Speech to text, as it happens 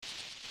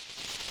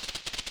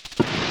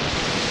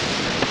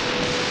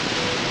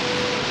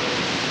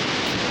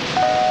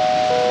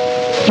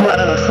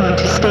are listening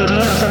to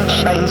Stadiums and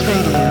Shines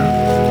Radio.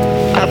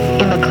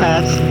 Up in the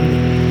class.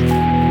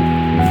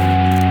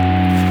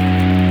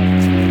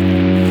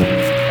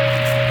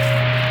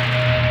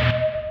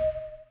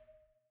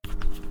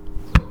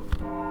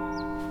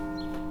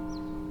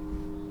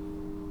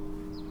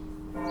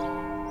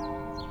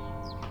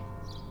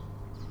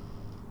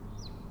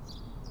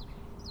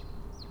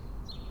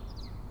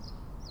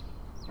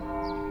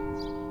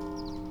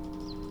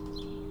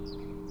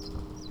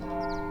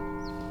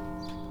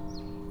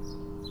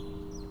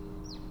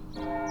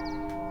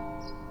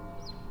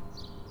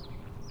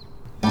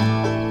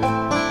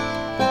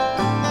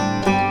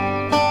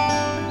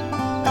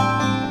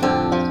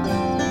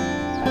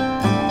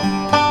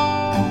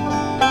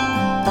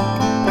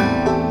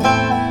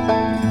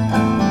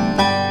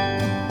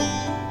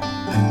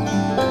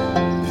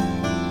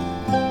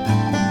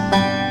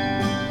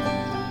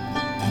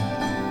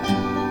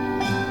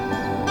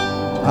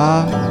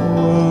 I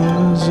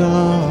was up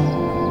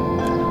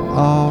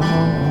all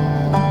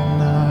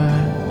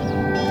night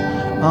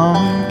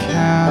on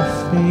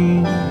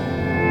caffeine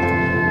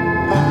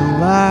and a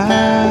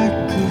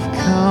lack of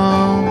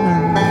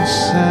common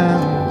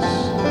sense,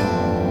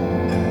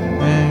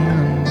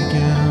 and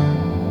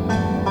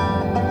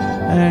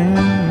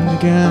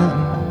again,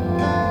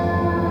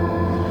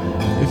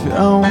 if it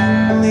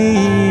only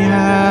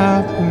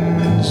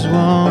happens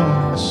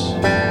once,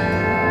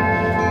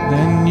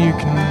 then you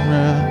can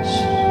rest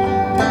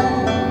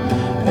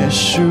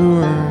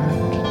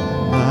assured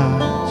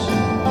that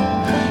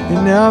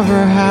it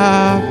never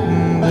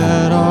happened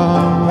at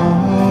all.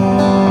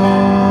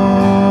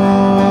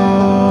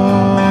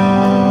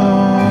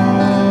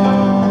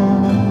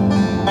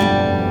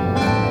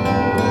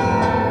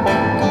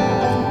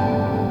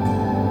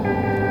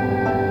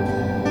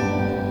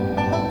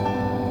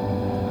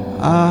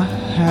 I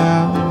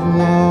have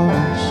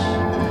lost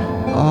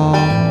all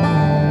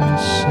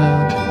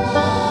sense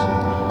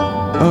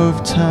of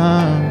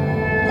time,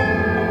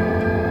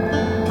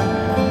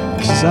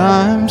 'cause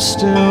I'm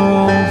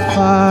still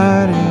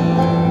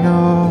fighting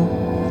all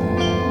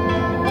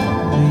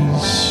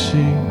these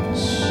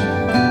sheets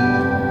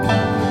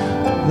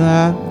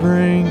that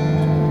bring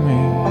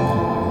me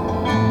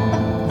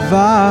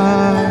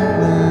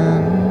violent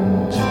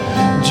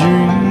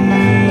dreams.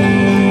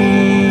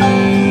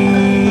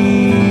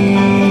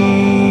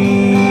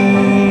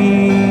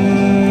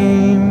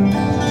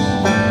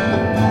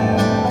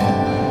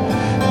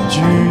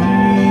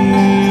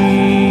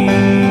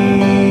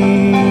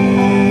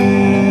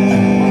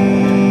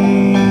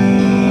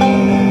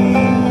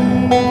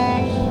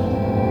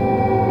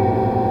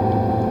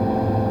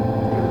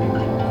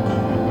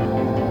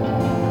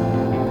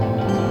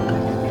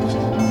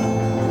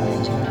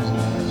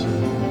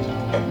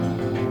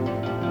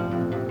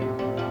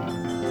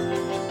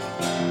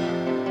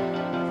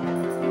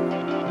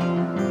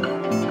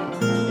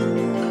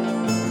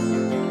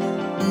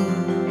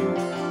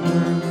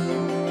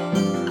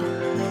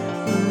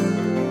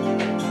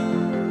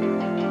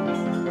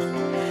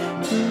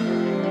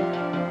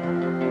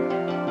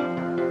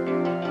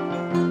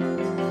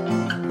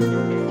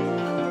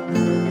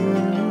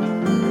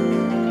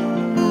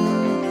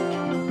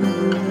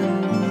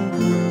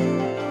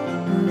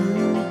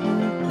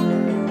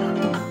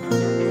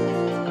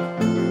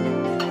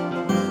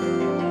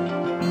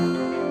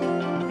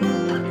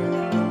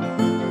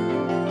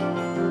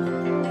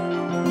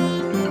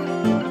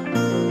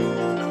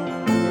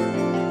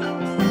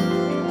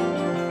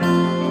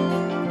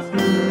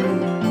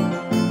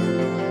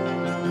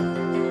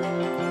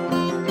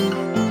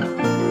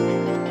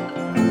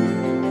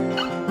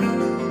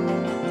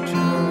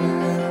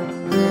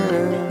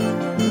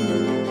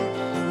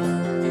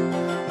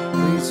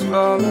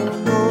 Follow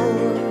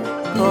more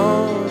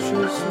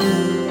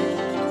cautiously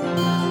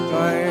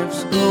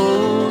life's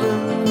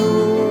golden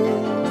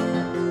rule.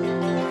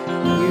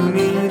 You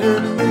need a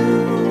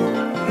new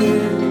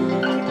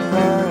environment.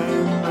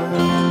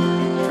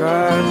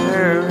 Try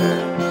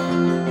Harris.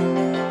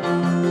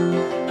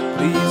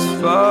 Please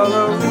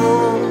follow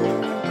more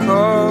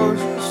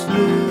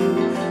cautiously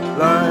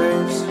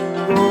life's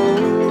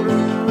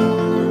golden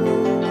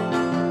rule.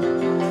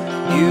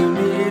 You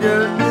need a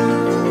new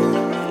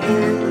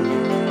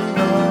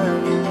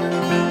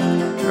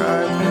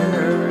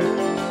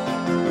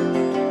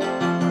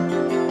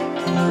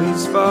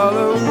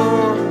follow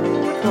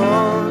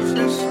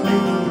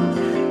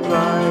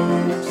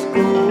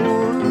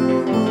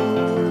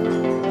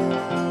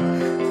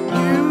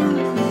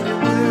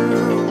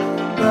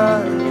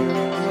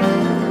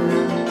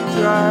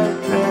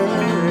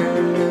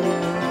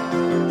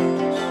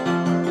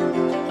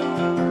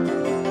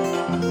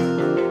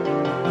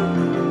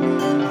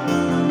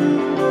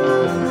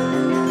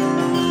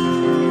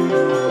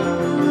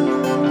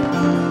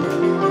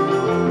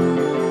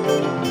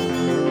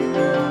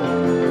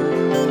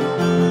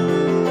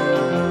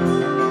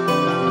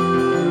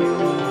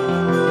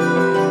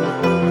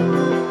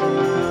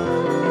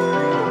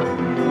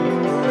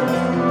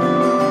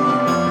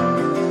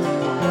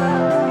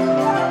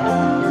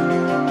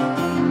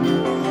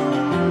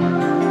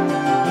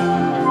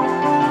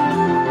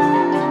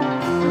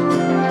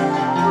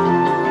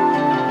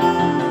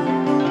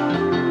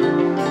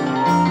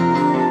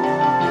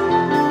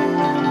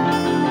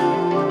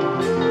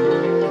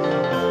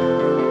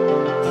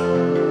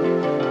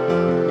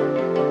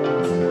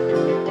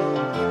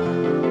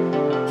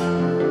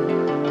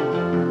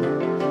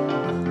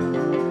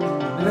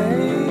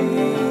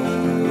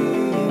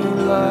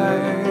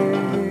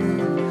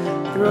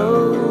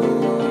throw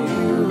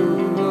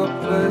you a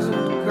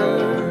pleasant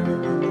curve.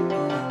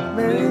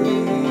 Mainline,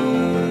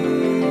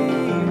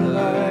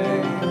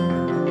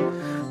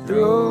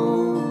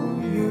 throw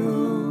you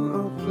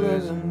a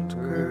pleasant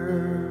curve.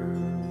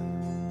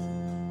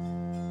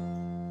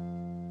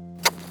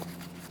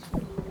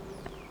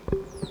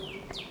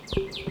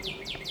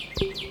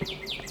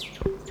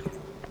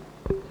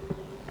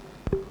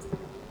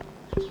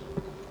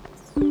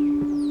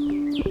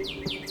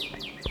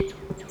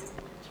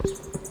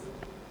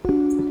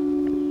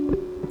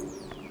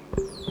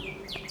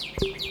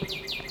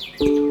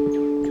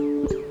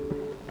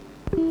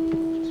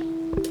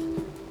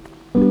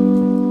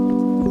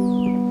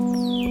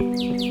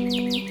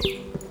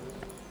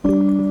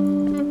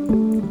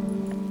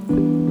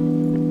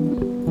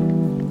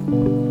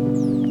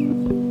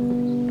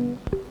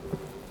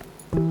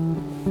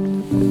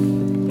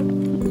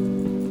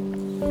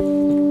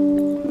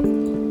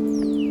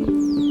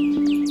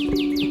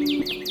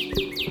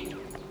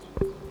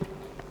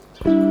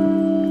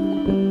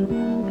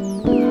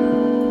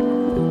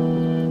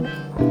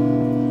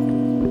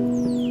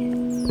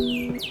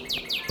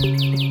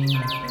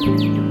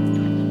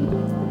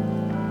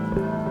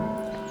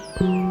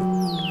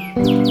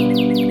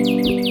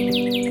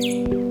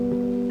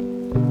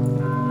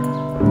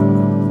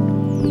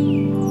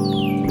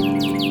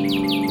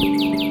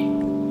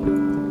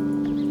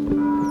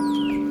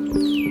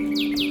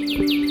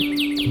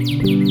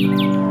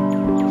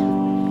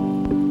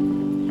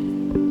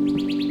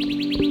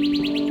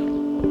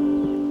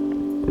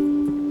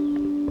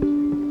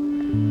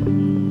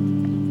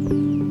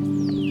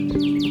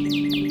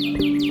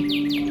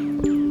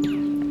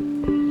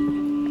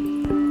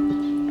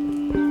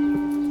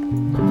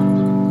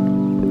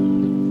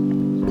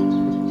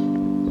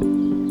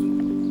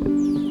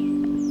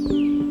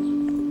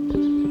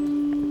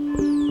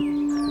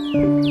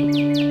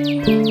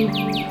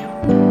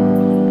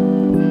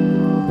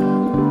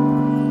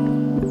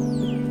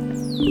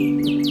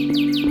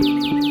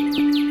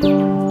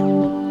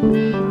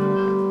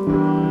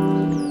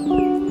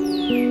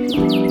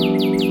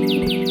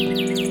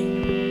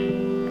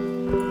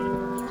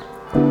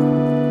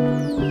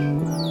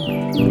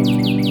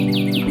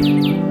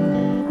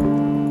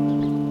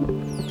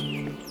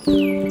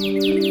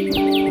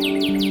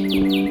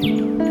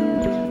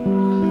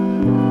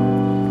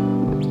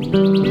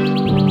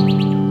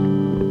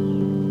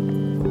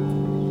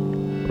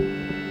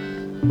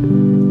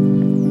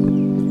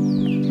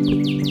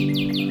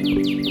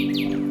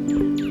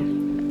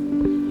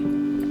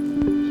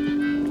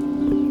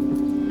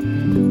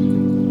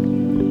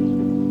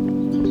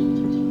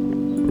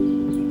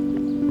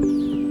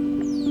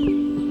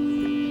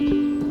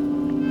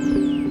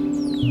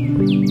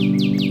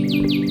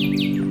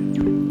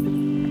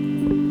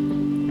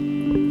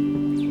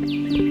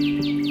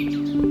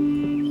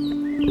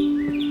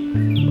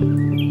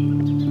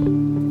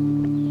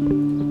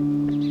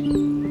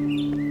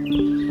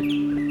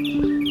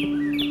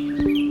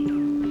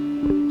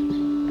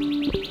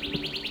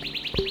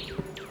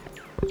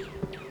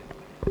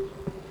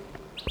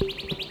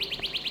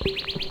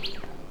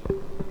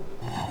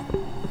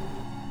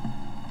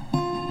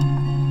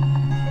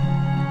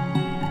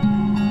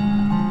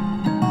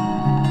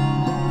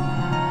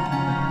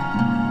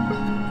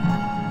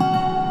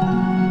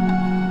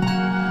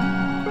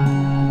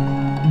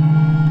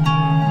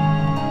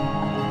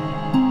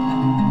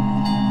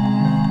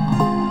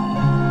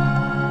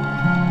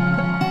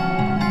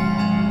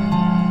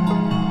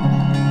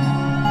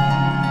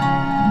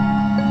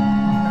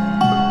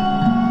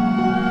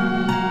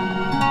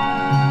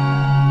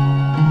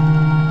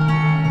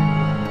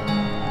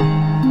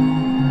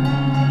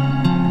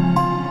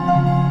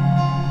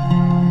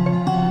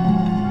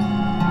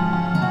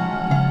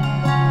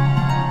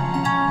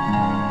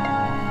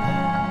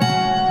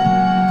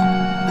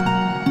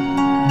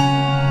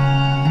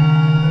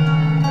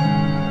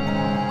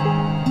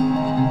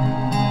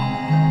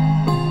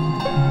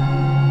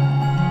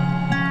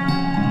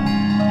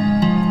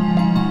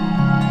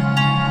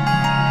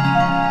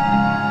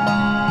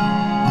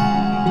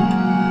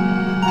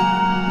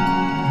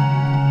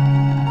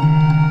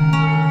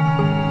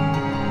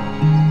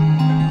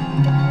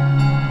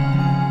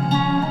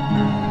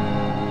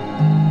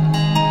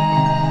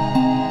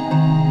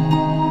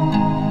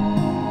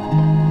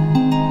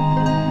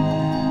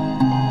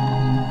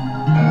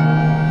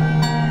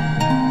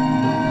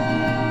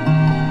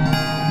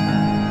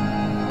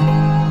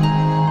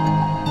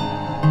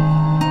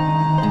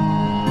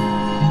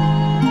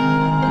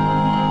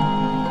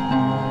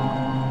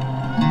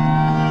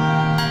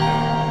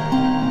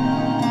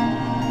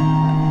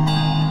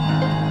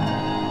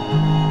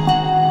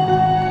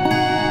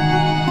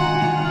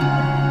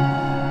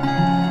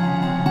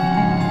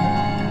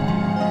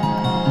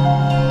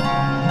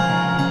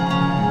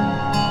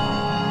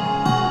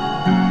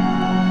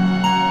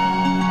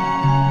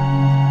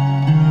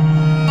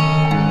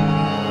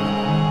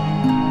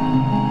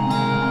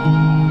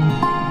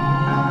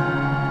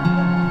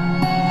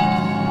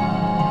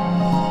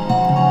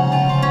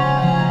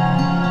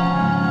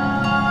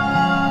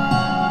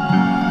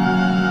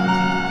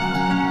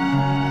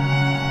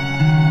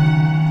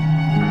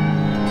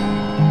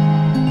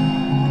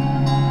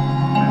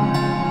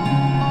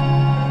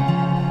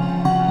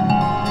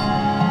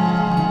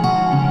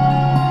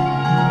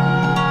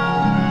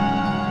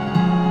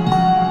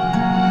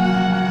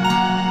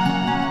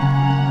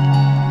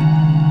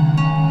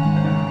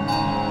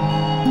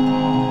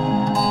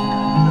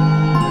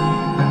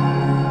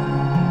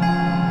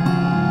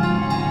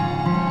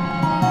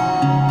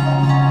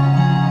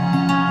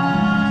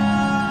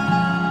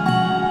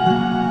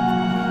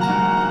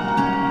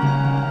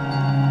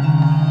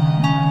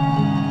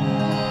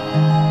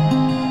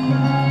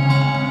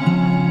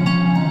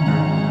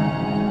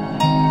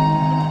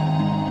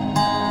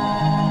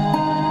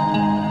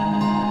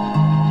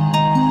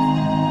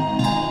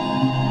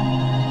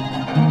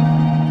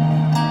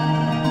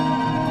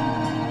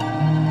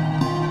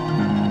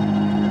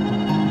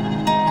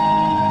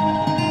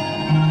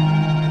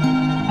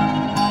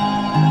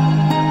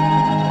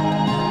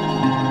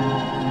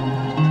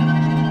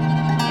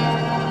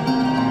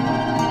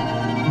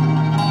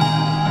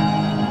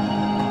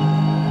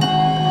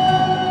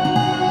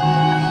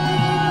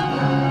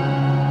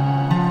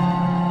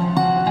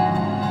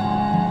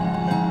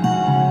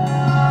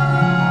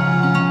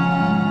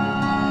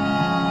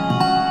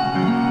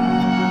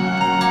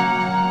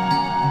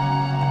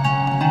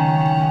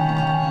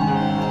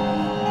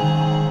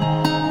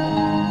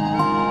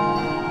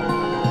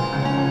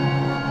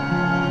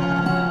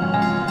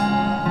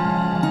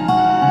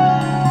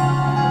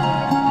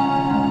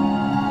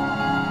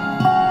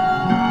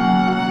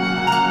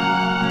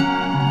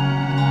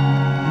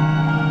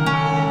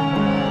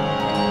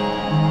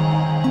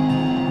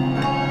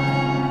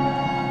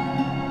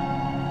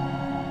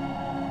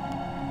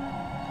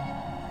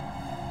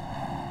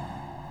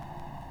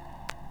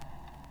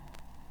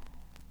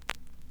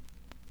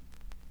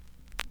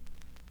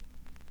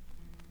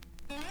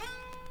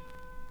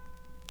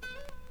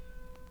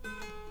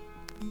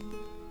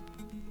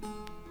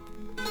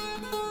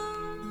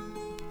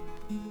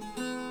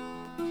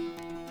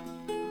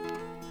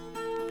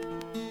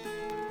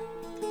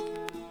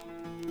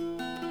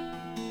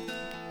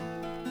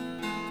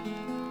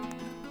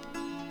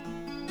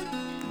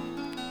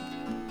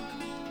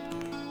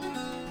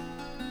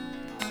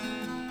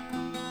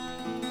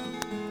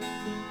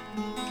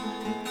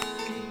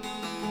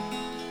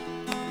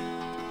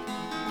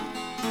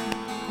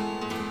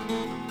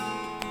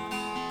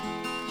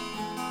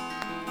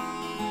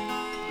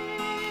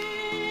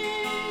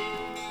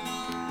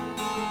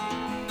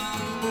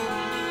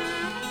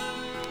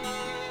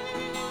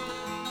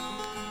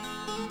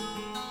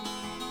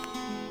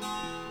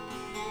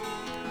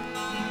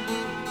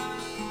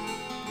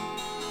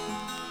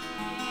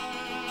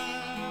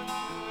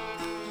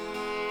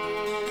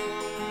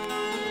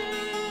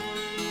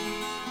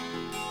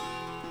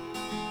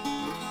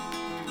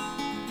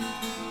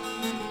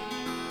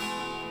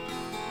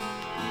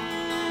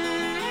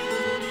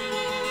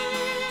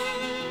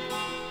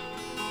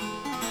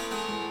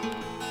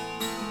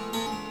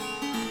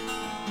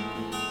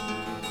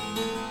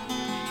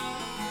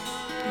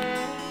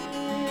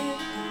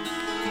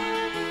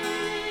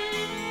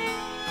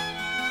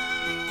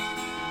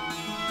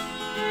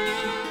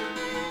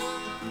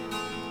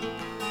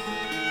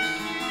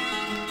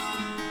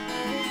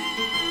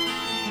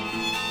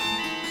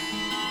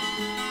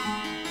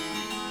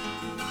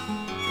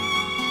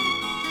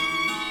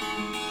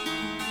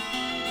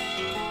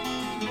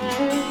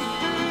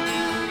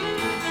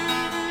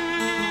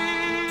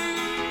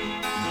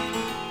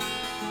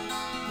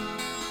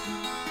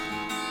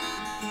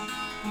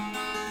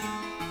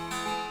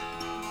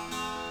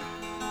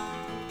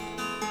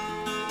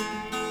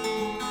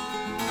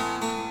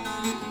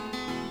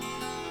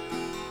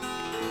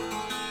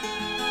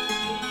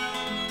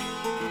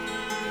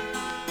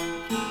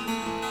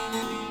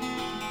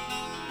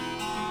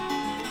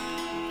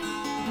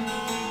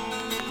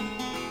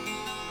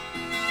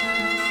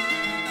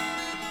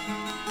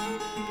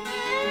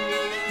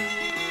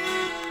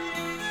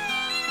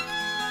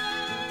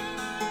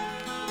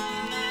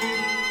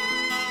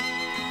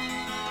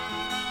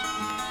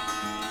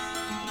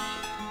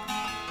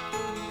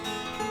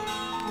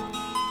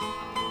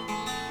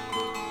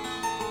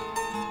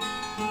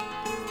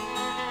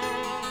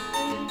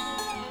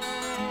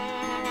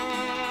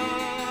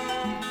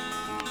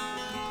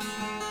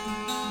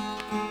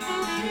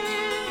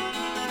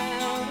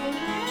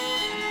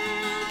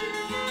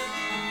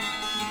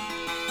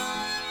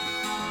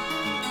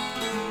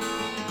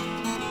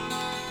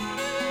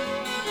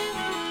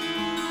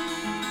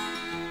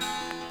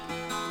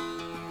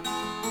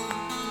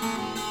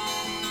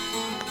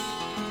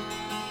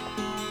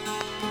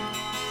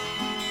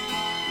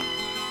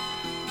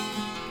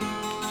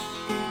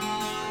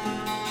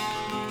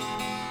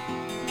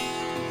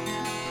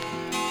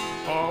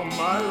 All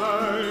my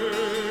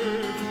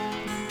life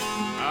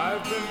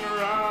I've been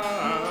riding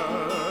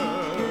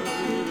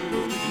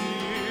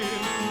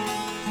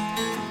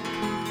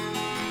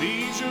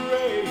these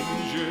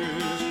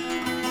ranges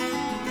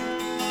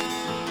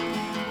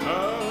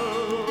of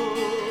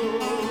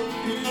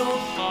your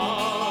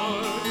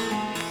heart,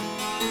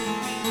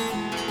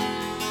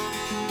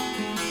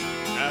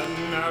 and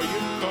now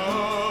you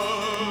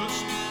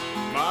caused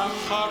my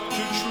heart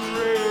to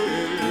tremble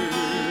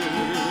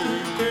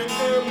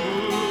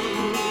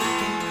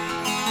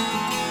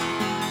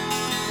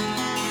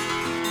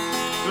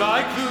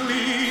like the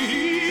leaves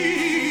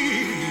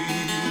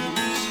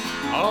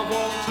of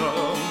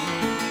autumn,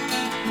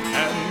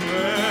 and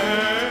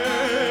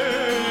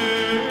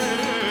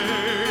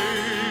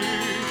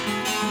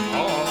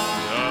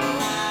autumn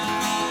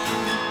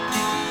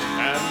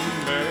and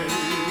May.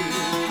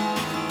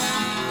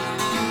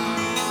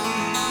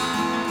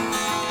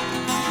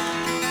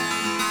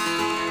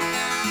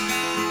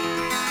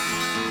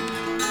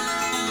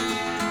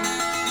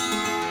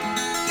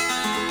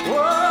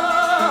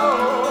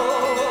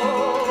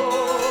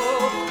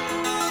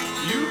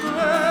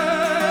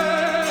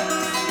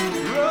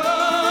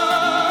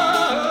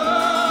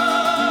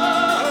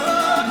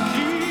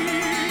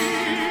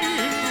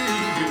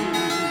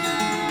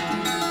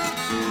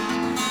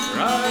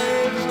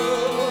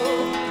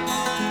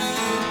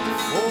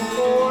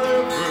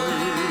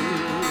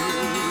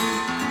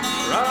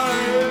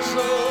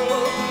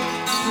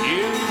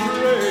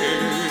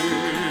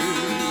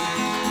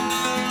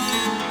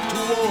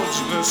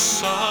 The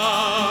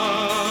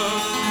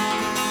sun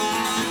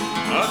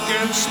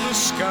against the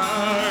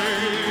sky,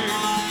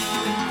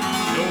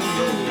 don't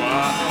know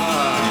why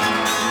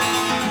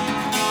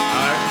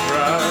I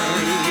cried.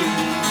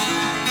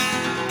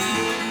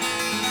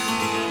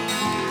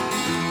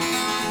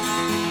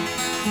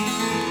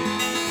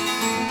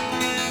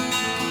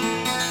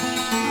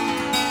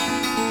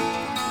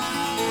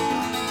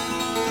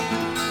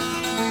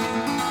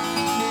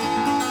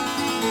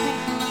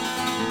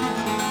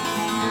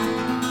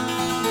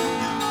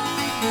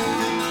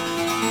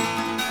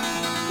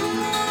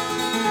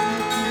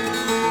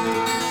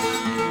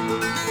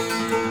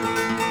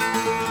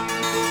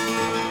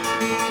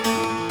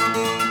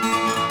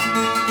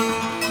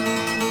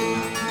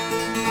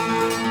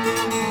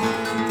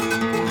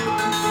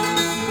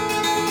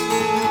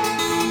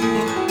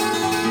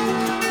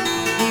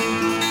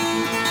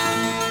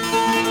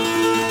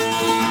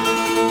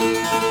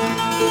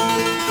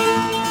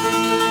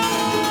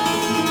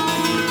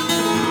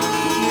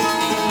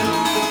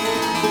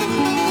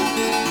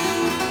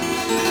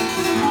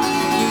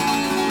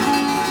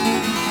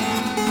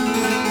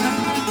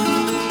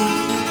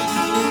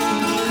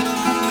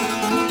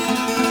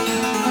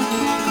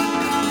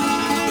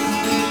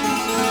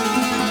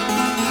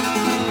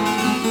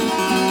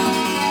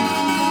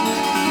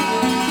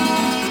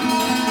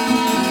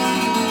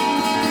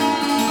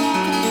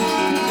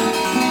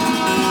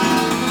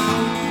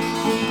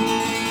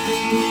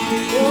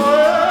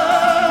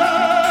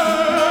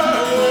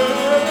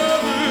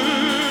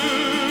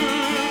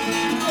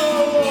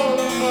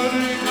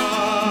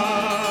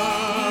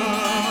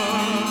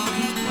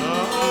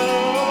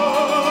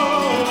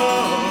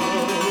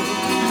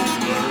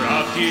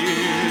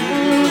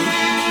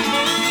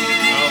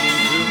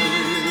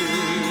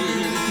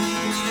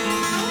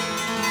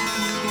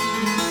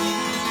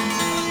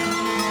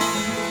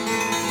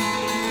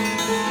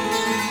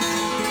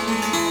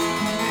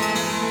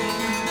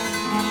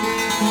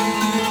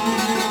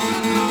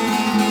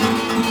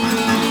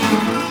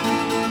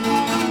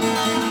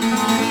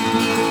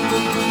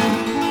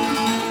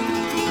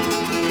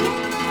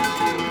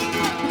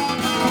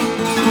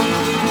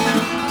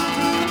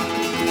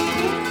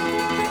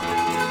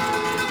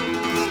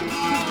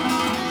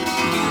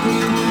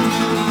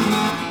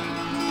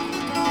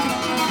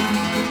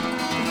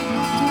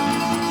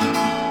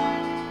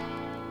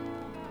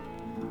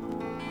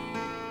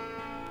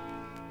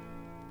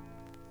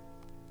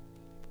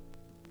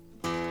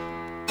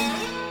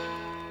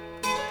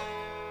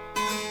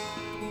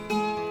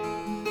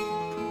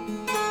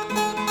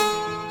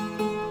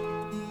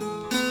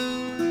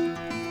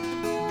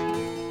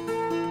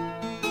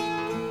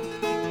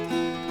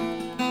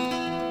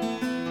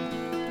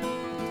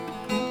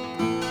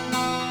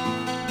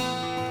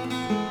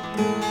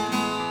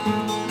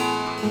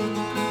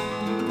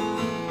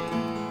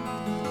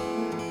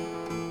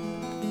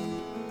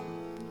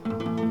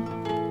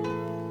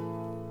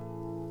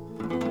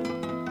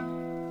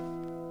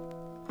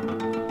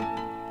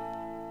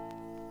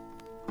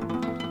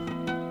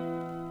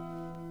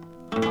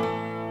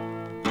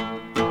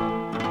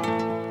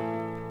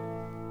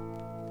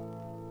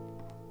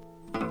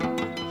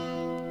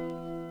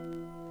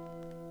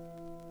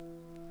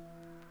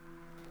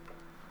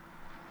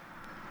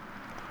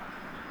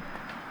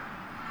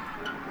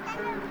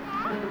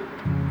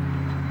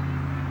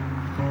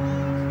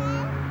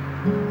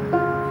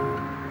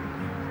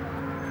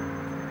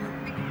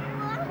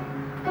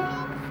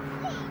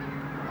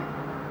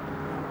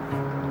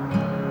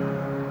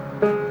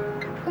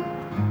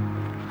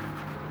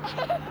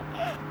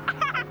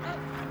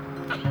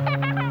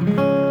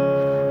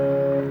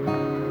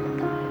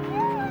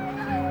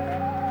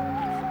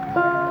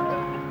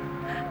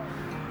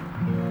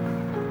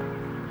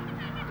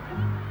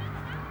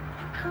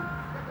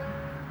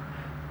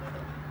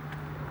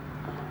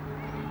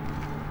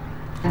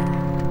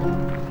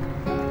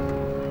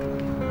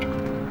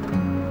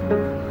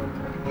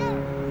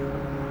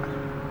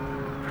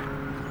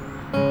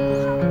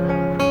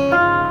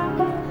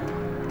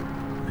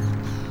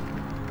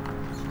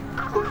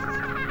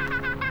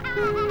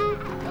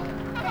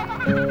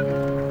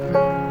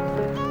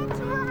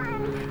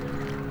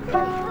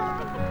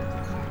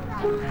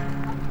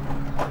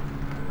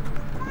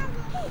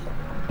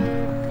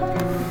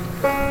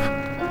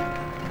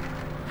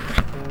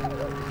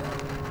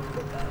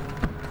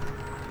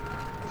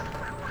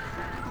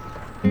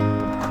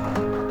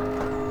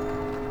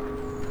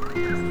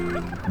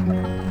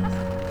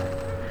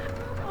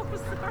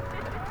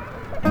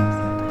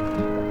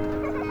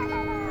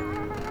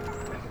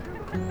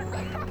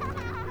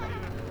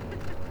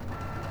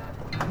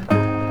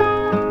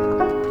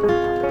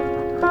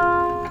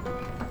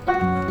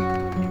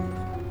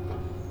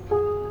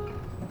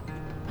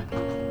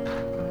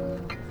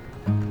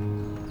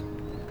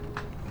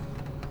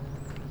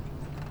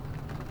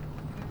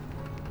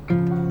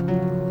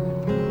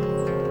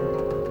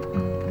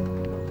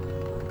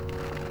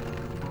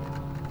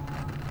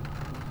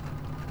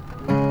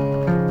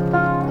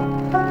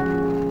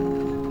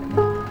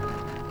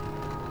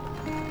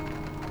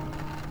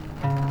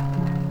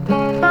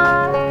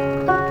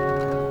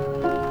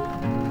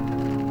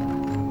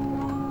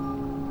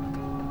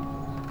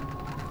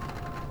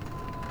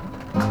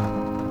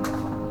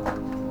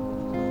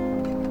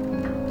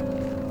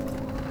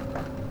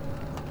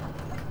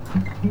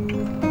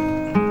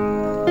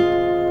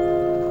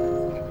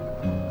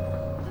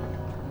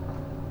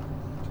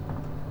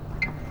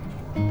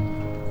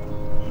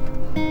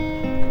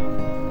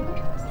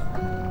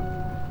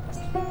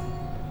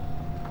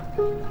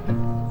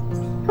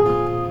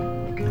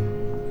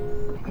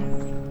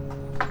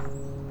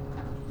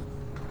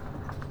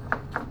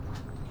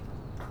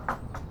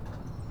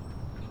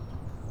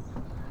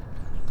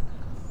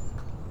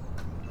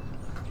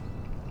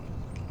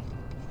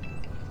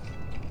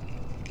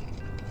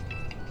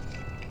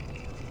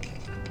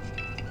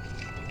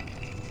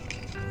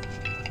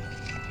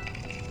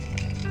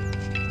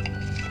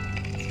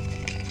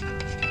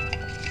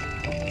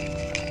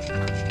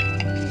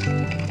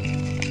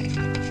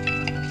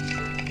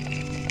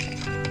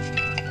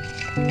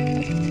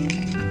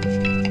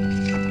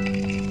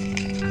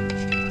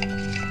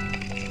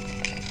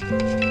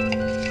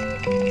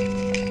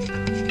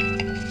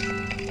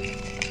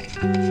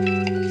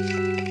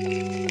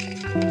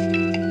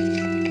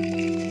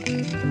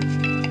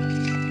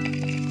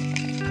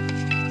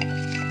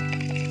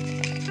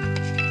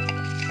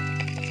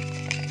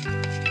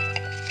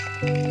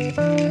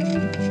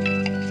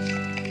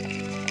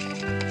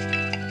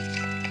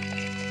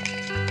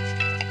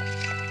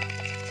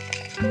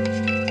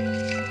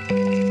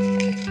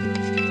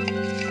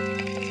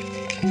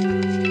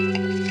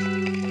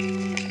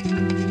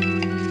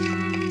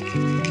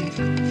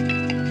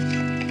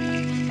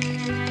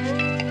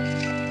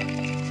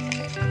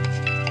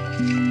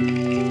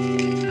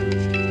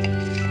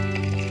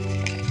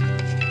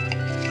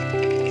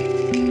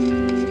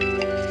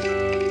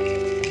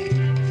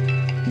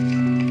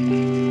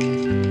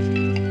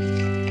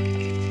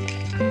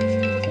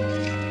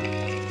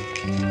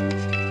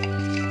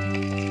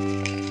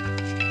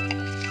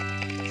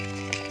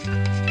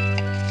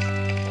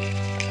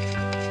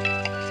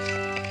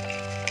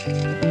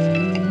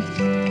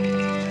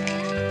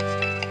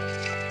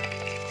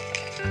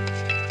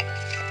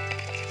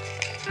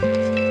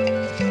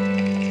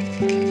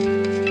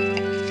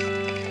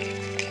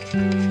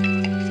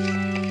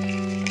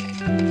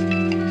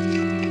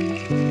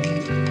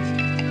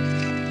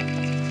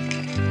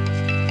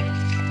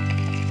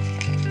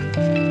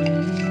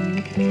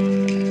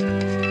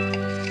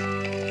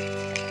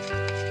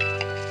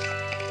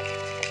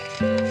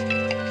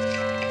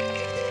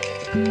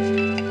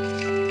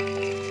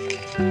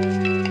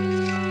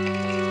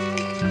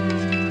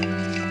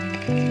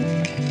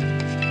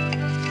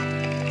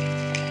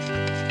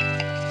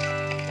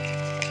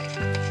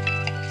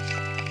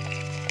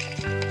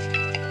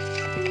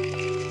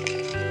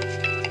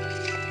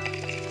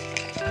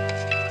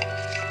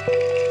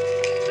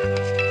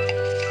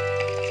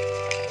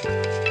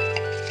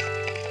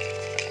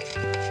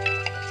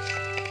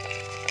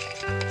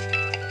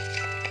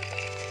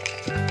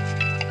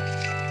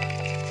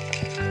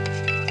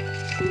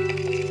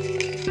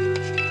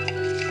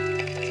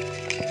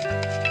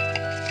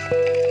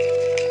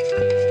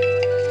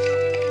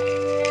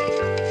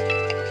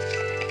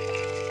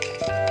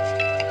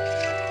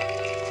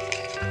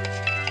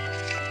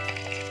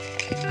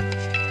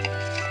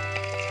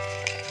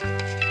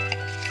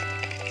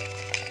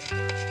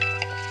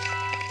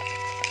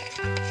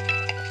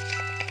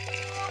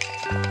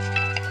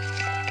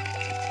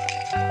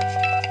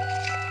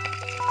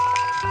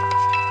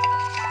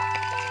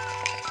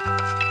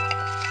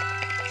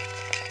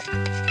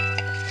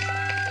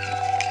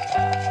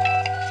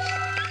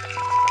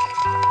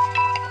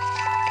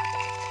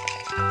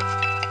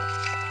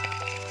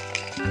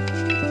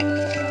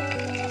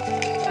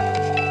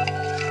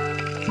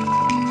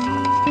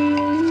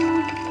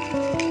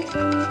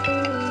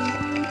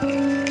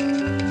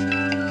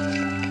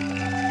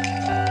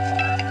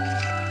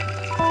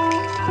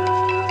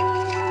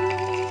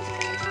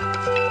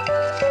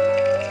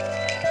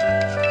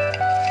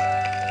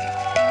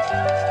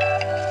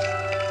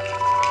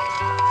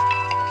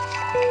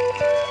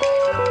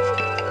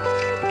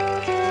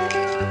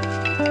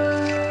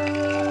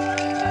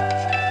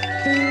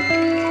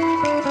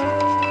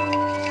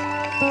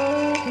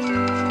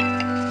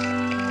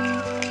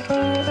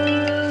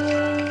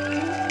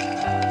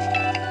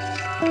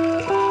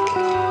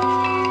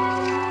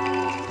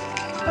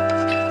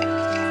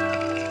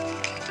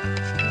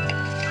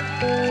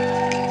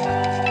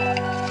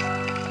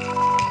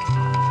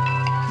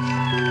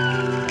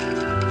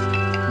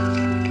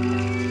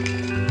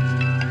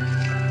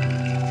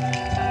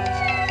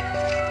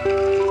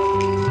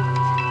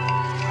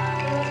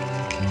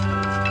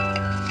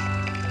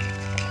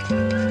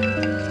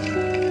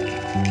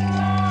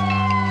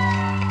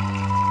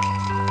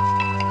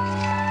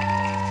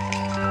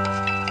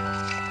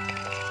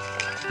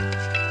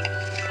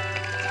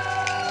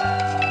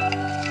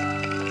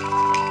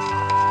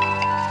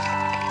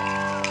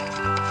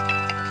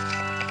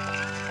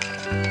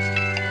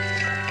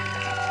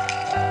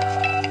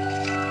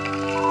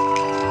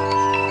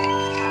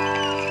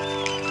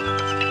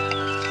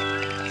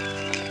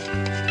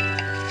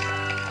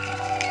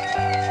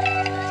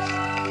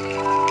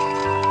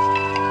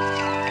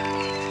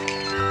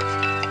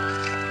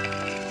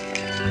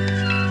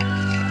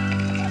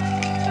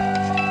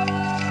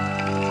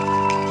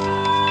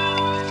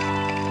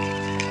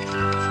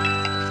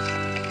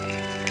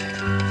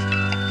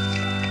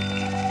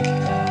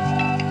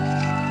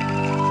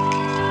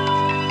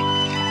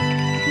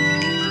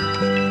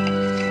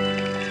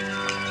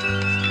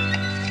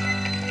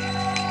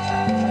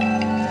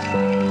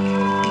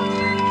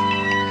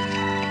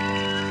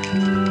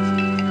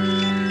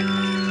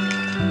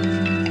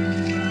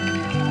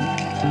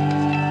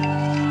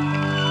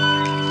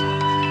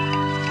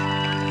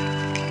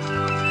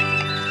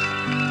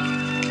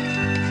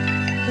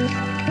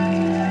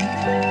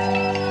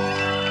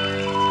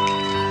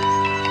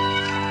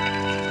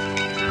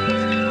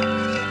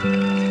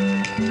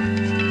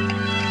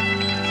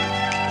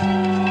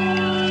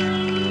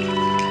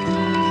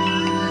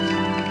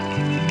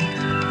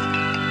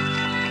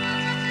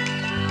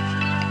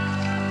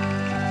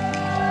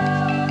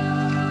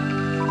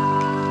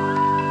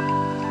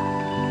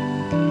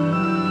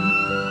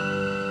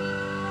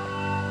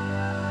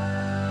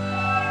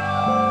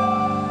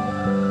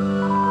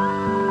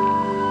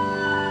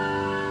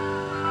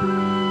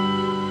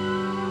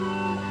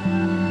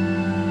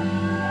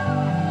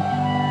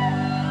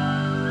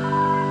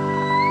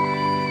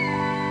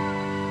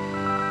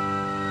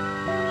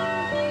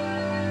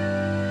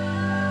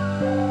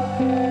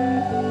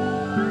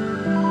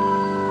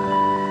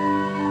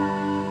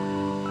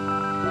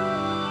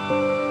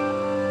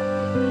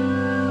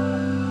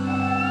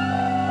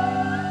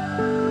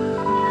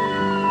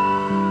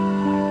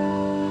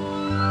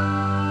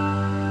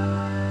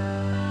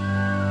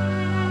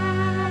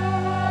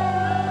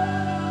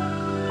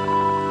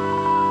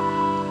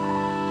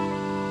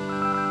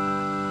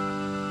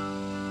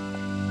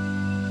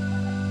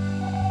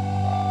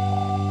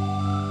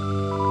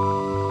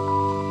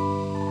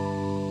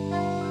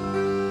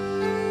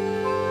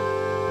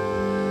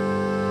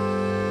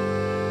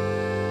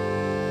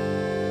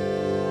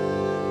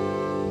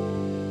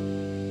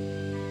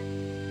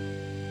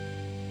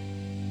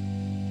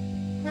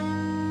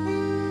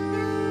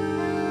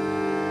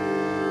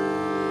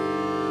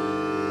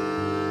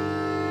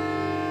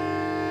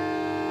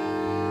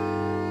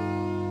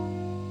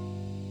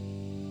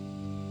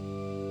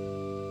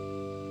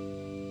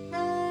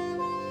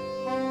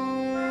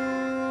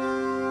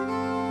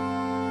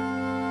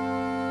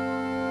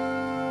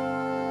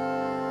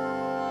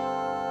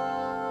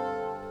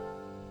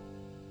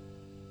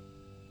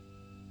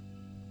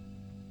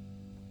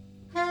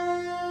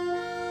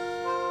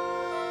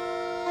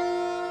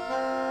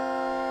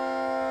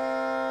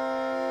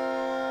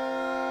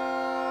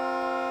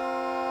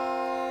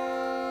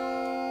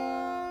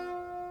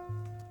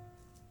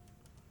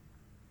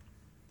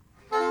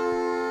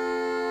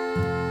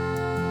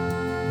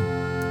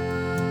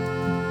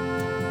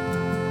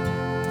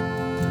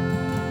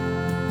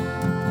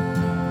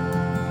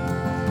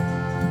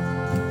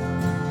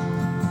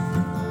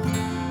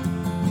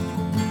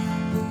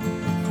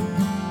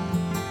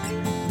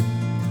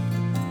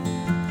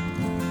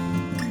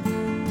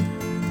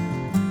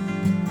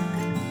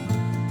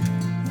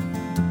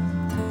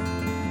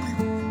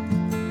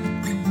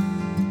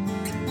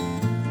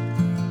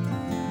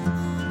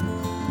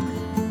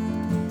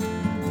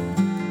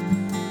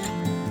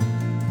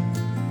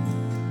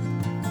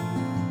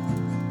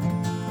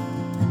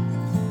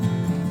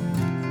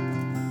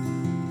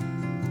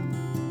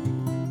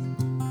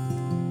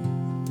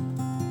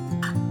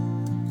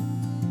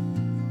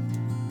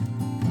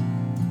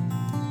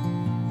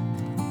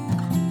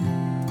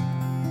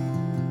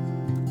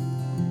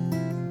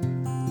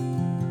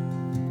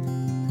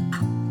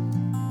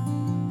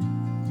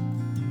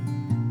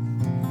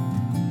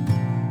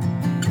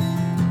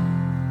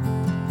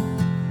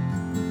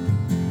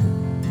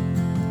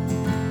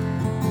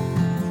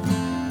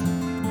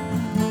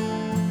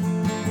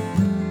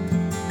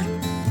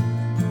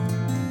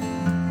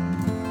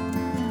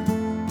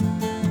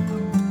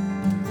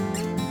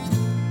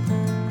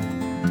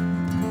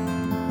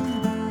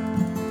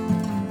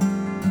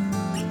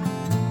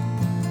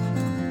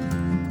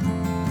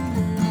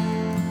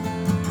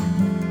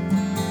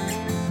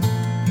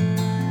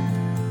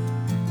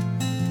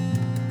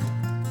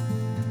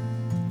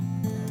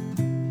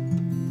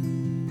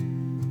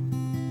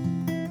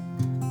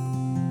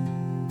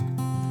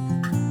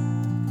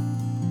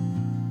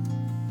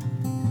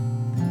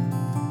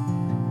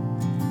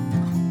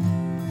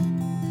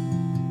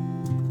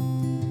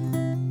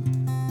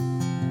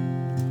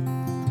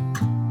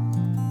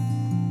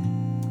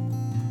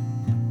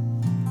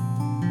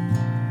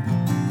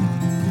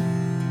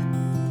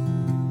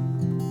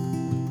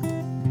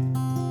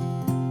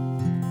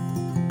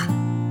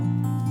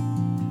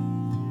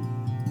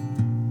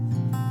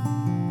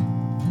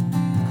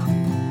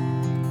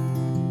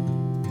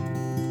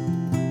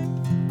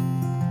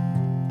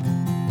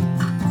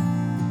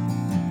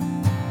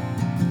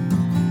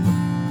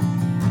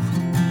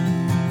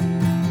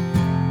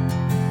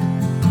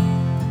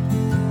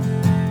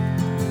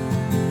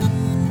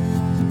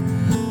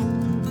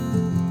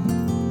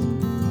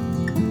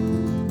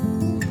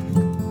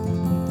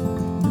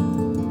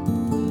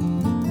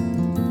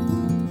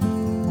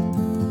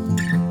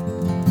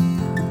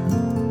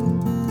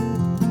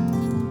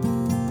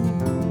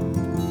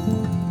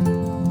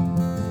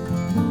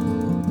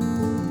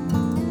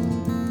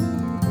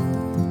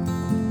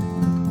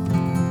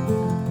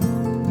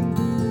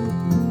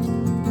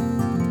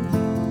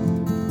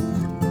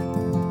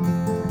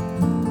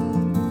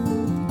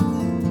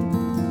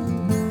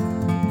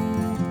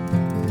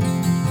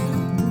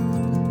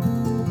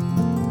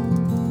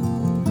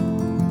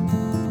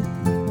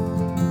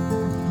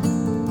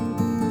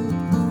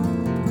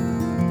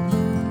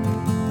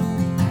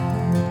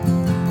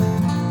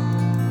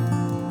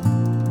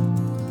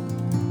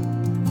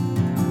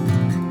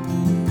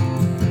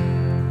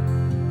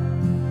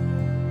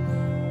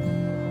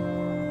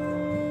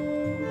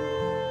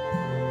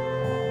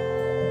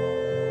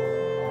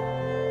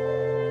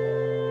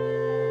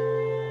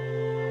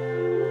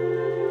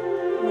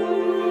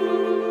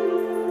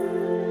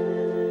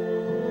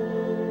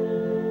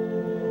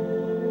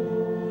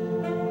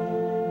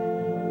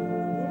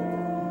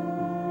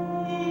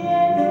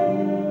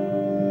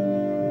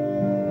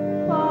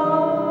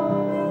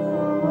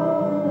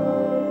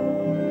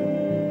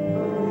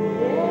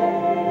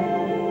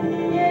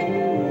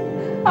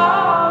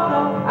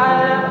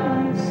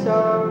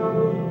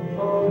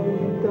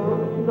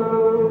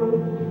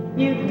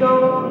 You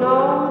don't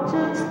know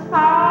just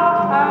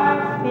how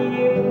I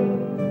feel.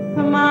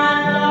 My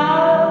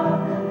love,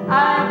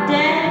 I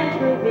dare to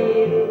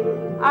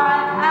reveal.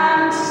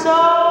 I'm so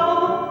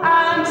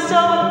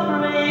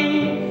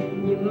afraid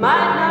you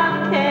might not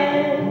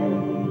care.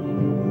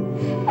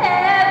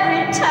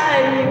 Every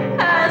time you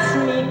pass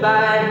me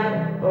by,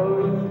 oh,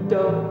 you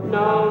don't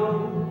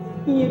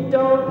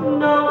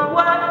know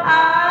what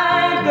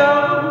I go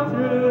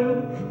through,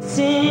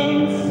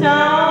 seeing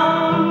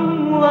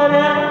someone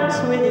else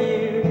with you.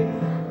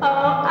 Oh,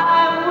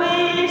 I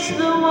wish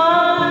the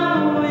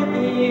one with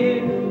you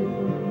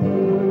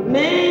were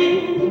me,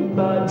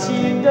 but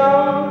you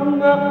don't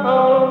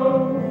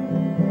know.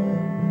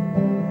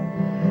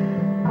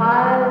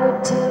 I would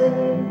tell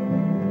you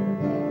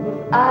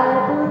I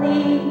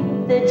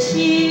believe that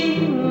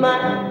you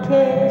might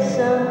care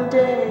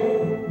someday,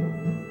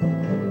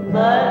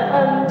 but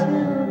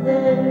until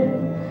then,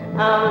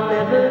 I'll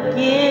never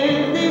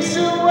give this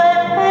away.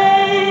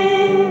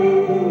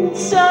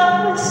 So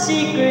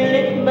secret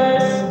it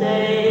must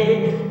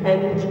stay,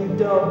 and you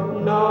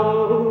don't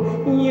know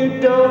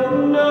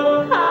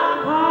how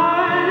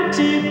hard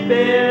to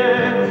bear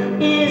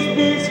is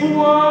this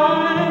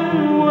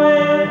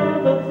one-way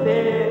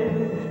affair.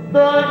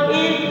 But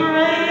it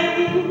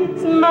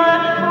breaks my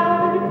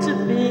heart to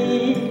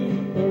be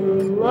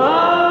in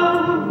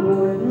love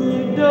when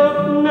you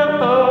don't know.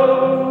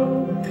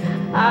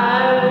 I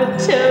would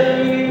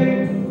tell you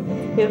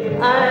if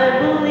I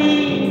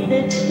believe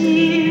that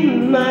you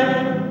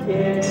might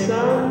care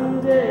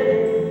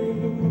someday.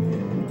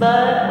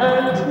 But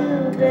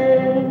until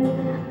then,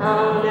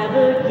 I'll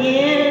never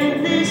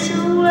give this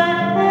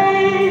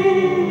away.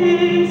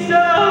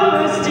 So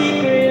a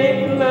secret it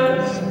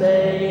must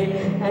stay,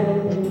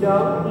 and you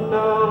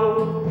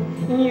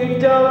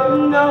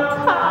don't know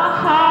how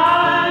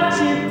hard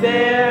to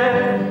bear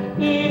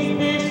is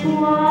this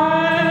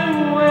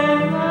one-way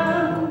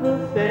love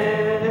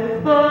affair.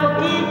 For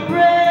it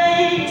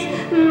breaks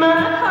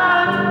my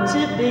heart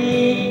to be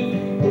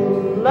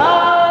in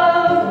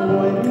love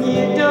when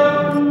you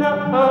don't know.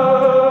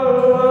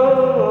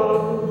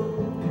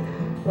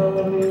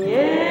 Oh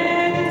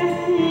yeah,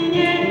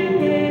 yeah,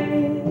 yeah.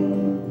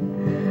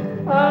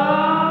 Oh,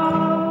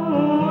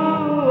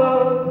 oh,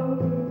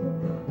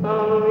 oh,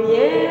 oh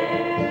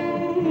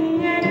yeah,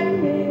 yeah,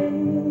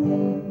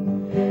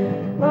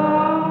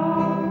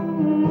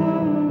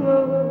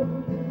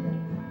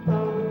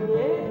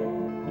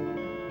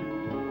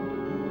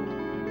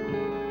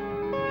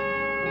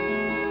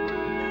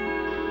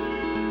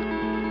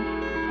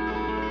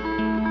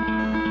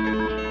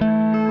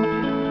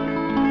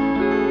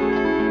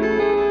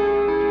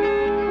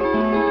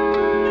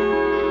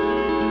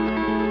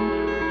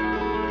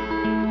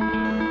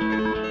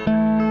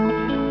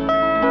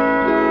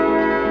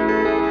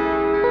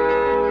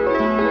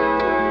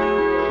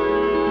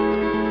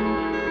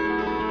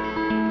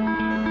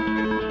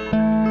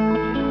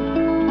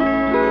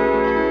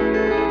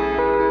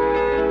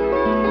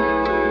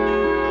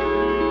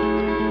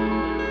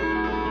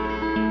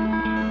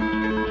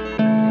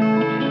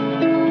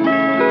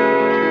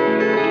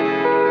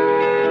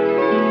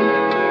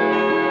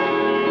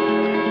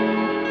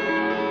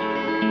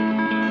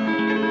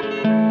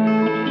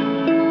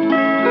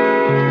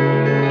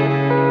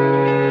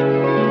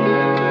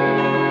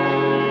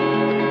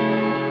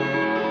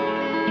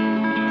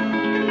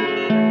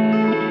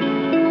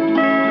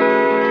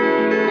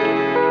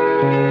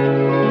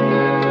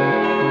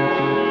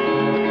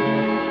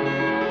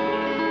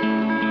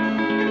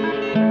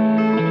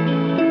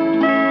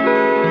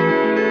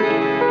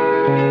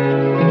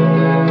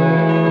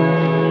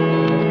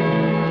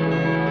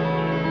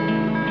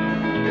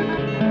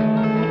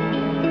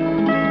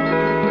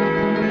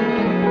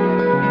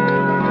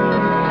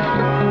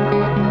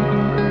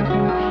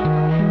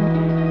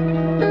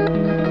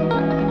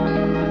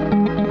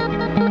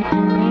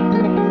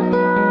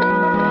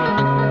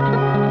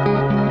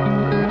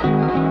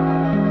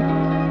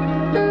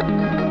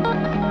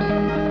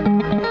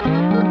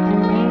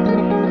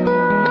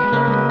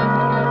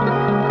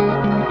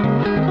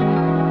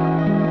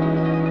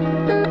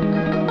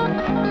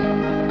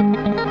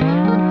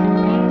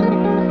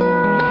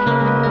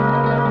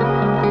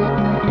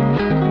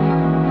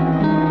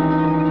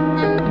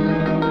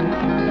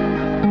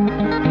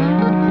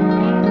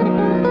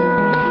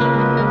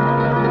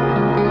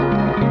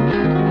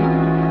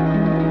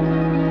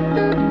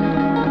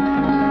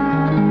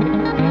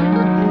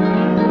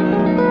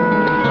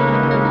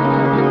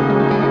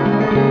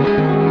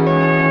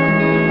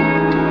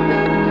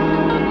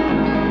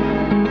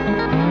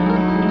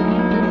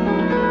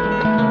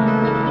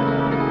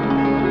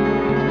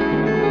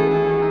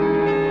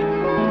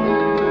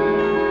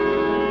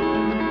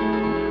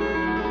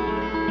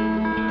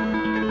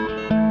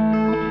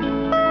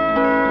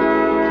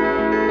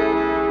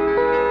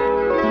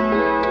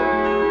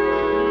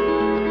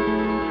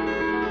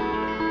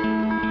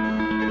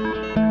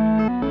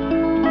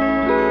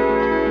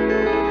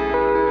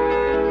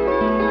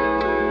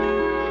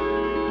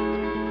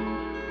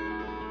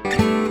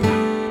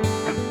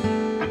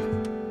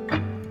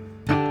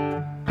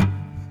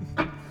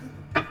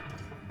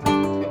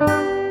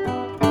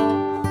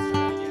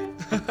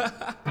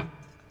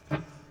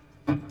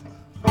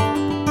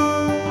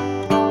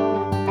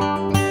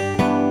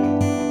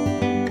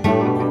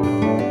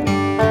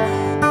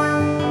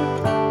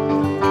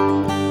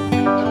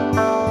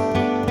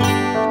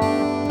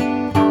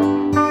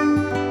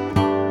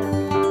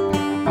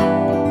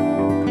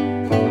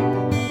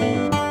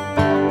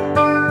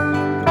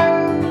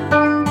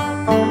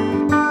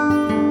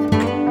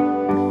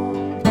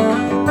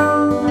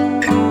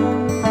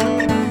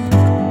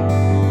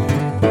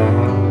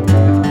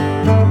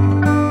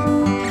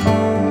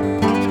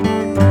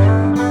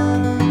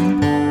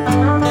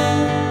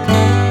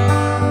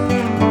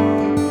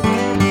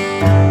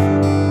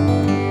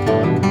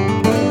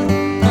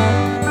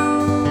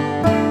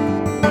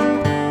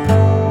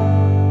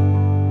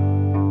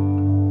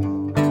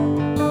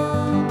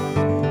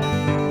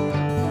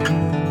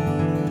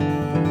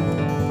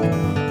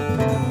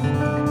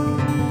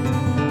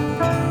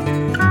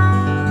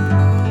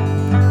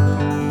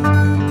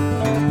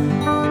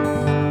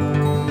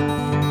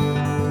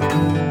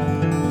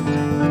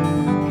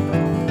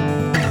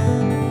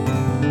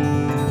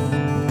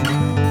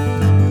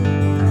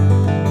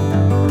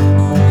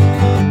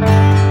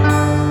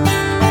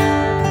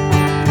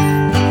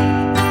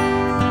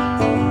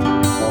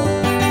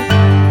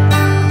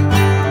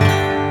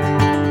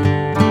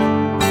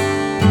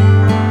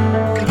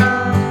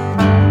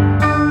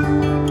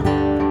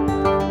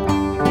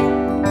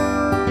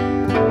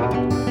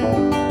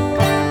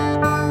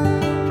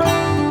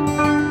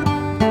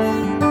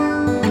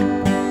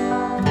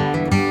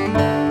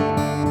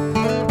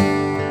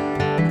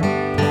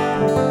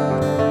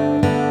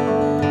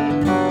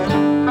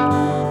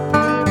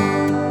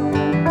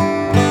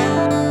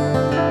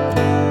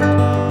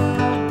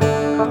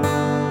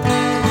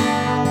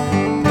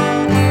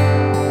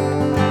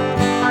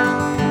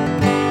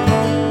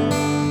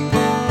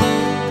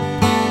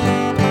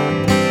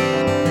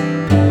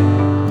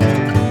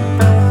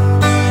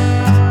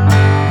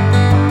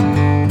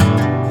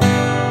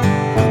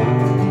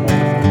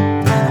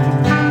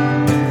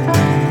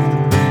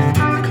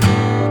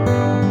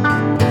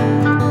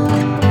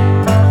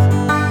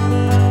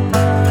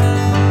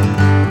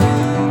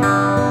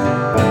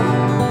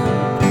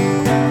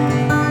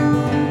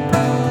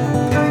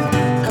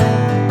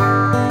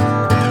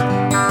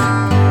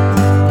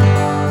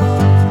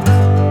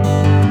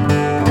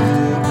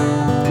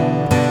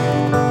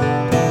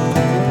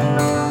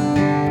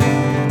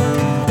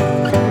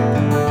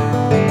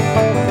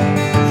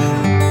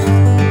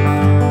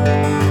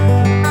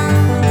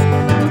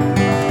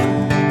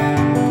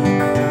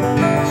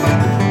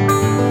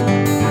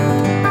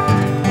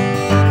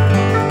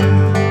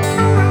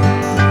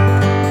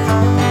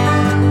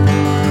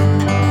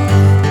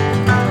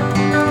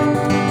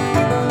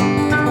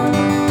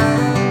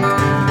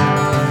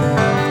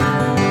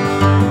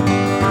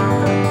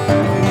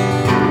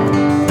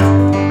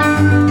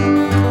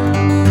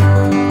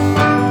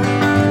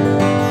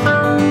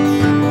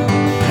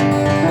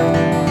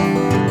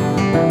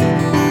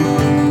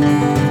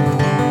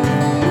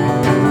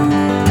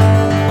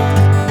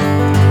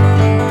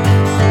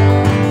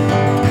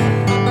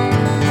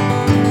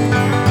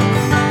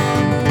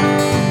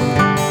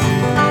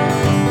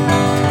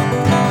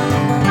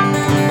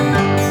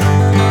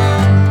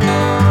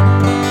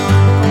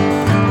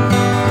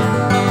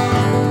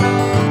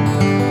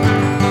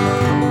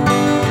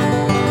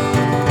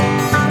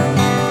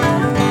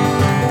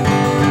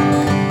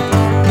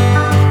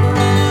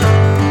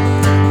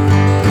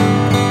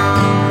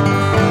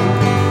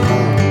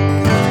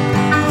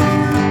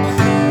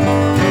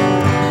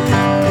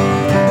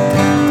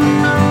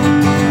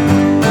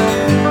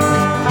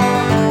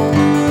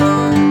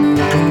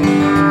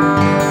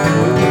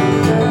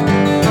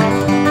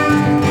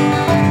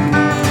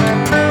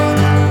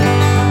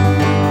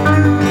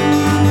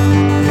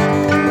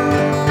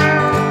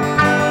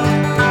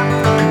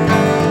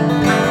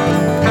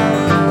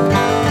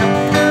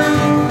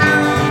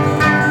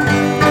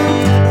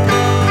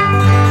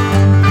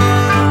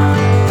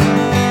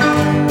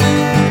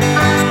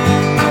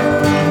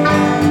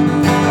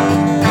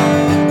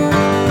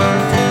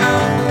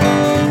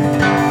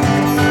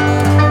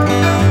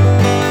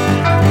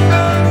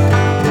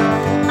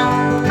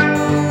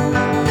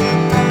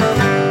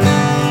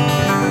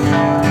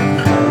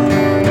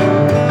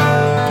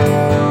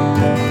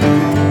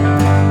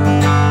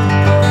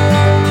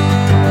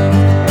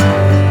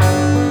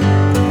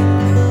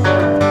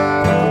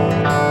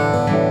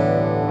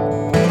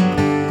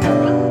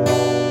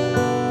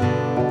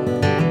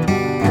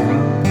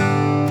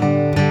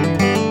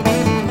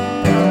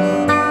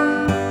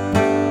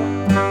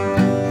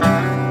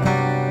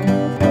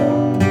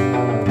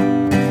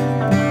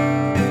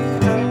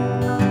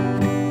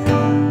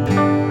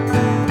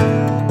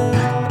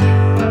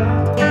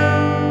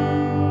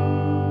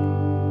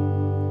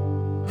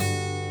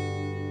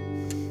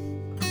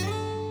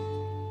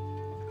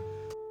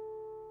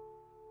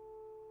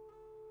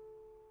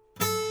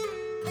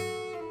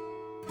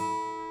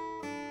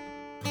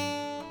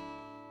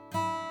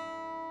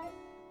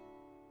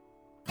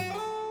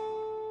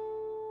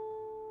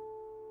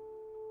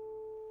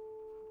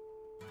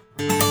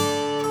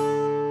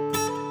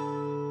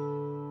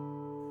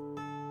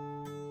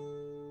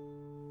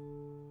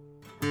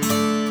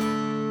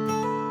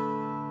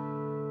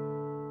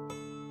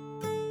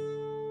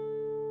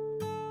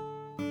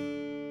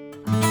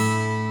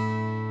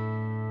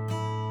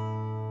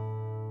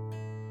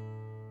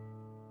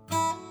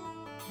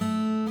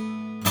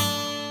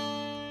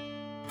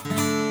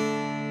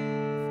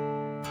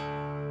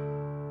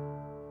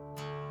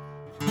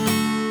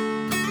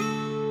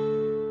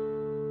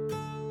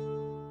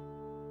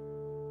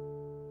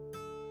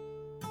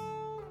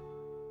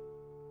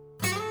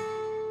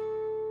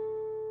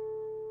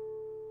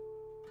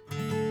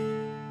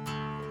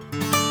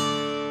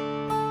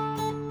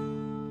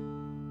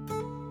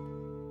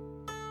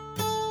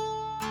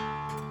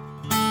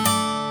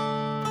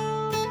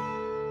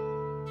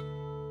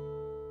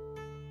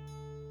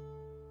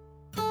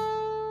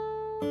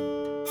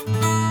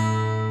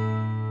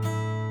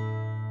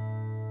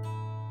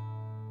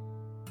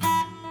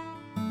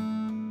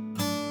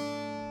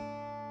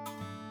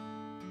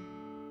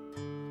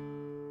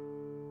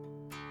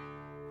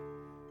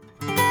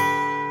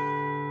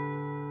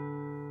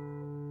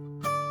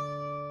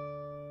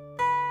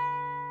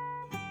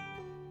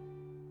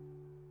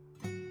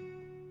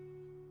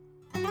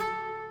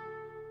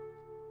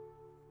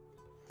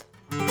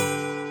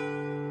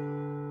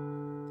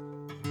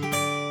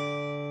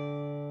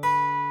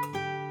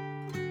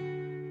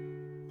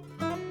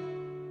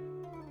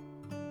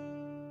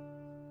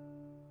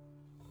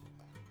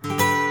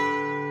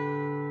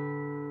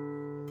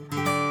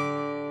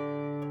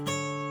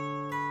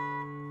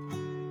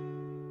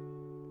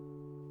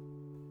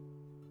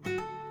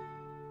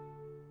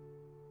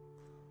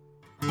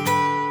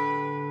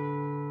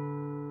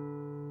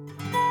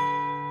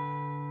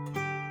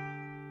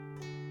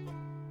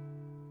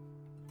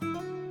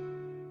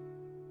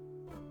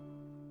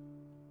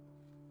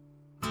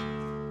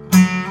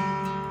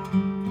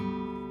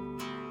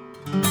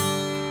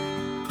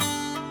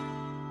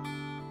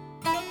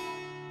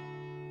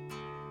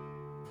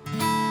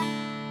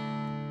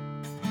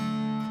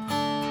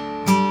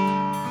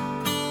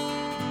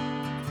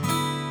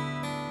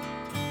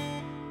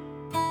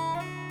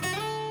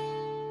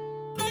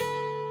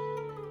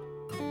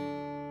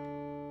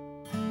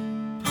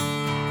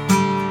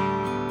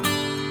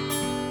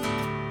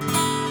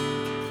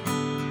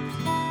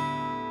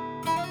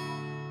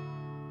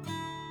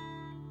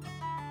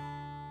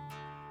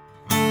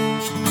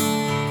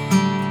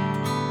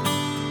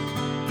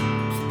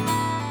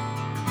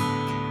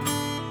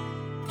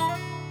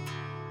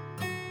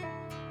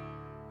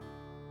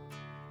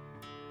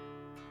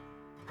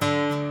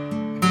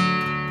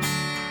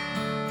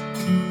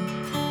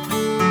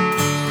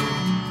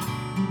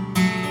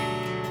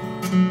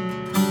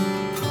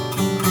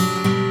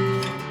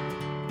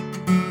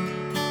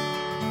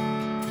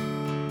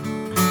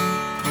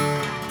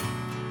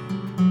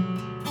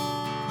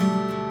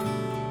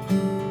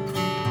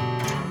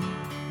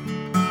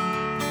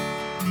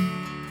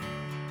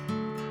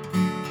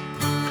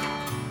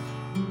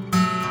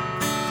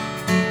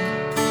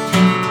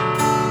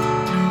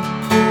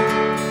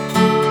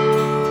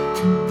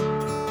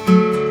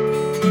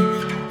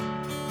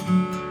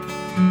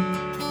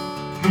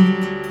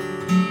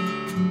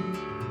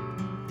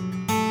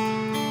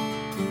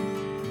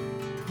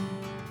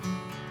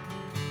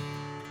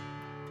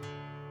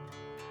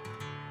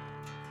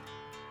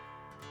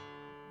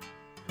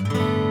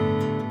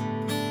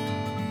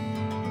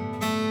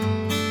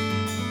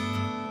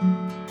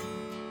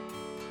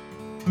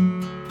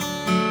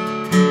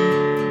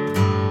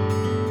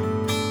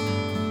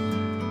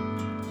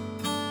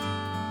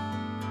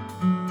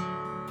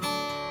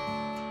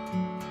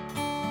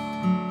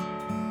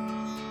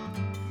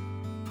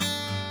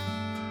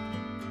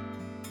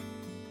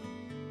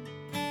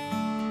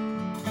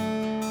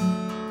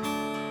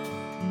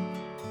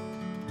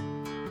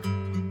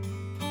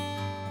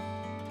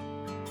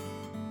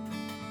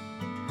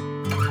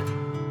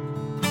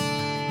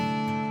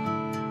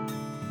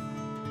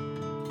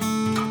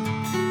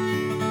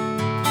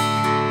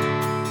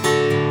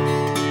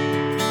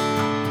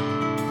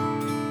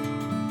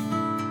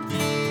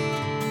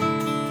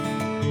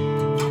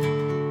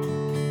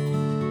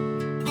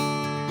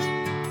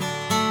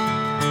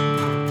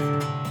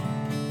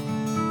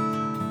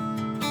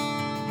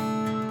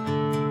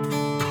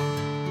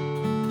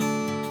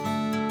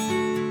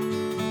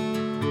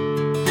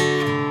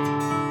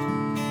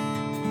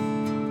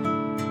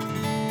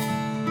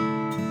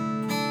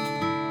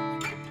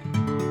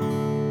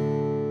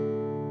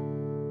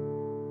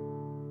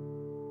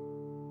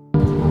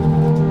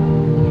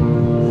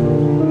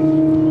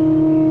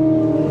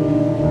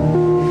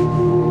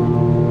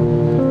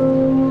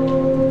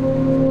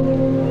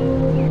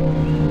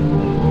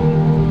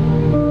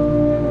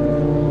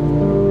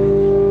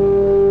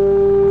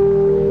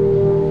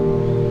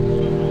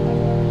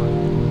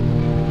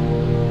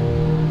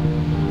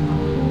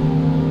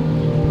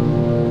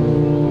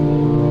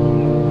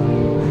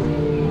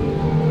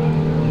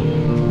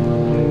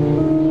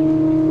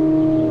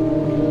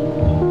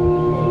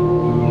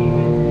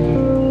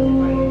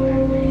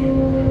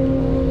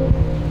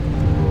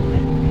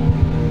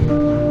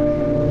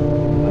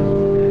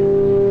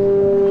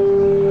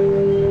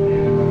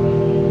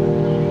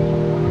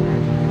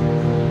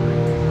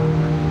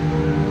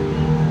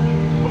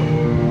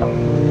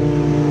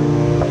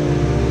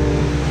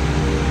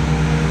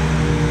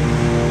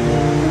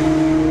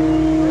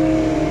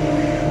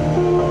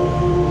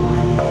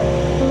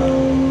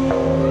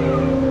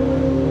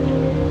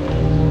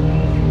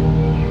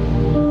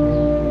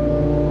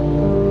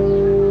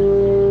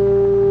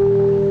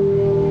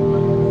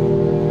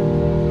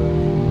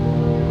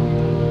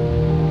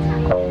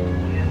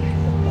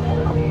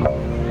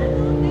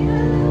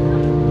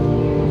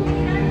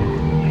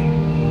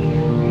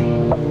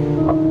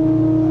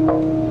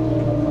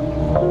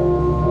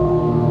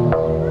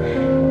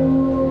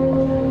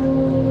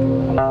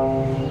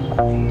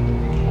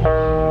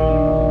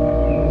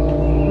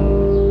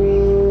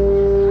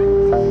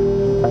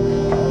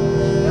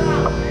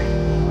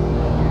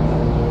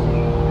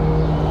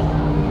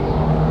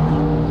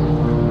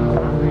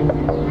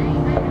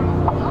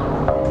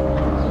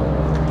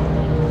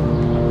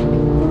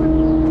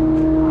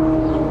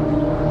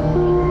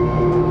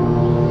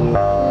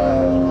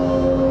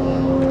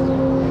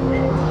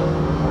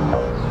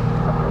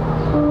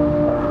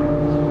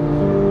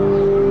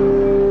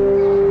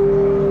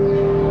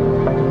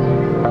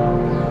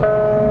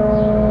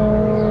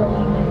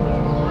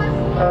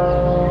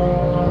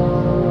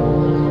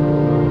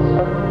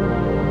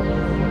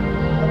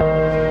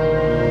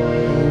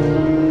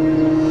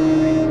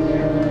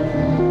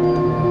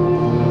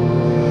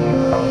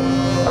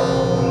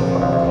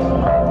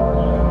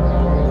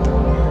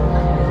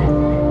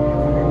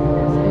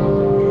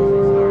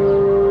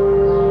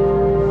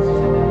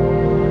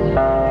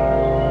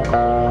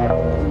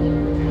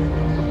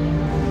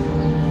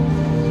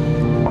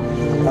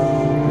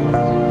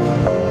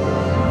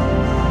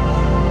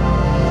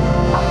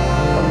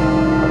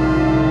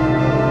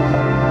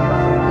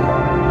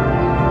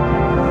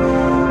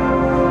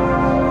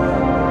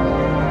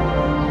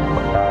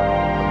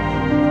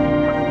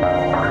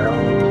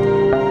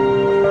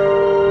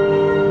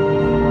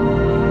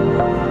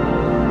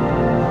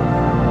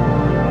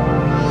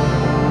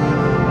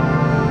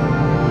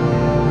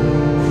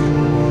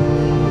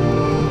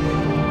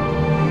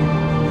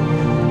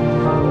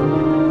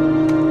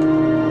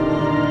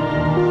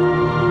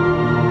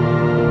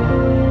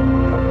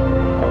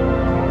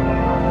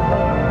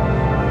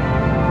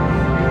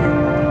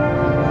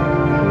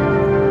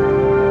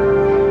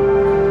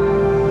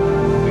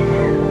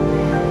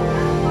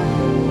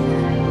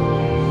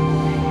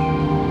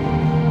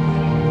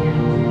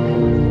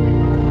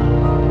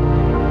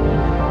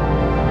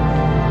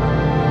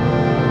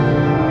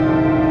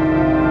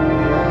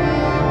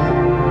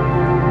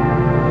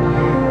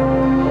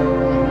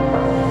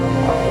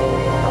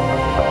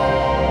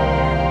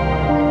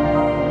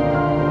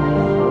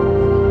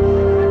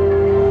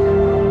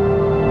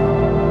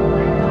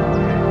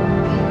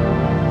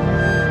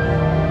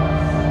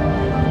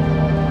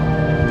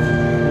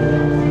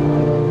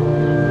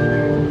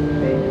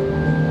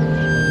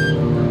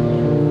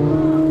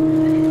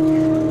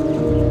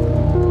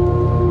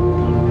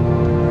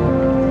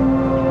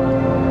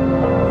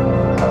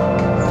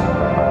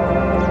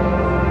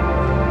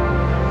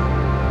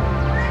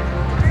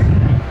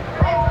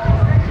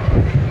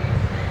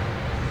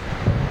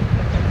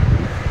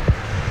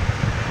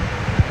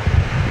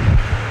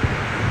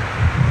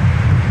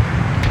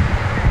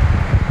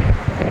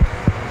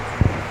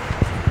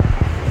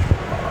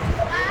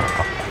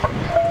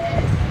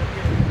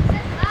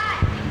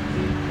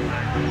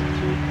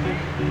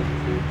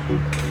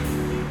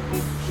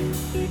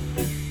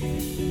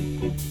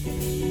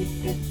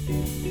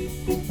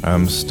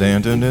 I'm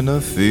standing in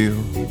a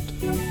field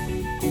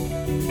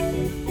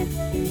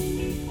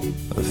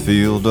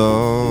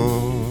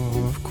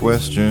of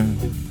questions.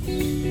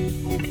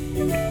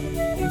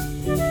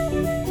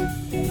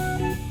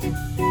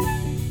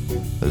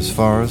 As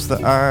far as the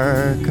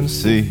eye can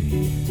see,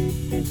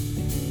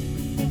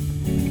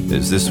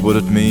 is this what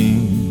it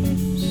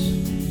means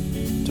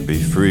to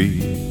be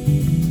free?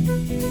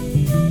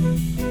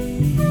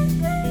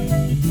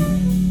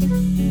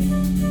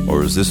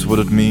 Or is this what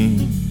it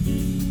means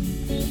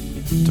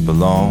to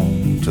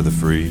belong to the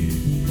free?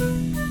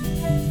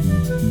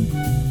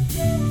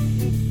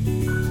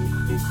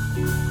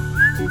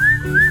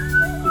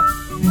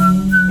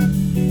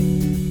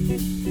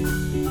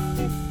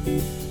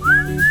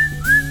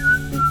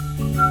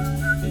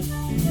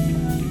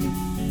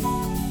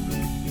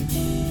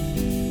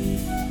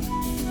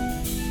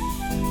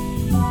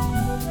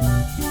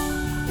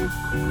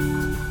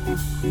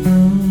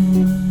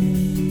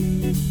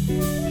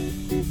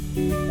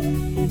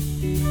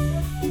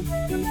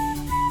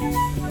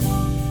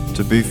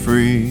 To be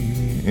free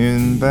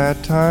in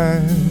bad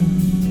times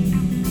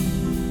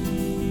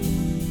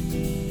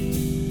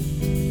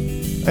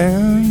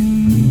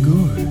and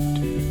good.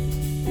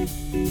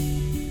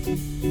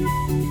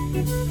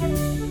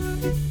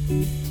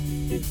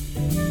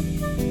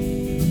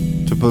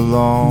 To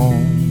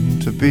belong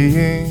to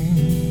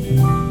being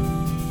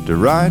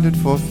derided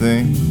for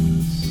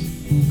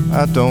things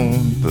I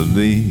don't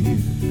believe.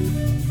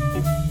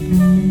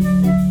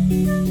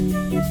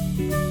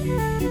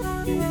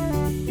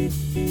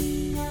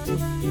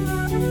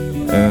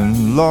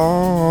 And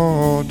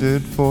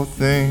lauded for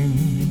things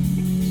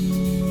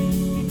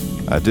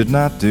I did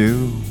not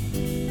do.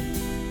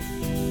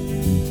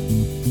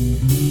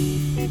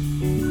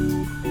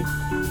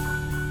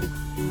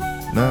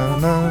 Na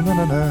na na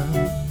na na.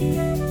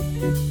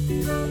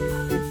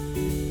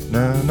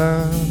 Na na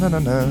na na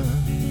na.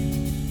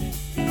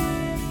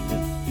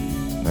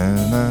 Na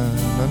na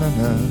na na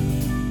na.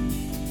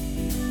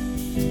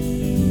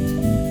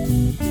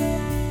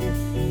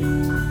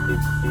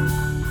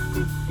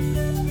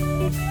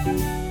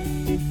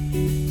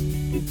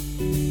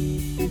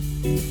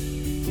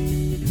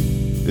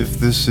 If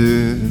this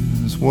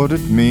is what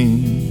it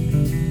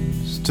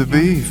means to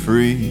be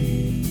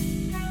free,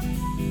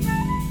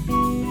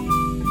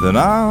 then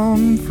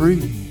I'm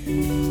free.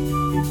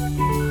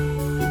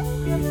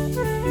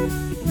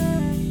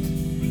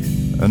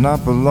 And I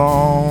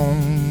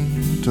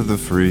belong to the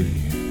free.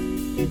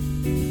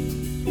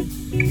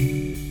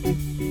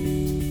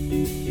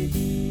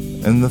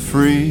 And the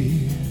free,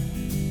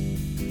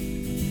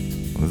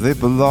 they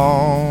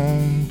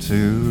belong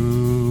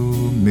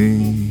to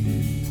me.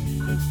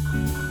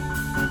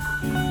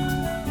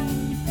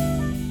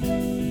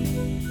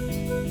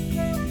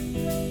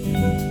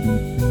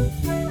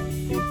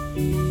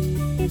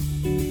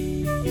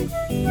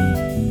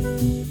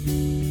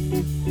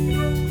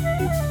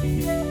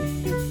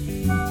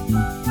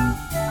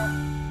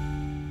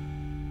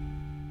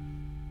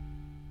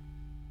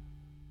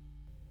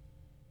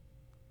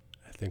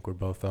 I think we're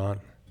both on.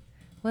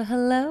 Well,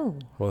 hello,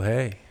 Well,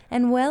 hey.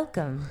 and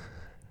welcome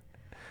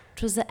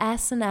to the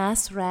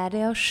S&S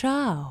Radio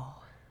Show.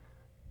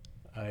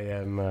 I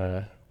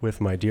am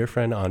with my dear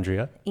friend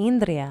Andrea.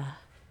 Andrea.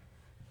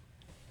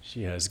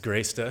 She has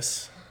graced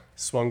us,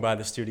 swung by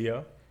the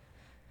studio.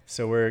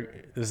 So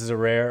this is a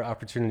rare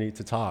opportunity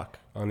to talk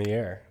on the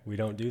air. We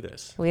don't do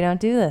this. We don't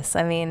do this.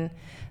 I mean,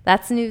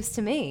 that's news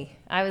to me.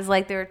 I was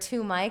like, there are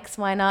two mics.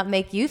 Why not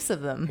make use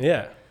of them?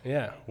 Yeah.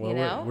 Well, You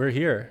know? we're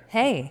here.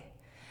 Hey,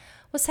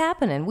 what's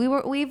happening?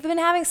 We've been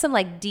having some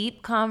like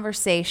deep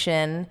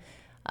conversation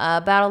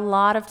about a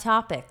lot of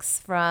topics,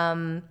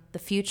 from the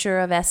future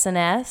of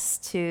S&S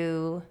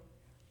to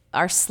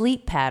our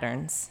sleep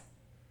patterns.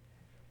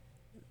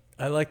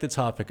 I like the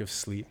topic of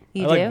sleep.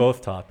 You I like do?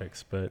 both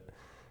topics, but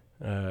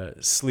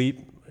sleep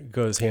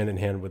goes hand in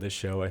hand with this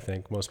show. I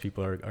think most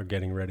people are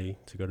getting ready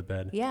to go to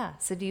bed. Yeah.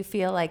 So do you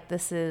feel like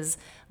this is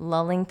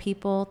lulling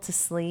people to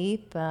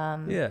sleep?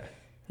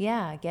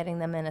 Yeah, Getting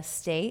them in a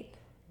state.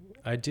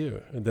 I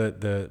do.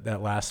 That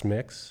last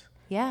mix,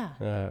 Yeah.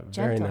 very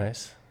Gentle.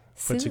 nice.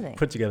 Soothing.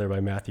 Put together by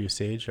Matthew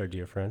Sage, our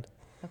dear friend.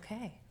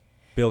 Okay.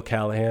 Bill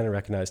Callahan, I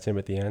recognized him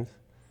at the end.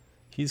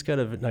 He's got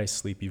a nice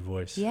sleepy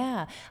voice.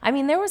 Yeah. I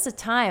mean, there was a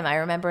time I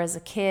remember as a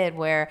kid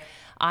where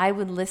I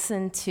would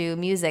listen to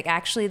music.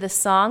 Actually, the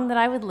song that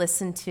I would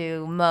listen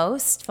to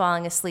most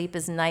falling asleep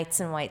is Nights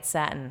in White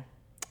Satin.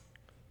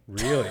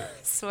 Really?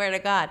 Swear to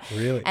God.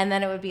 Really? And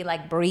then it would be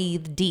like,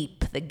 breathe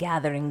deep, the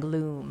gathering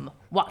gloom.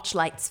 Watch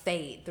lights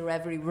fade through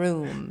every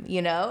room,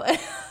 you know?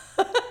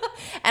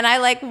 And I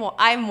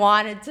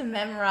wanted to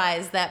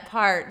memorize that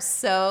part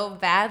so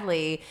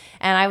badly.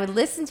 And I would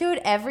listen to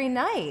it every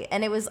night.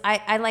 And it was,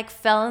 I like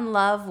fell in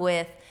love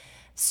with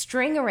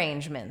string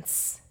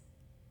arrangements.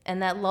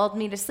 And that lulled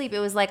me to sleep. It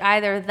was like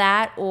either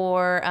that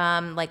or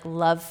like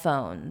Love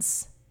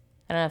Phones.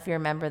 I don't know if you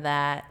remember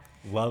that.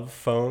 Love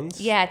Phones?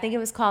 Yeah, I think it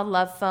was called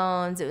Love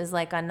Phones. It was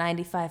like on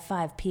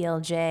 95.5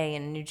 PLJ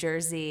in New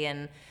Jersey.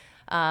 And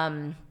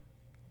I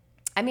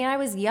mean, I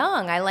was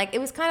young. It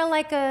was kind of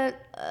like a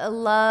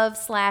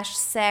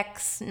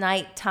love/sex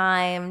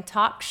nighttime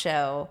talk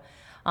show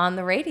on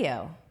the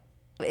radio.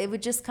 It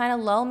would just kind of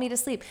lull me to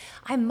sleep.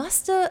 I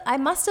must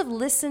have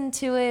listened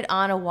to it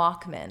on a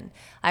Walkman.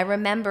 I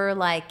remember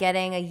like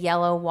getting a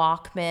yellow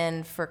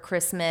Walkman for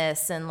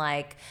Christmas, and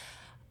like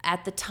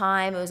at the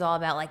time it was all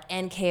about like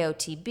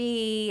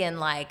NKOTB and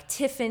like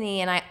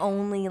Tiffany, and I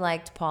only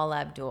liked Paul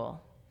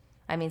Abdul.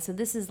 I mean, so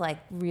this is like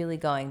really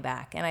going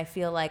back, and I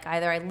feel like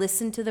either I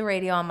listened to the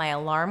radio on my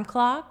alarm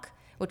clock,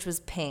 which was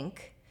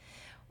pink,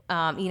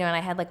 and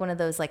I had like one of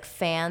those like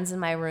fans in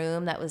my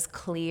room that was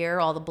clear.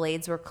 All the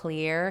blades were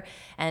clear,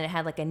 and it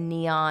had like a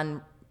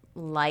neon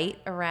light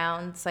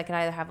around. So I could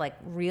either have like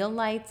real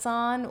lights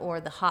on or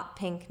the hot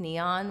pink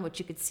neon, which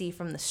you could see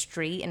from the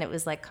street. And it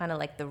was like kind of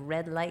like the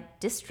red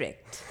light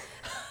district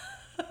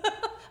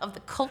of the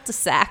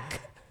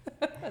cul-de-sac.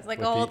 It's like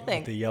a whole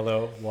thing. With the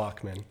yellow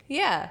Walkman.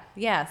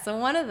 Yeah. So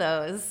one of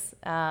those.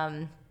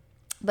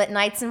 But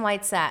Nights in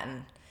White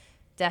Satin.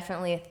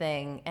 Definitely a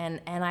thing.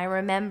 And I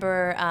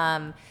remember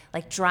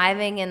like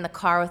driving in the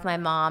car with my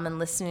mom and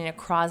listening to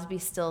Crosby,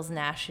 Stills,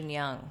 Nash and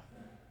Young.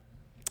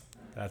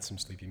 That's some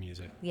sleepy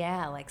music.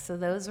 Yeah, like so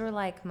those were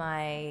like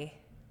my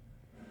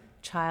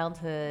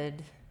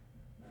childhood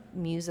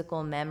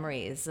musical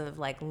memories of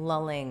like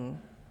lulling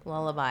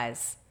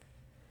lullabies.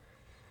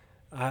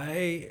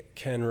 I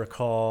can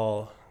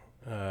recall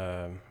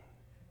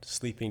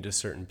sleeping to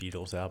certain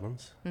Beatles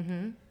albums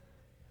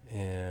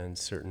and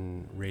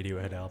certain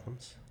Radiohead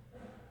albums.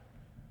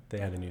 They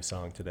had a new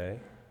song today.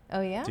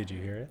 Oh, yeah? Did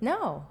you hear it?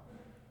 No.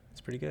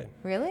 It's pretty good.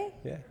 Really?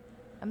 Yeah.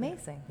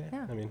 Amazing.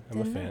 Yeah. I mean,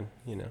 I'm a fan,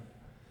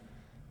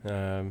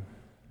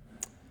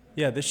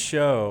 this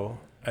show,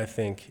 I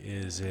think,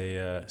 is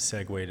a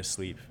segue to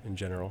sleep in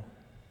general.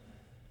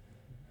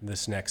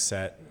 This next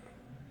set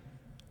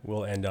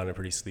will end on a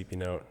pretty sleepy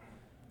note.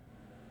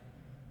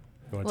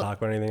 You want to talk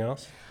about anything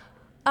else?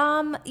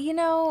 Do you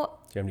have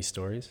any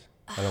stories?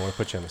 I don't want to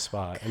put you on the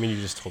spot. I mean, you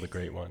just told a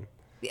great one.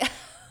 Yeah.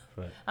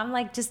 But I'm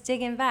like just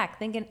digging back,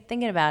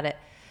 thinking about it.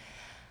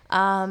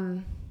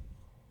 I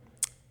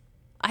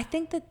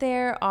think that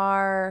there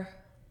are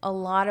a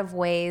lot of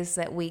ways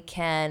that we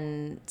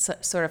can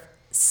sort of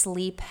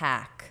sleep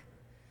hack,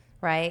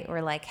 right?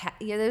 Or like,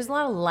 there's a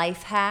lot of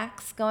life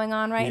hacks going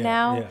on right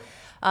now.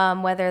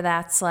 Yeah. Whether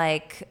that's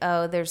like,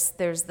 there's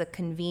the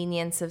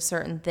convenience of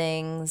certain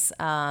things,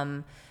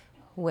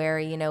 where,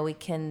 we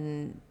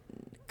can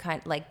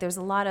there's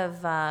a lot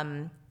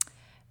of,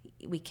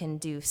 we can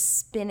do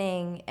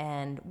spinning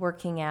and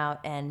working out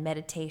and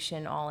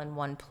meditation all in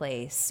one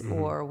place,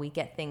 or we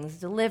get things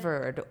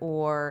delivered,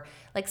 or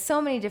like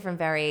so many different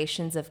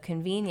variations of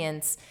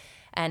convenience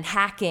and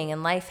hacking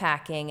and life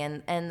hacking.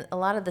 And a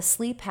lot of the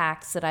sleep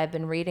hacks that I've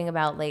been reading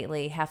about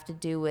lately have to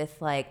do with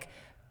like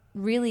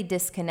really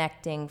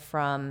disconnecting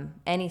from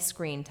any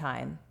screen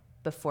time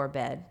before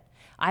bed.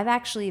 I've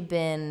actually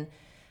been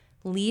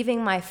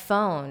leaving my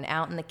phone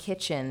out in the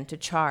kitchen to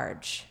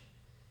charge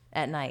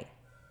at night.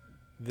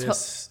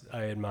 This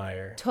I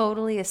admire.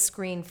 Totally a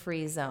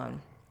screen-free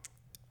zone.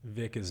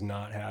 Vic is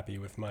not happy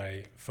with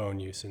my phone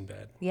use in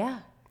bed. Yeah.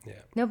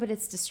 Yeah. No, but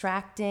it's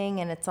distracting,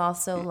 and it's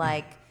also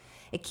like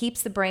it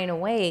keeps the brain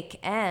awake.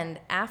 And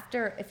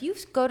if you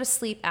go to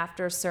sleep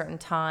after a certain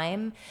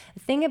time,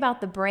 the thing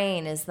about the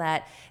brain is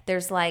that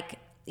there's like,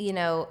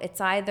 it's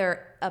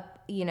either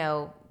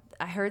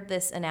I heard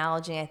this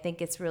analogy. I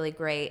think it's really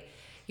great.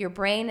 Your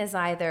brain is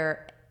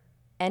either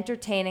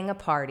entertaining a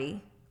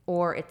party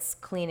or it's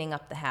cleaning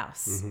up the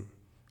house.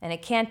 And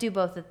it can't do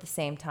both at the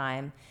same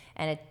time.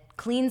 And it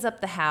cleans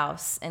up the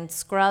house and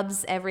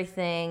scrubs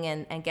everything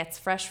and gets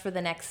fresh for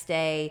the next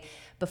day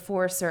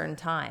before a certain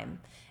time.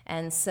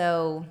 And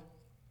so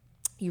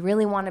you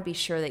really want to be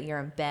sure that you're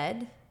in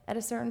bed at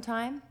a certain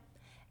time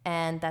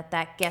and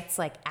that gets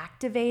like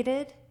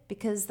activated,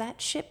 because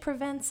that shit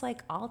prevents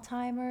like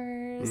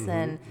Alzheimer's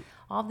and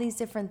all these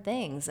different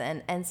things.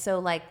 And so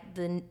like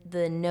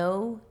the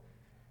no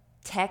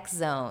tech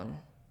zone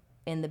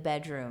in the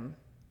bedroom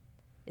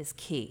is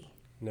key.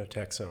 No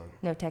tech zone.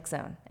 No tech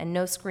zone. And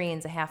no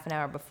screens a half an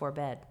hour before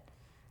bed.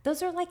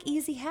 Those are like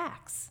easy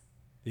hacks.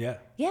 Yeah.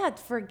 Yeah,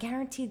 for a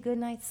guaranteed good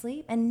night's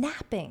sleep. And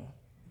napping.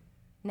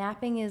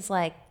 Napping is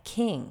like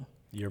king.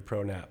 You're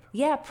pro nap.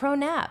 Yeah, pro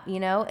nap.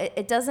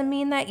 It doesn't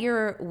mean that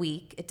you're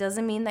weak. It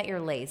doesn't mean that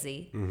you're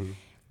lazy.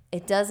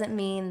 It doesn't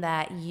mean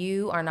that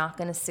you are not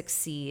going to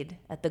succeed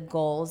at the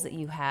goals that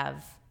you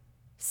have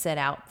set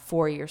out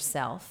for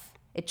yourself.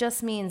 It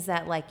just means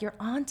that like you're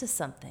onto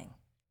something.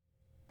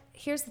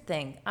 Here's the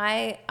thing.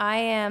 I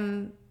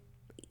am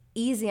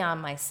easy on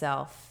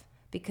myself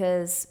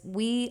because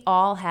we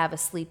all have a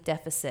sleep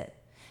deficit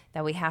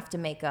that we have to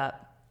make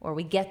up, or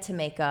we get to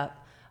make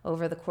up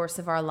over the course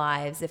of our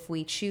lives if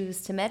we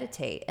choose to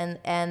meditate.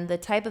 And the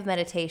type of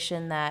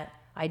meditation that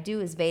I do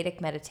is Vedic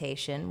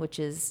meditation, which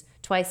is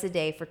twice a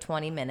day for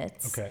 20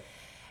 minutes. Okay.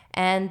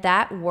 And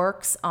that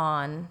works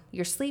on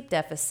your sleep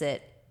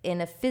deficit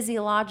in a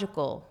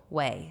physiological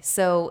way.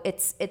 So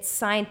it's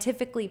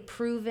scientifically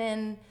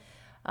proven.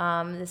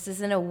 This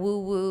isn't a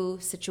woo-woo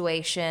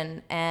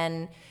situation.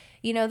 And,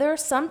 there are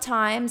some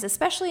times,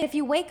 especially if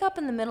you wake up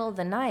in the middle of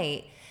the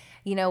night,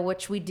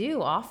 which we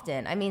do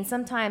often. I mean,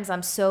 sometimes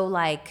I'm so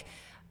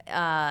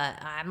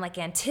I'm like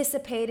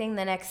anticipating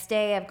the next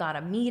day. I've got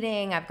a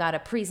meeting, I've got a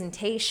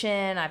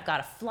presentation, I've got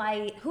a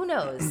flight, who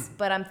knows?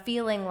 But I'm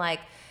feeling like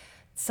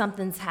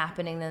something's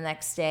happening the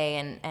next day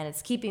and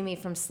it's keeping me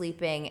from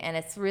sleeping. And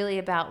it's really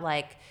about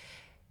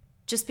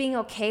just being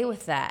okay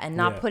with that and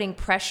not putting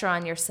pressure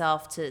on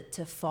yourself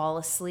to fall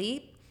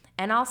asleep.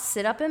 And I'll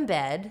sit up in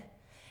bed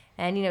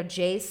and,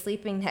 Jay's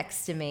sleeping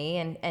next to me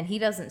and he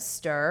doesn't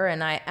stir.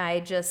 And I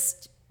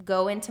just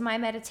go into my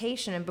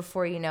meditation and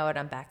before you know it,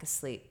 I'm back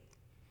asleep.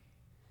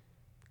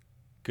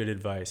 Good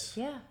advice.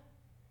 Yeah.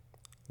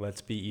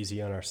 Let's be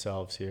easy on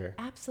ourselves here.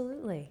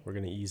 Absolutely. We're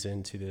going to ease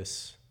into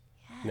this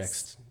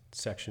next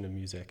section of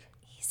music.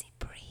 Easy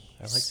breeze.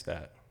 I liked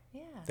that.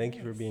 Yeah. Thank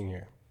you for being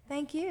here.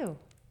 Thank you.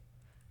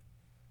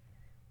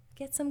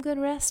 Get some good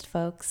rest,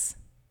 folks.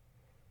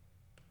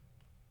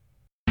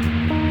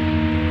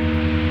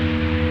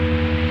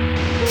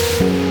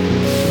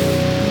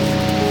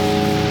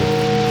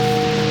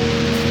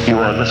 You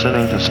are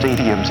listening to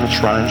Stadiums and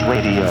Shrines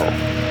Radio.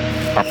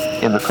 Up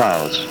in the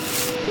clouds.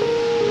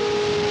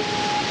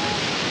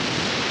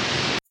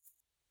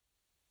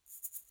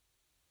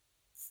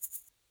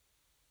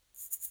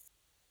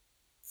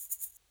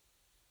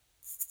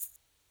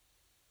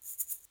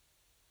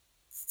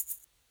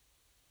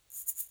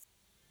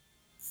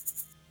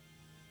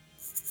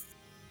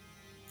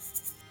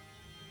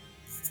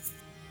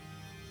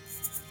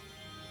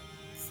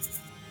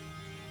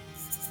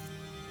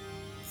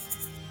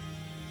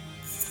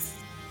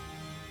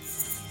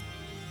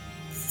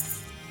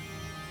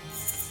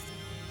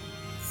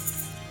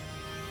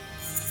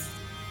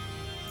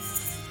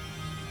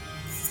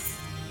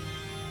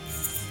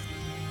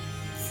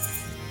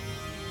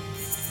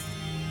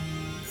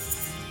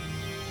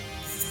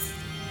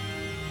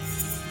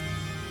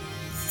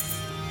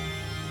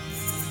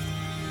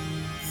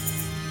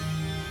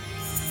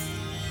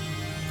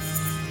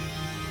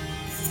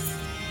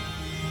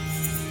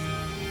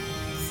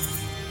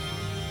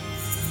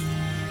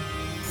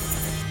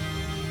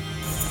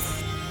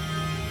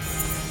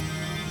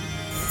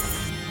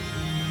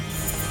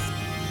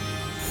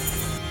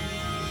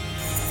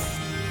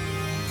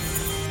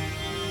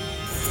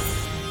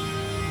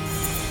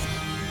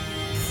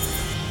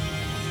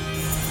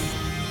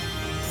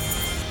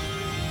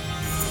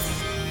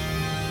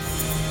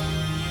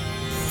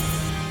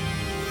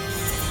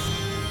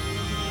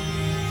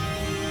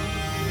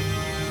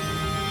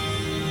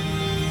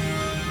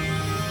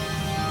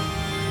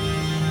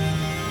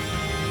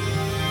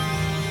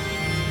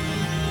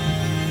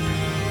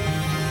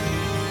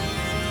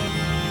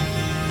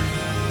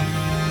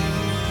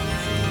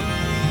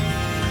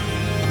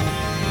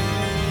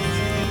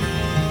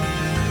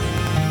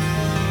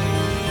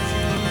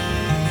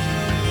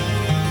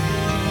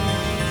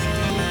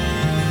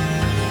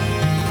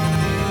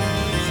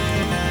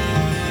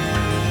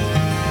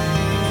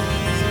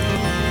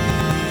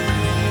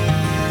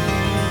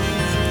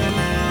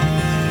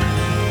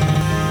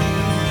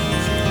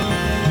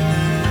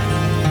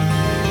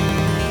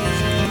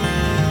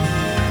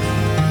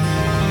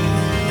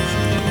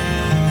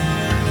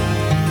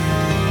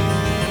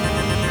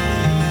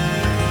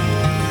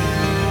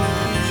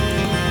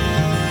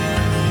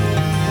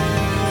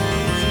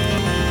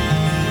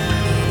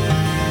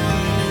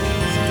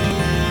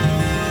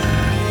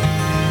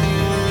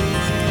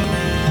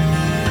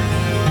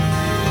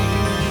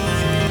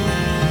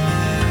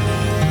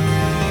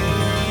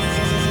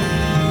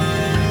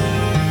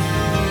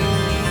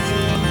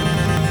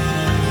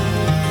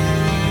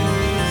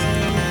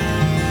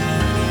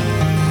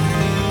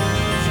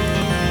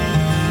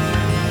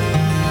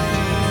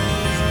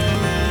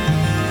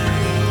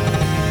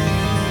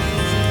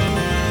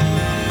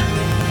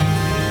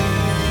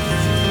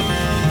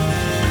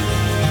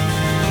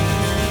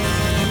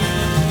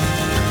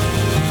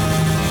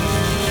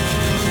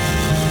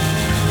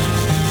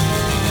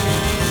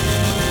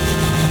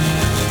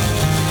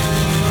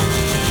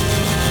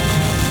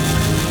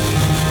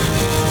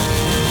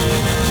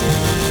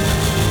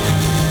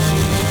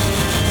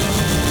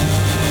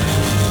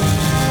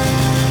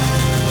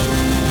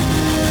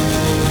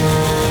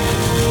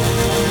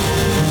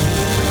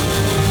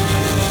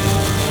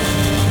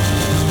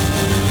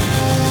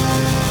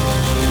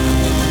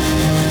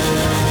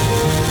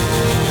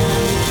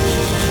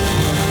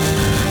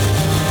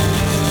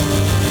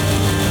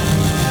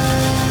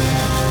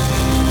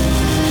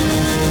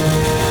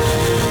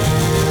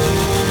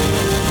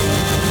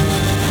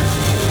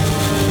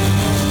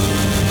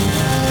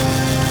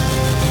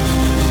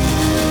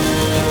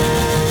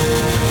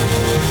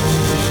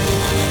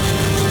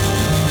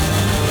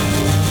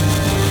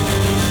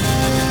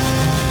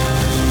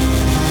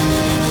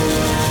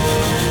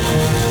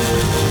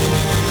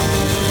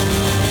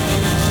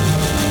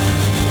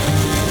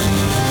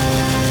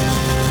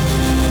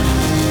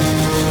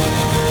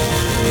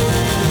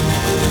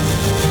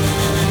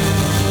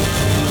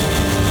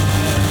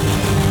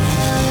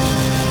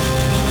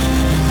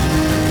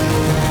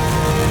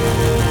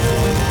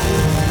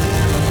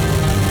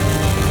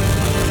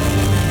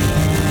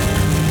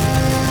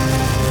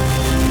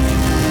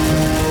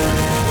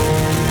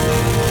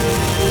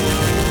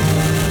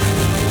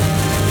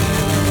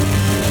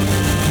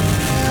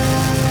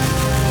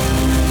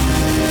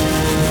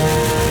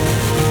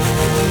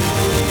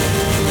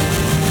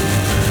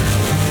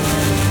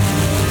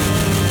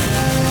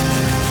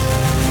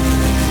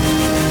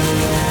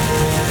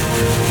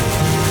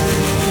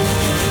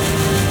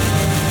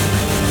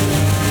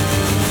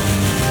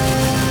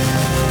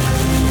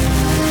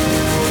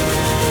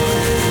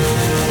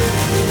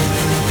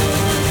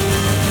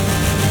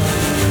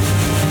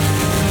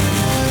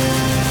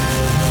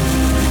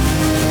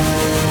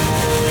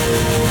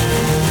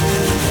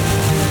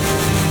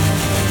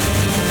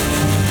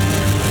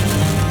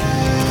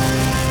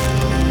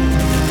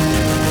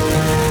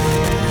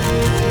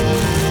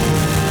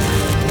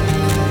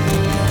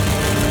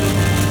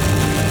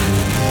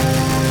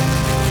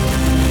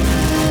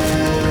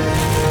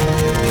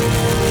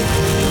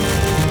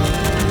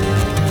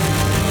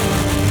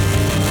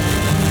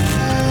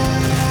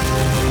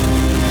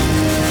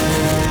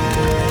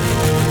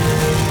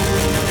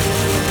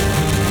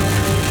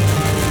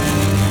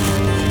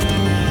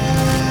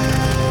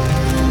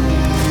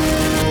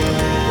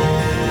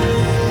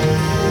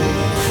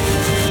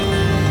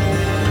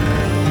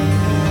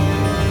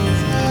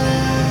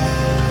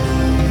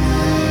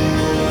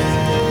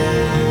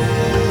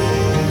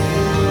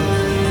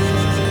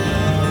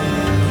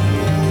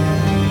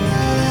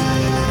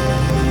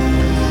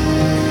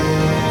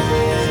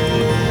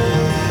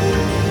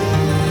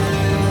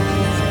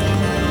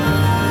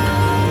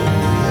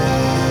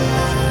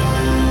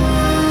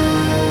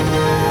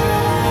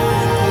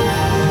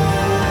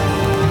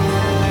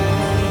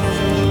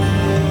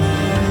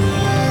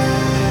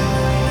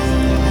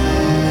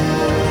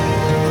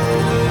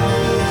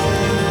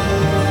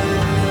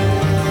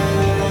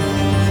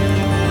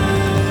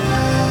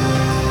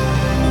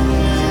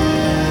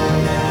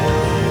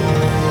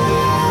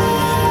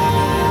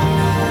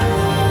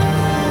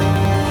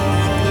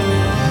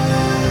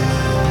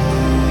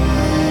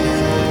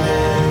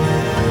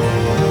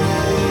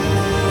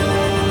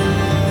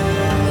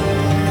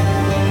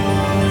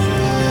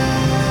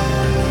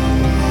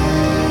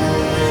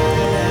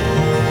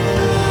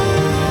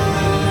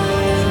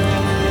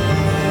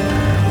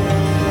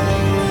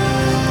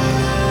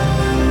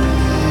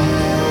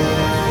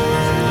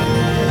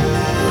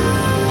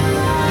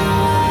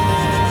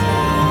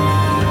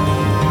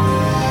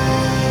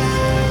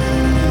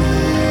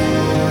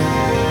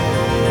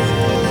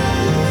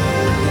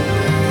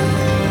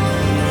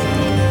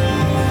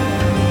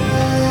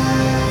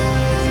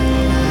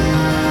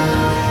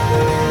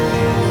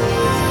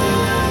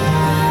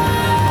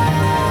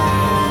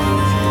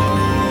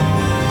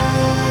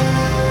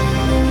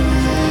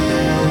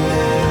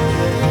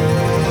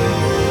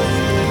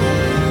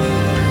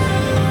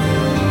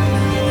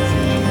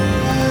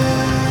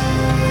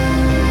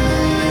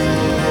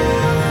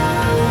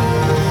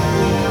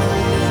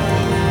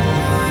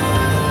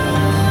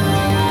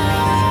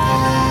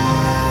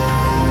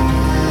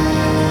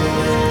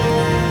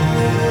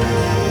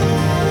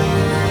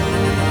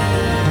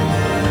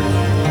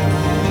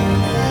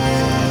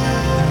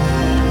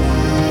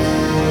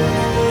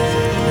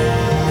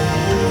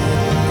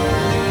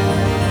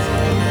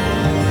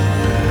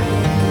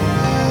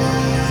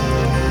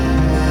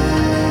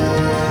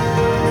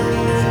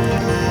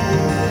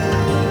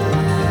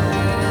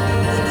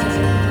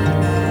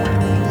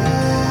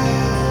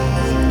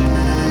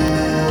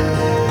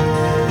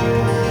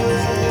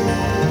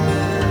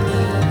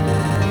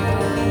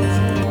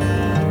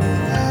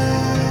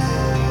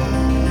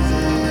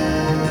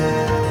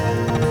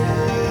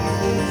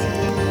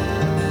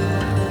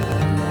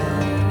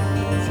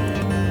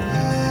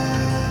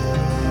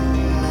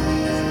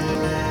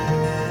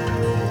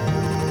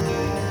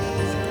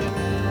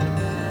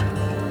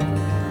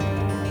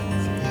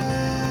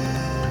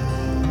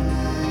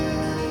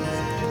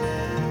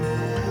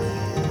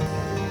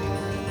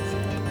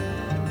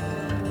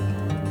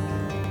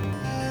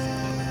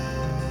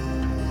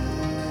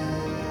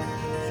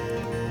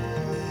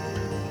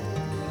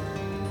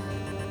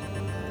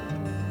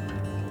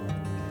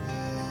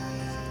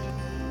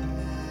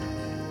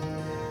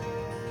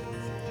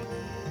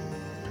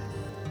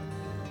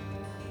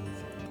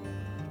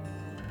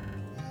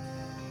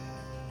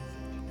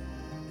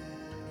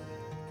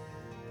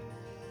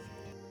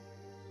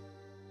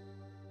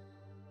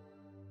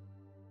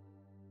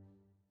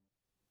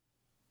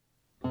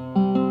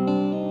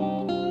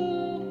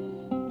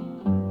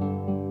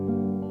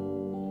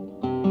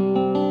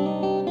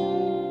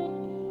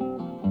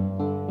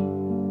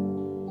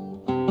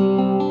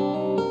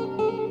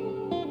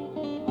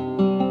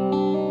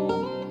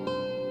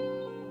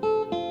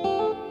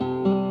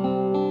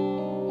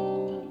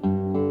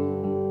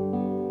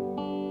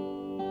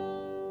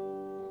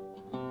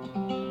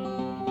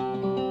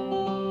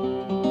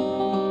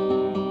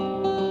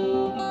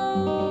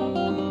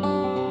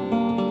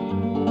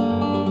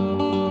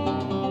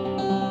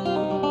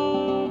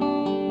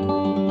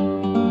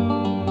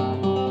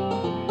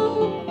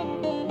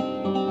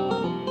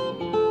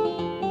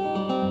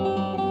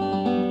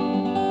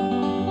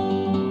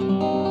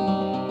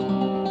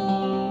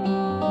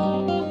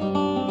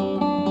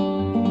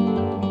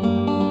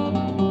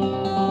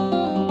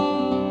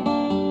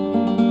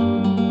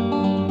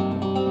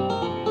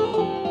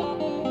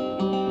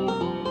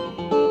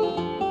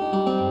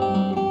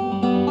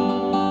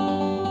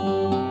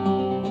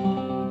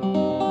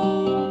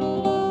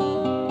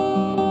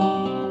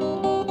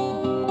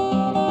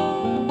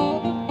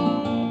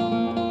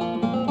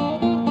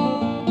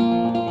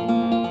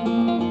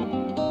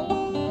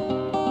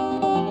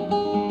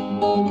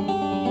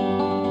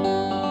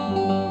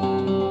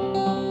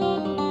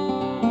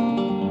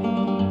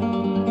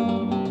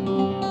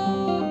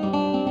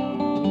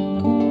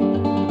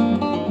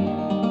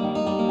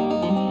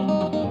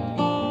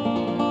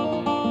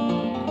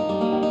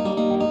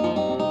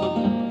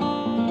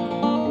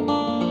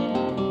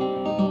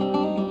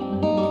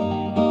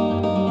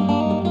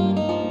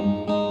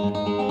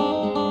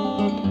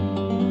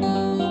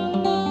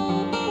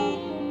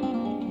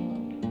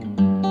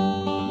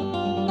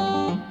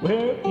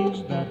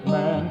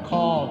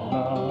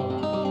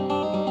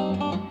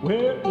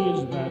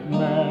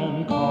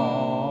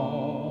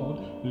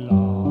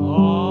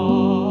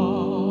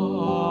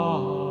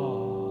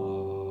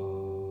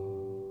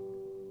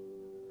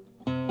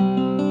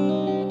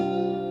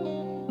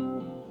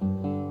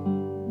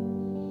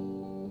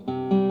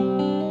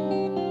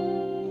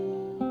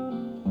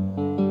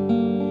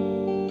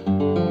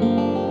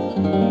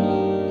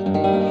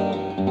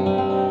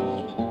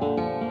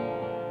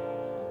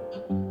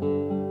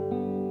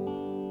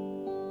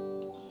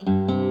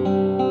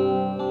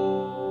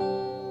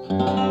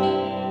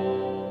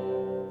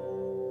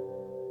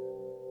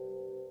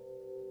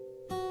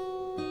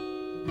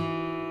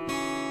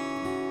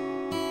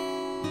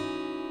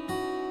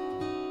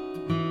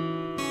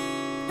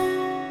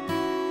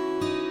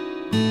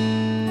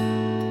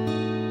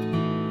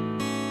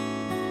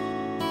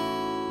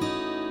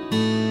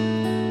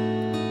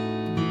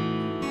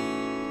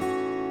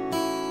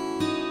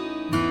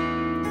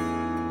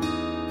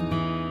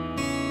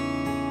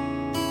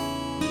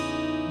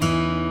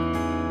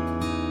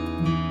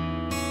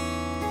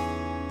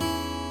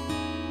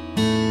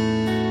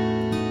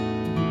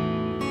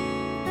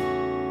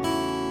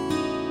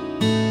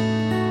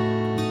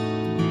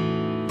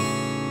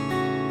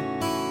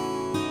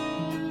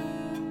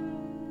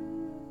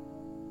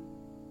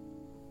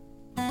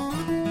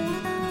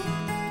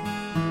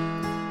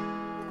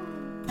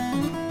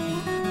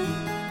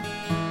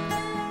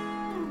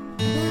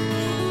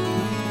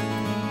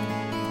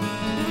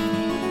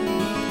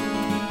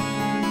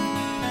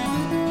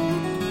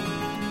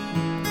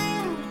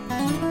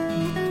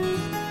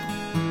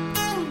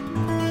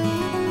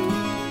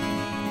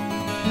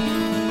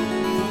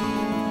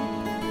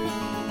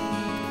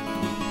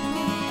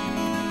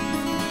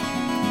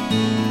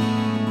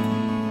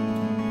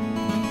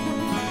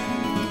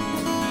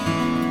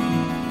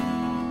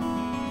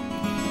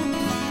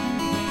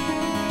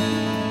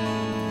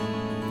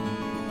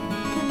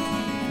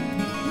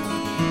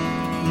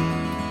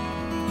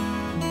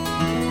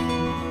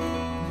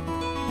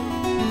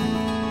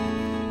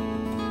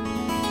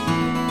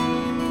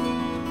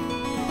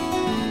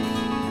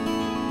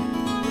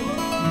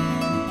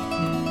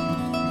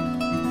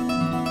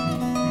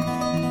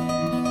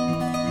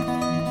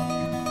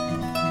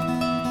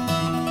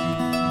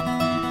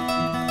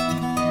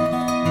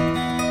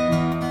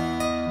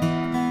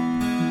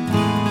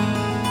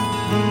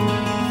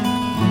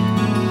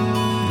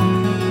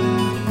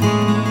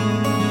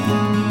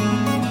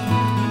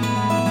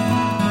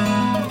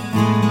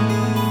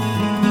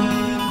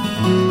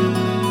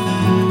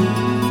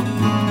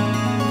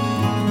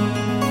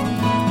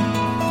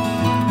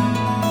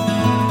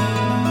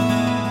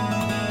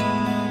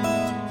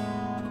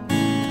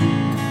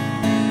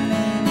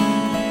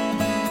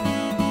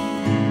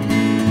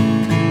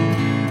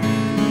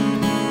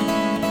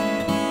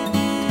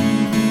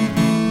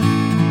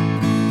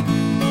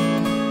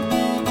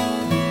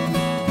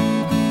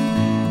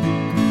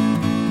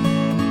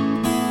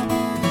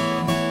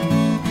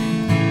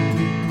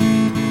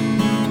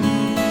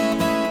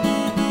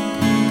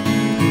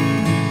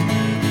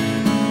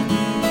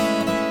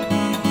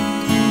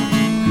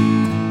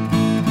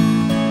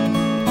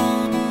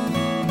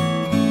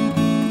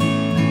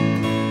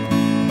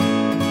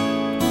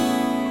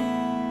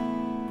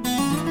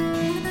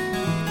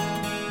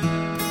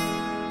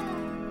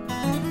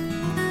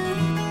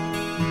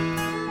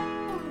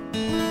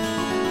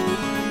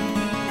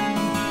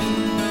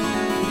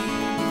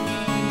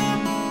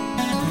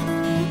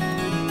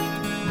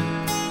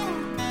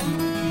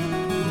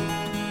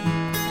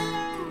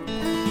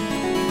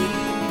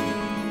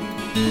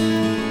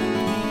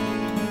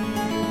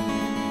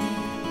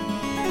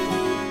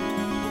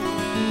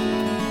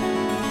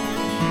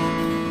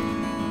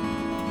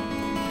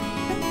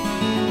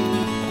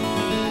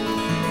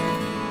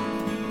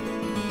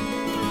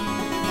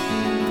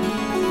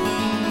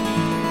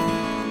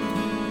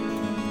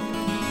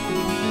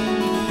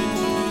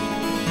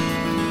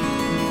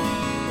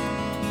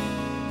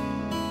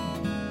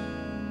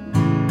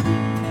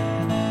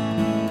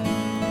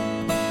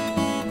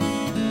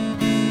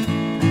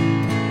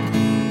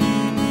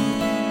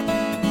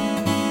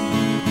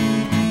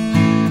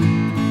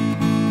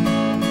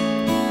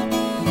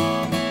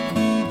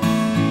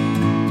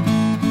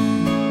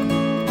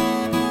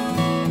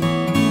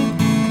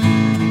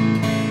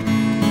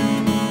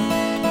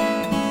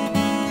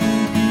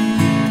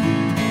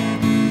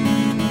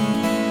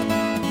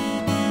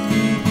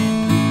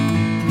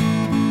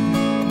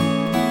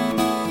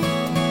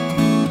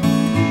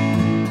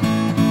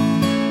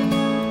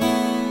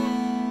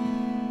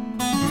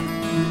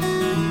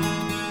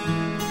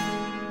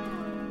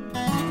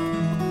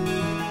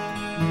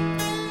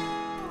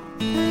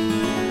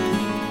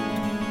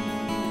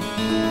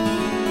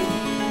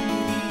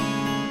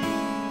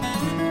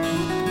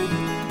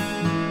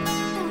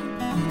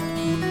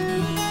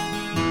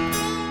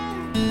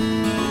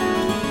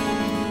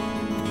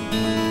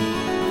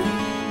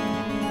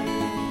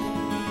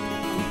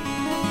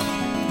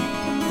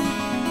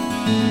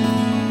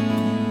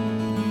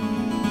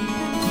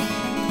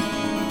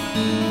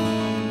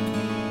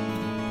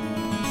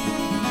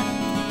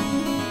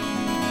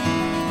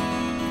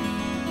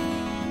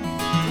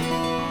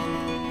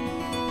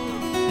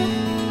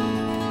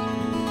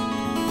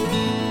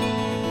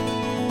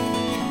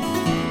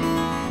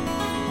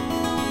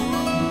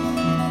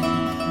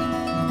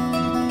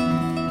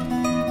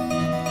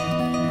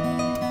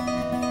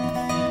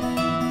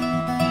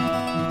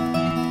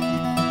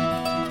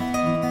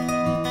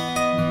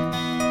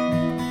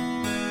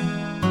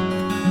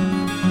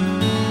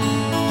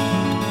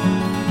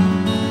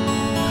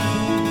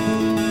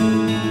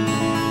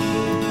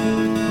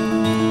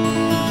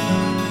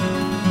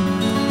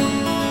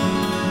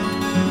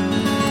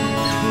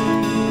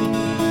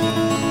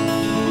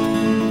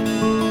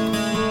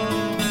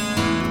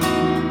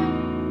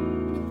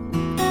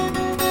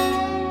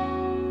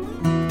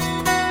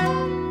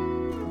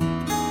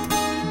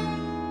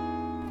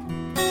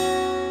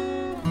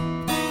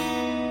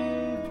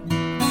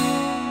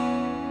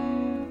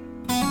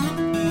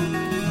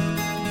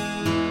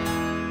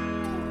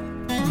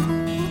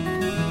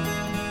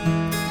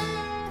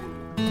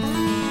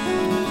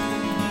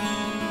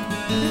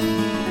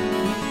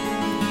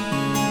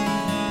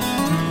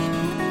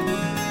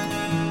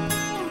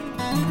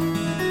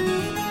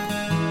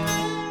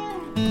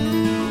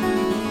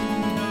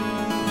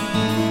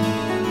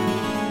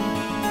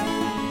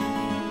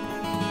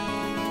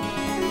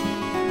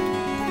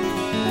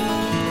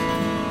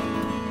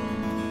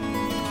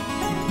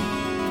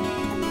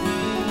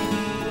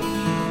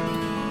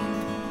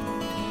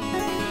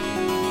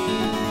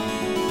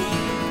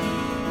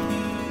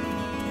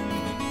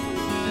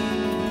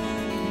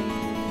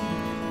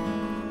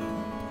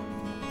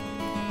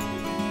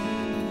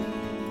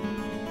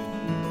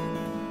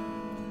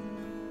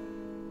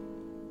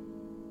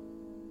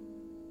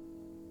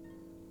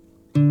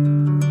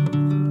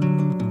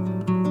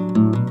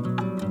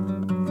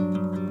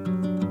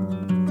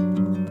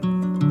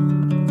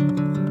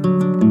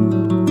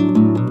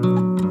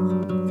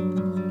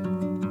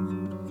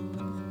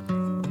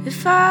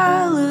 if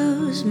I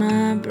lose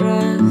my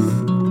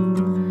breath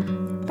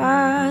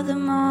by the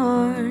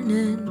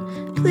morning,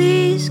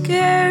 please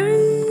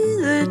carry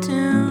the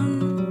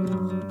tune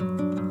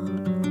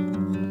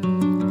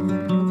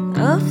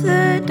of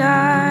the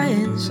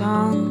dying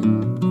song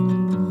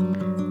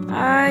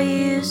I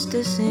used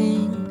to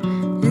sing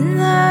in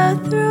the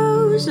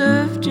throes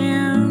of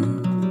June.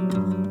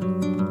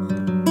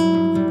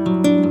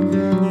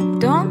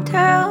 Don't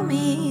tell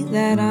me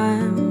that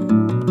I'm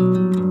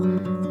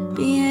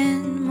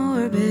being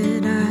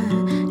morbid, I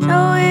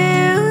know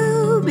it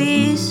will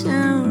be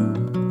soon.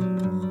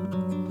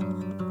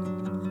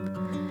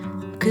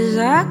 'Cause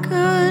I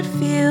could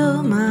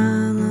feel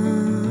my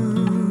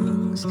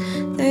lungs,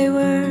 they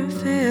were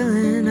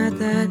failing at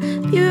that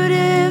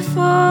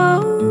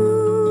beautiful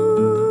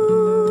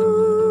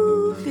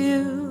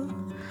view.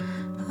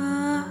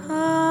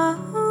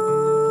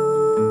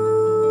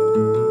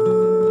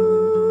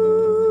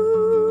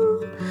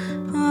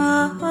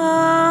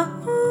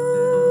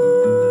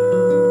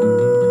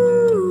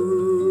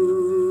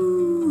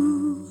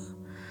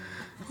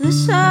 The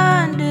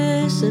sun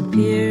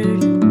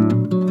disappeared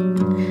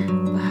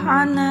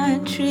behind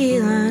that tree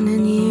line,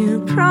 and you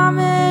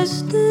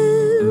promised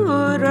it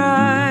would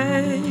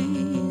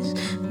rise.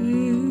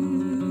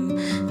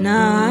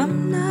 Now I'm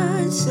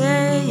not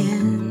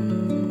saying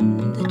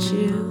that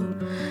you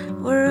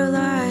were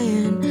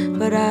lying,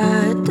 but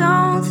I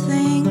don't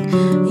think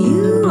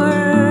you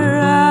were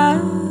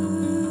right.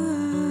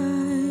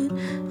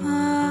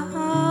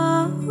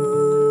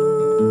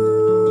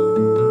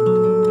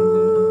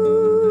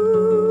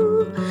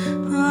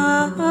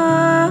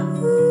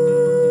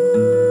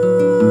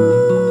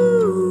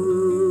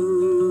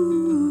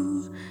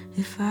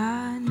 If I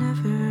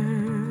never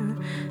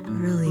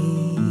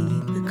really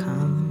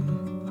become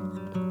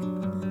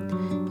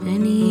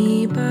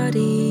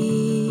anybody,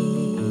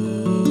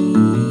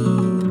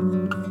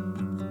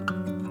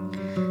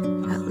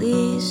 at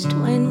least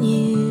when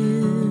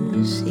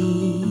you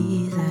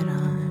see that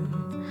I'm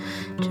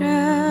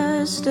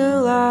just a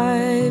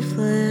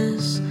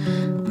lifeless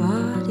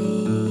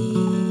body,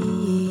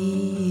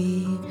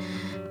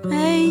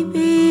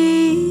 maybe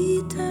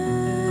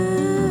eternity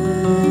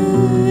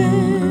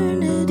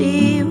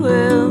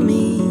will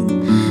mean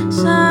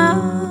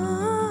something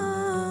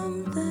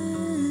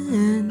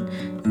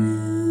new.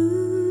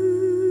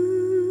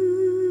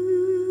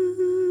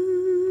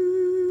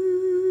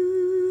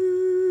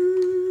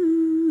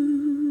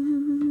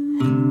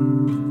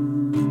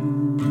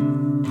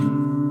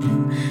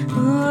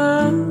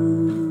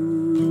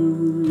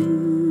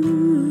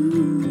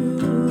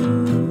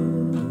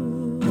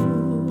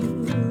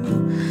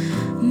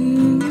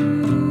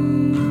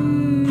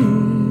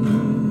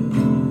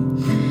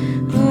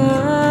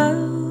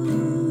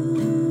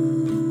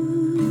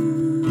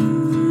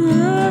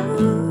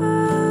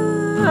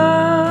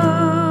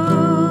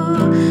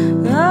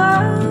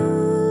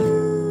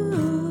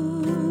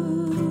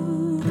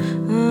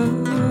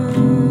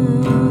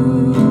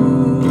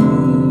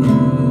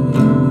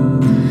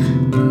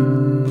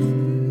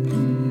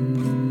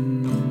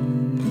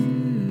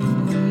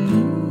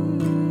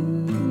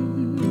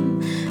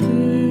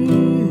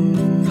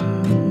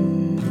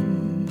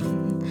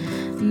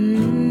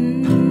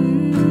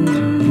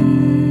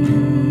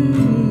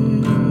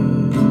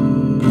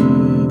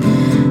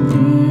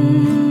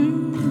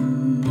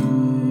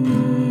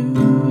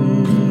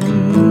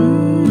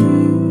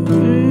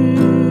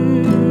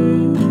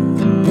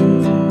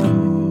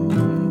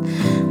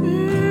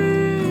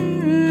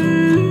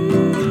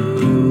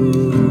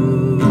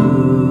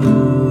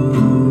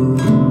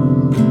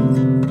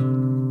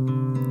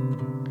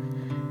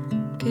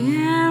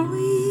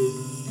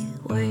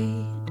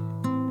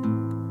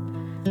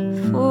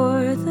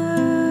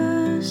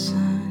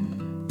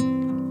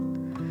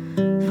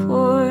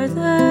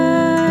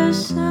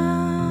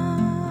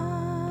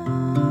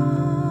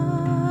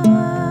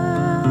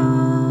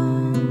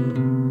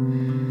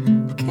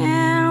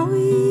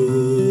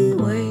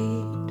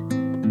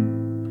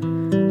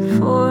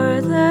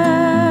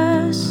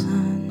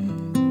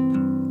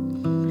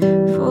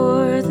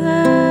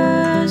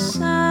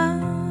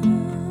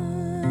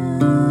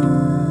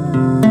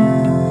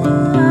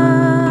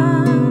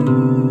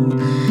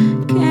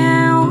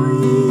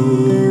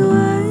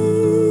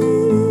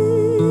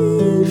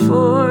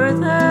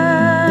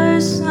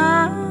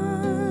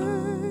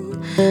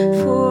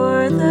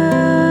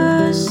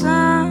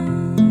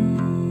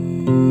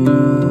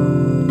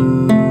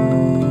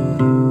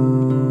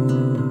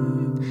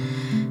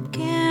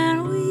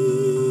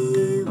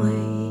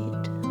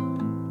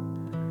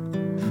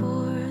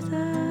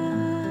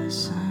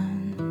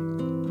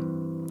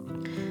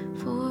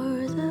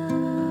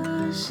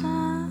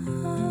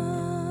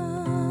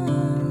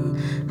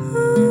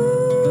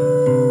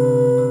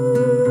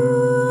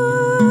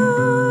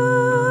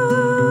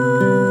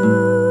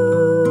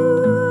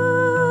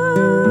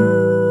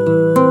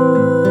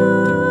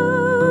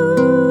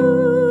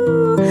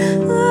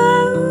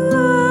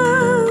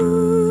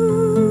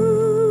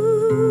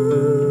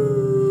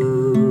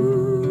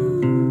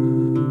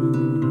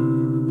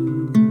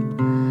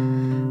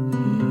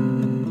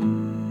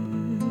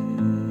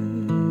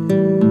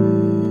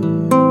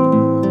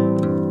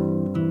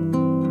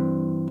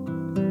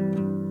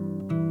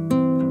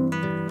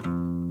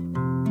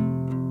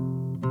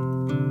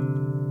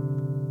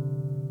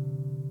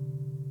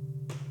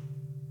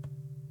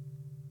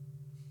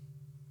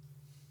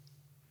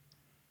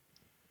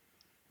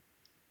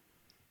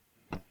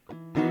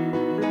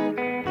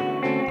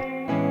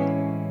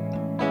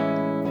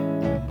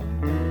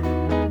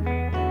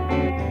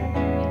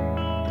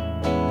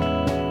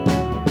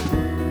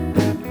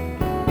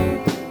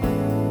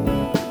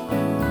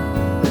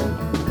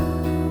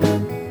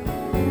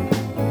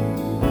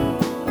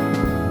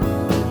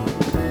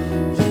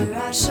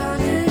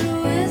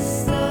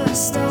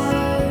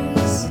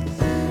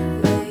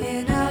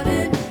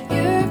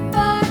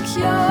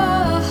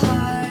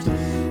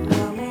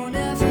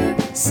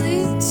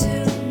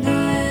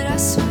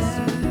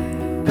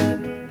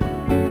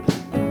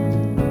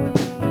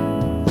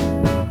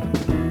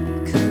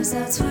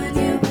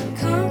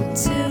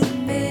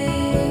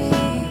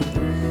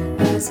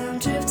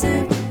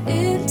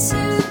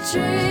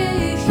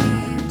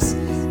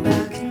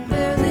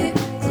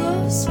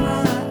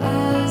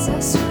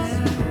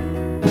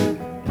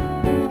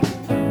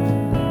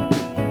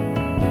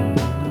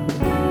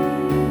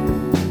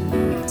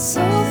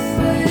 So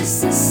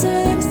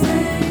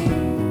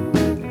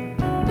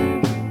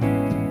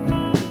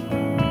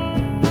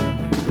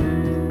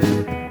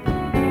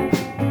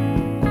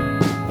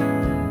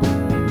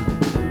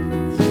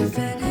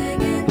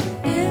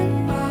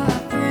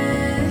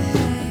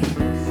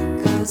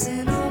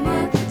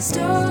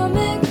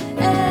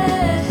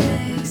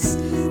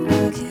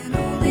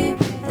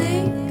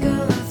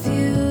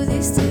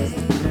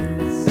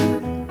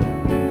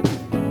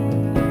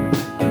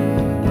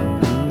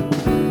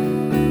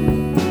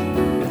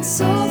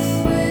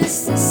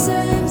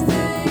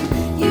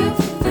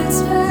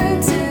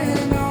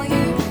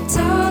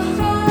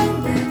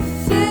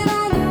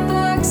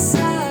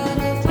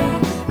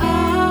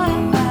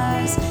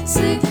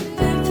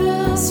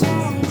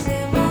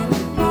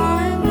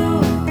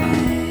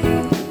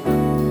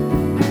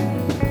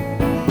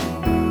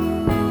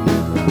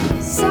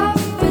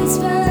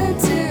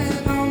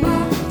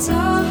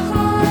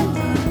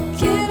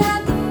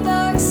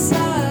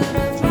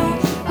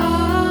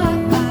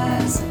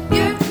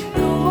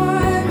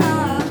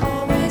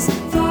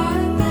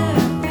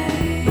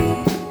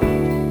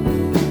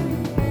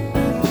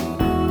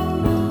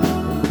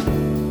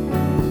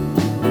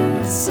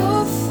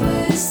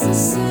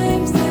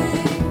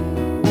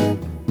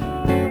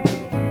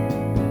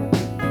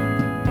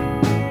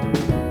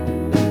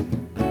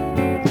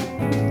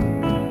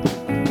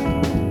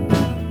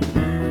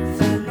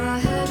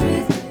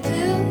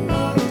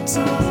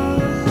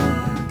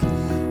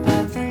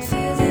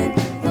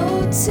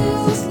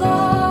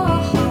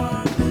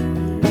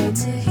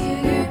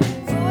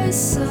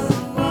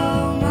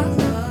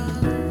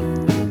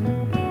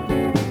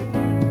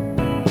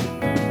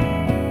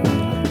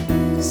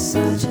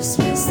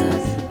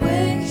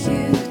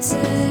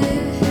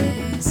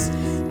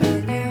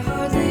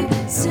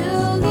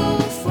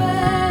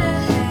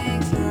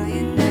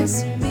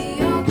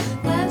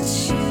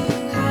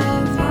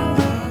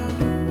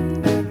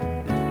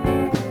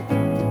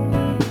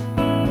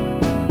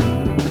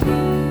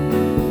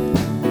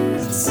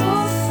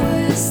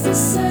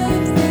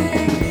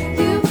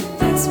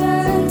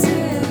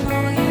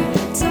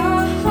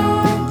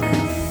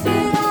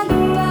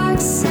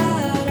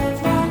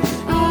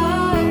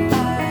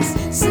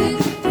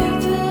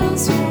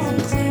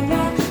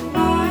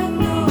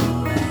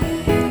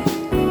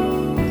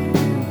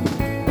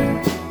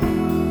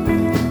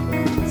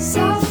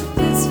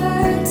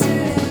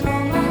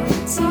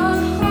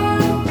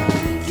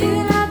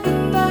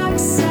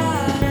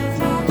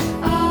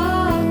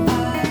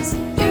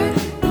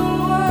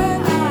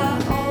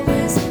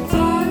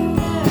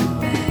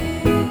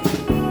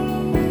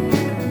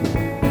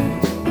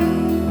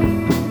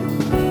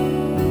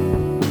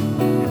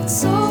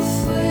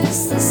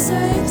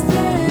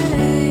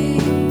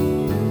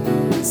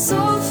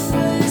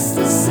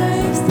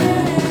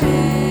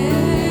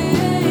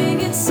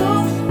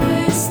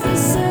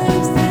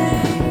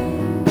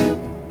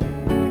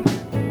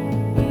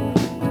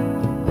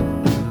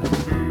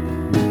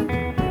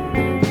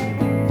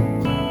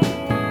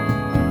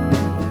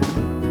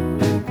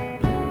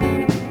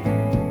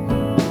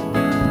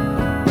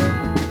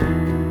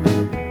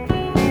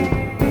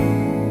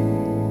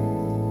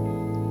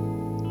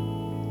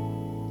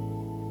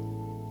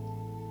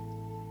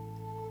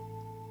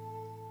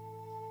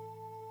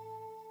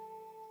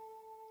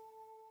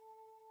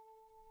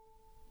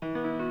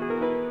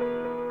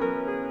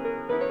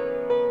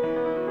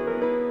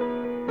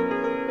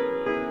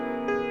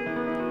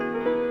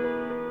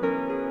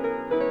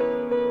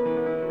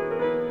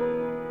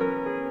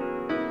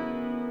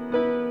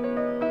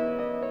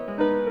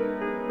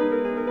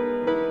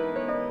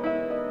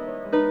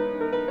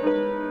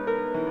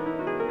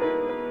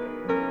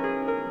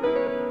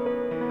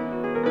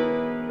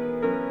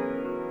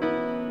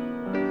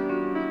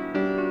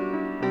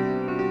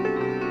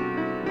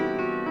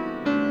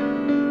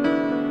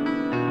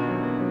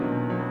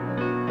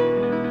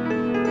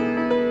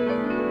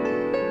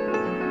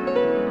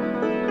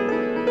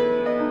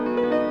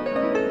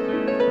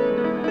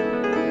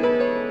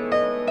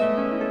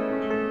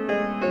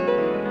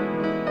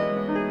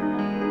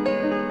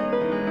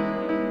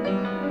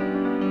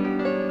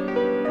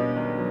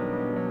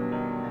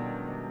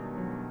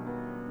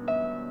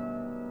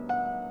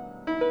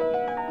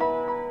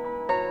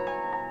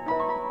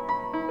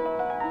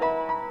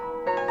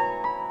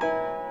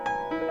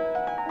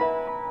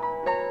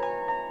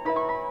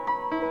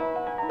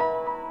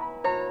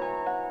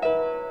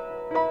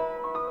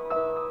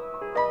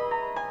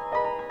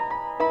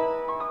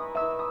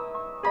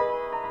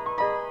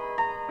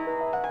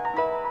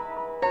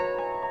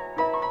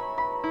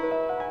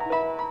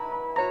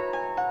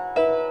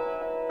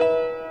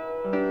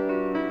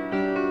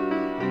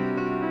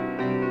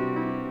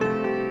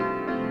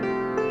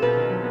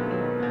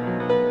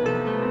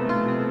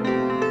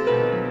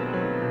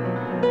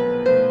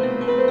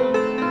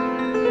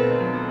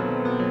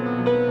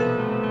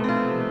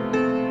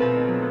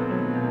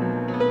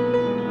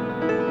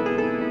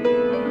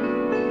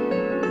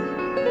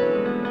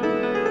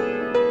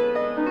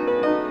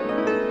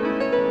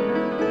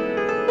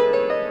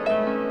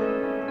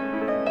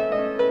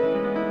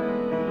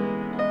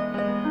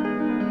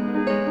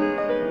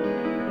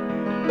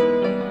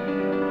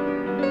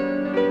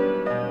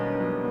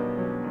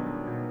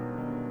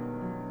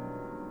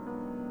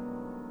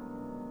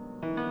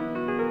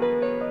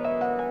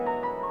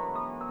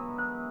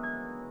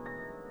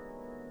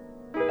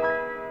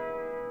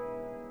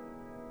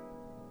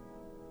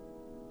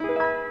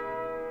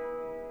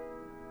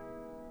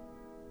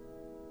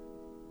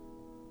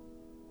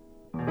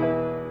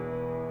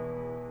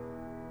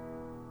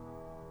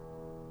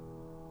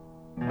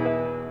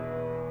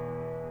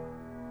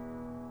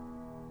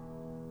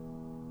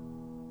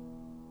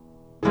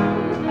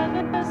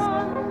There is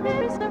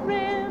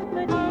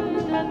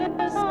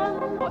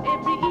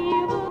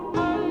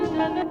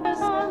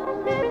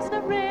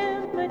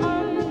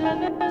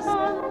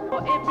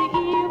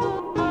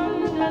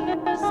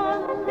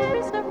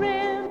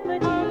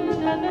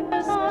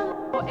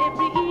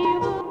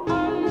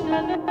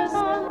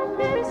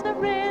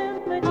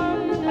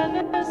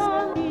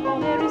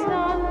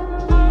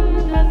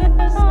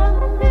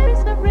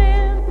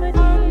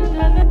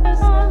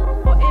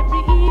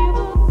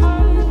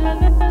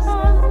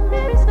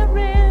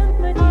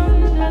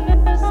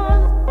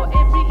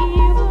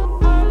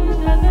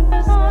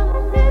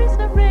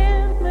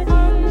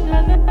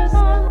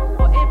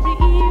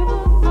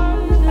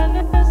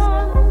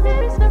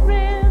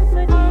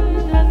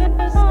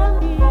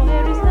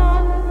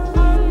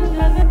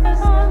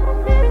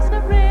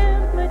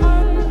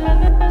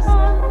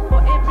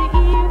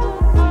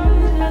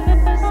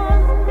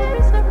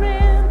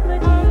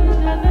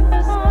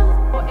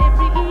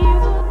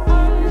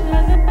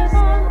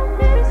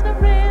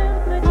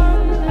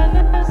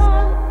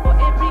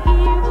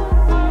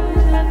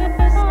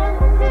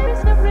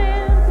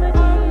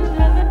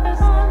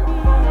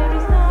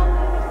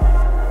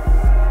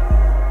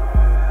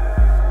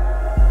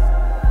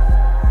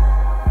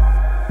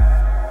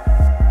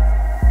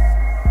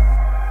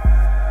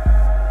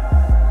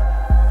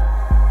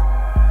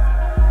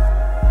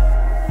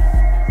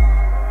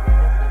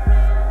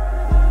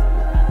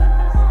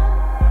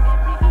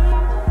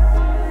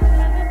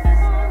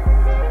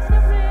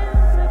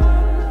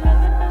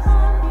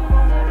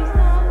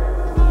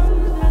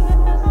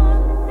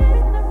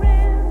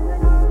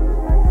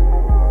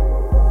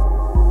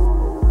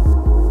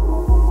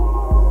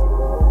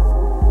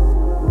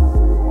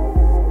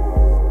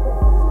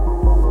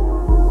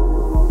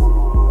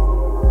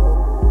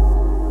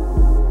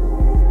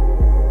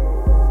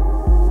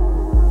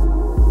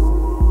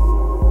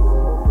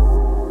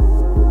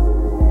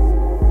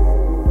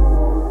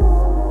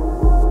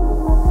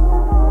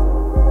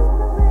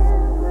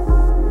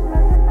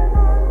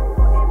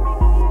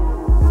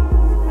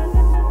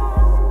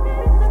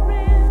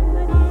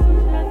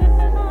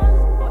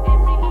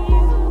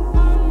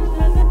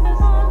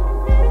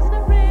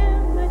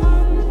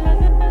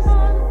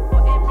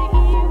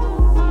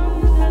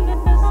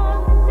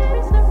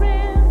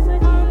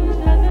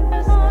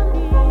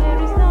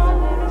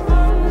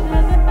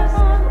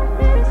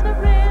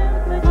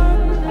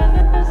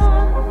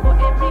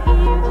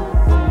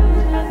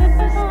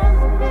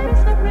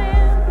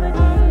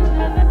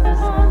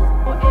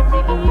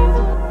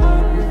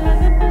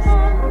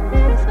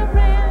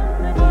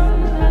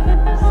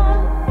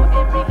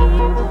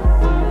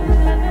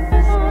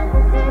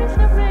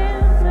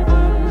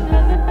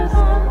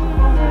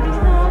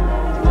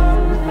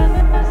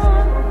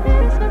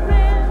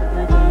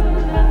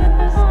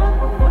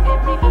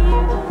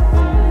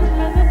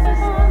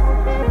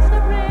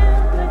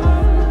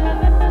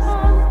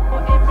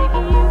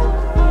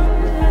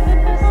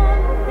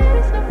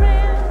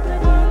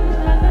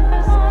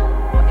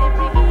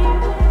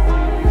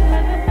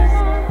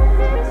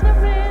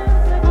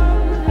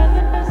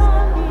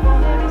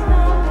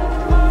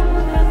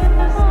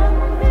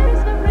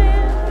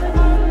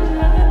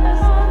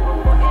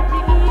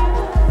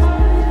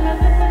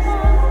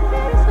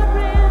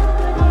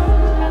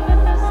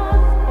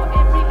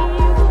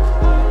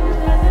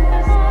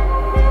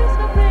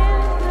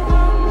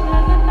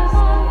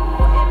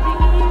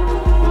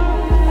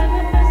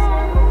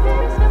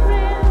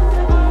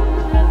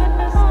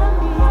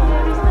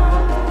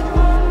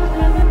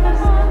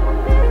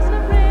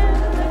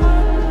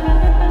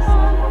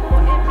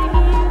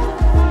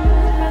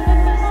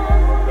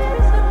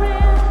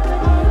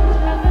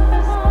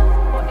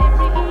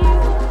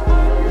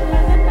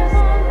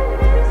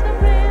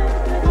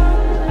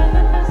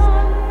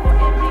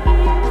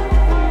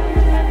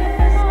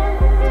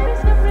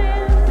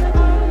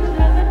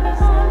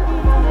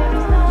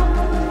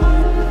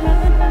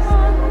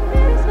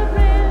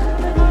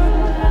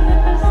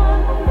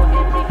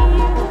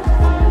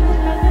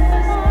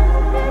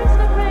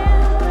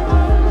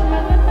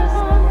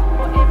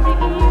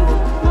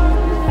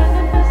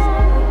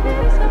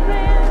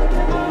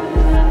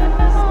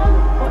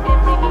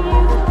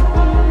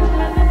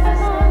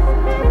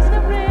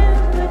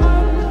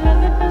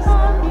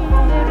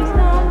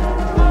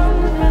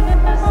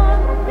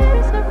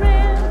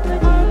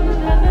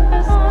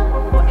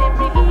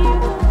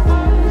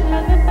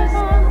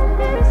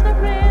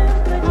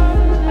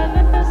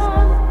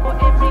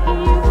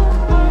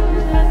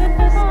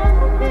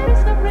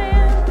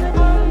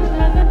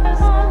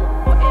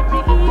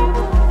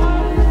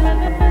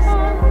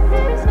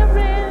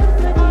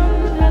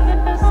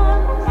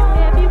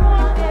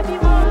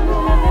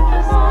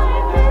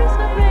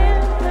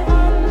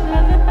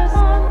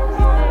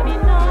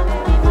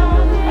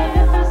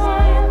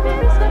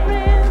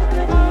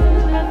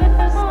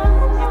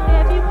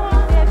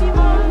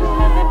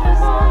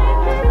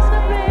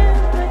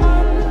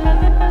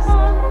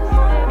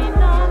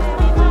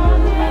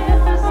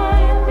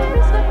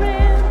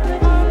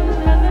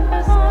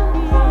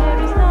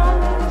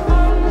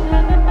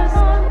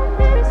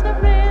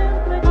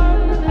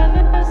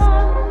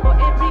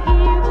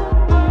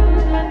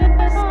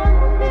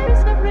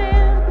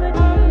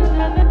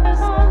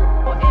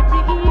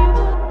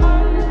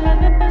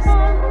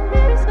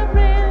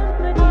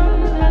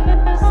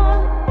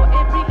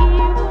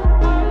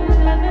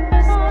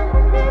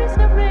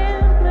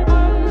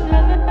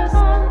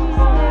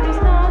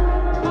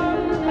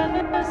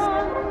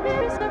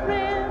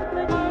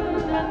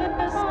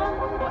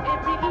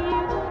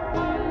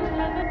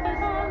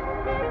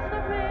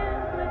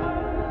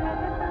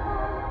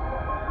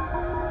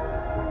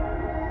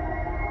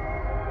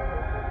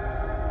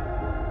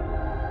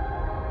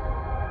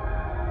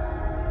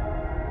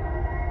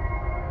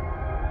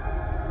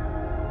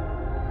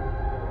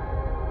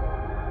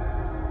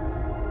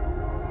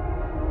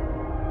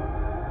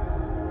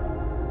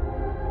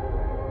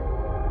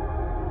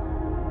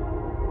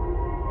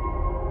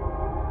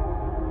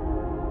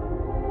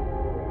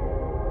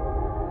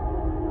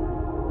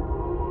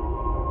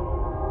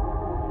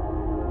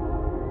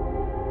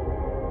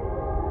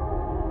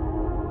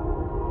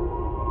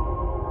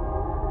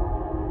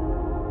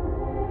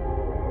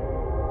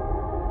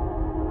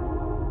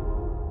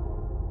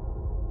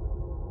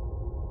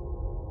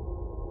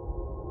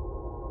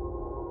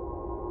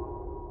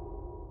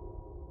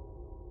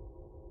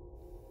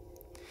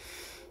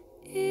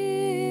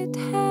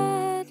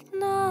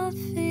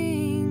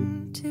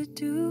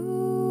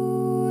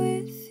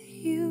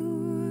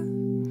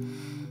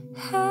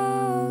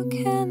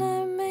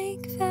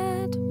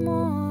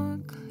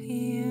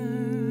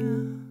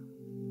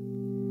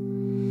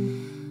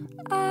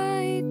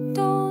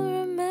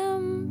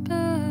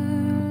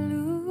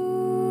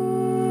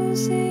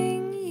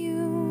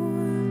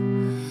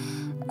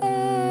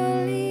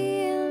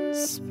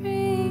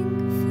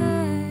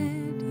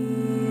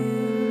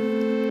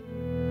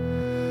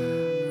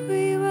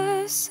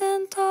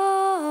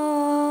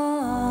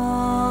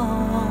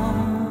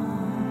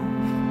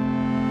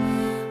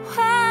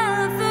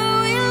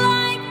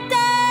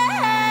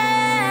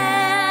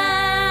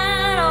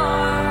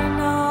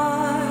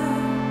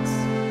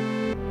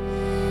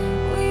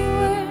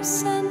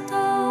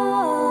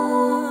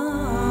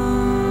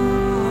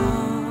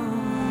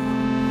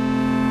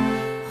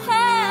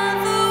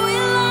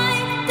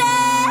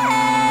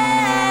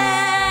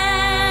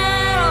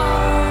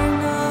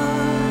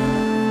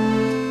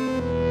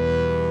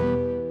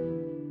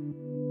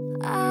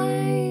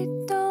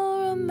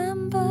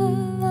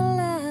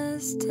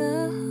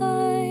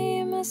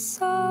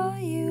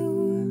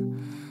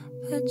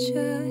but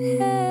your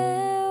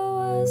hair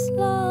was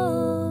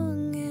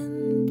long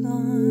and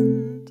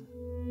blonde,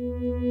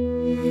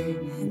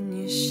 and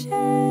your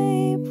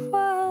shape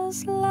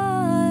was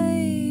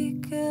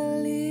like a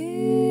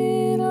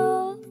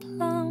little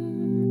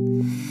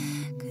plum,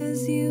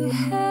 'cause you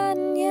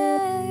hadn't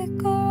yet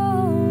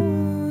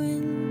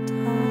grown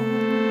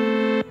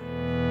tall.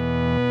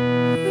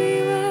 We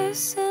were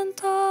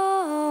sent off,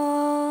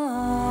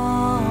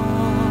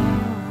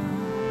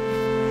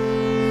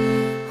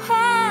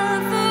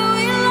 whether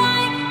we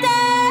liked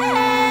it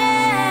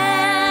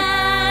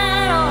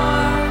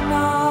or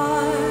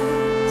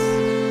not.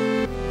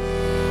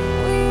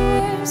 We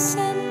were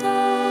sent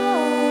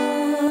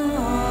off,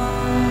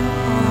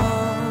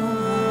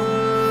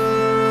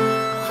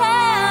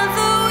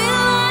 whether we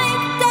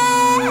liked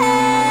it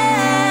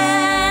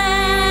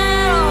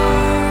or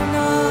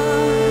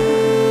not.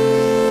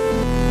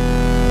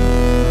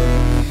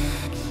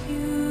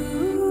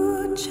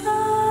 You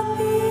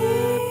chubby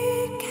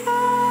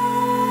cat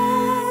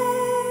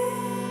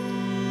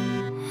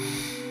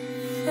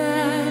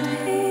that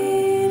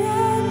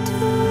hated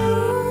to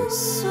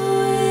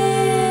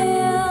swim.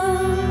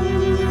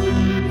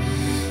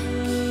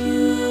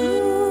 You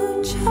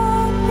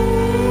chubby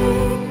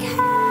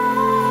cat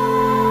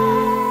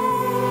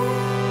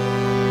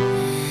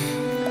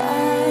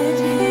that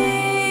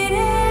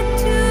hated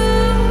to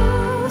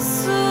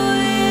swim.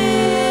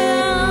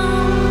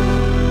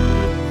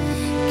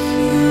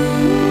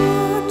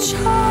 Cute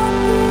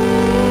chubby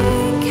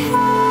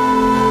cat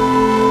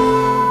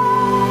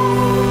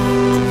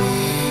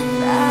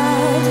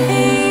that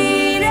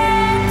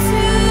hated to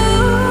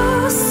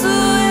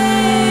swim.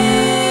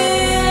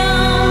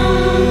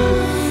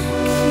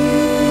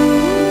 Cute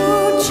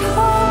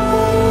chubby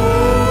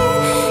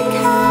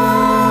cat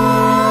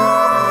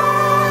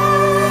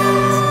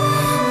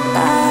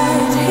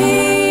that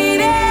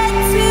hated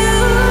to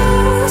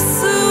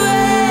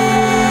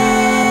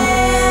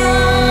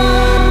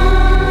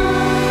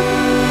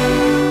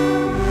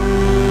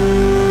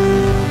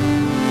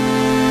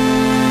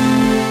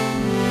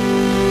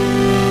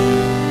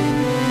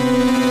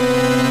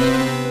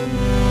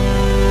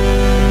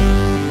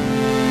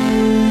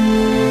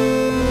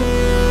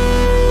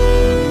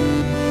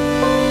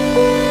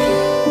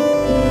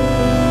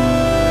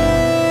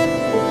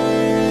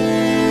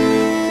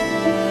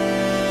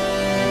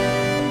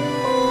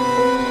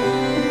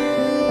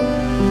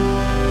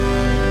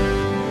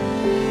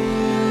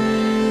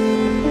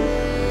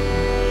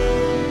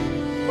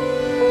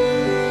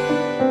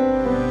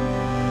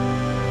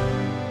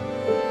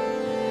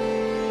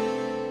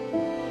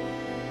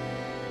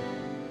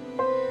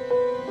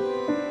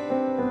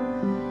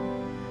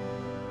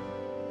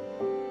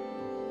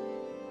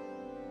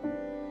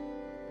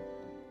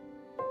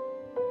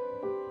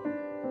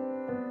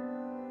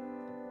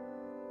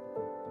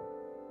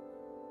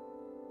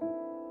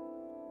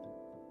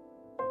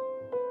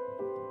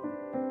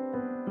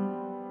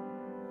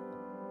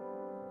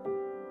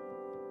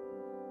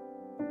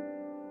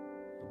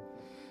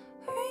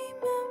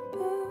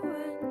remember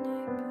when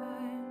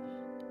I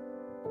pushed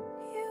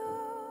you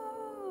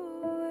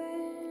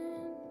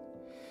in.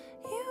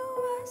 You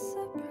were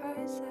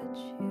surprised that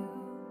you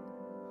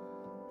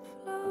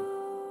floated.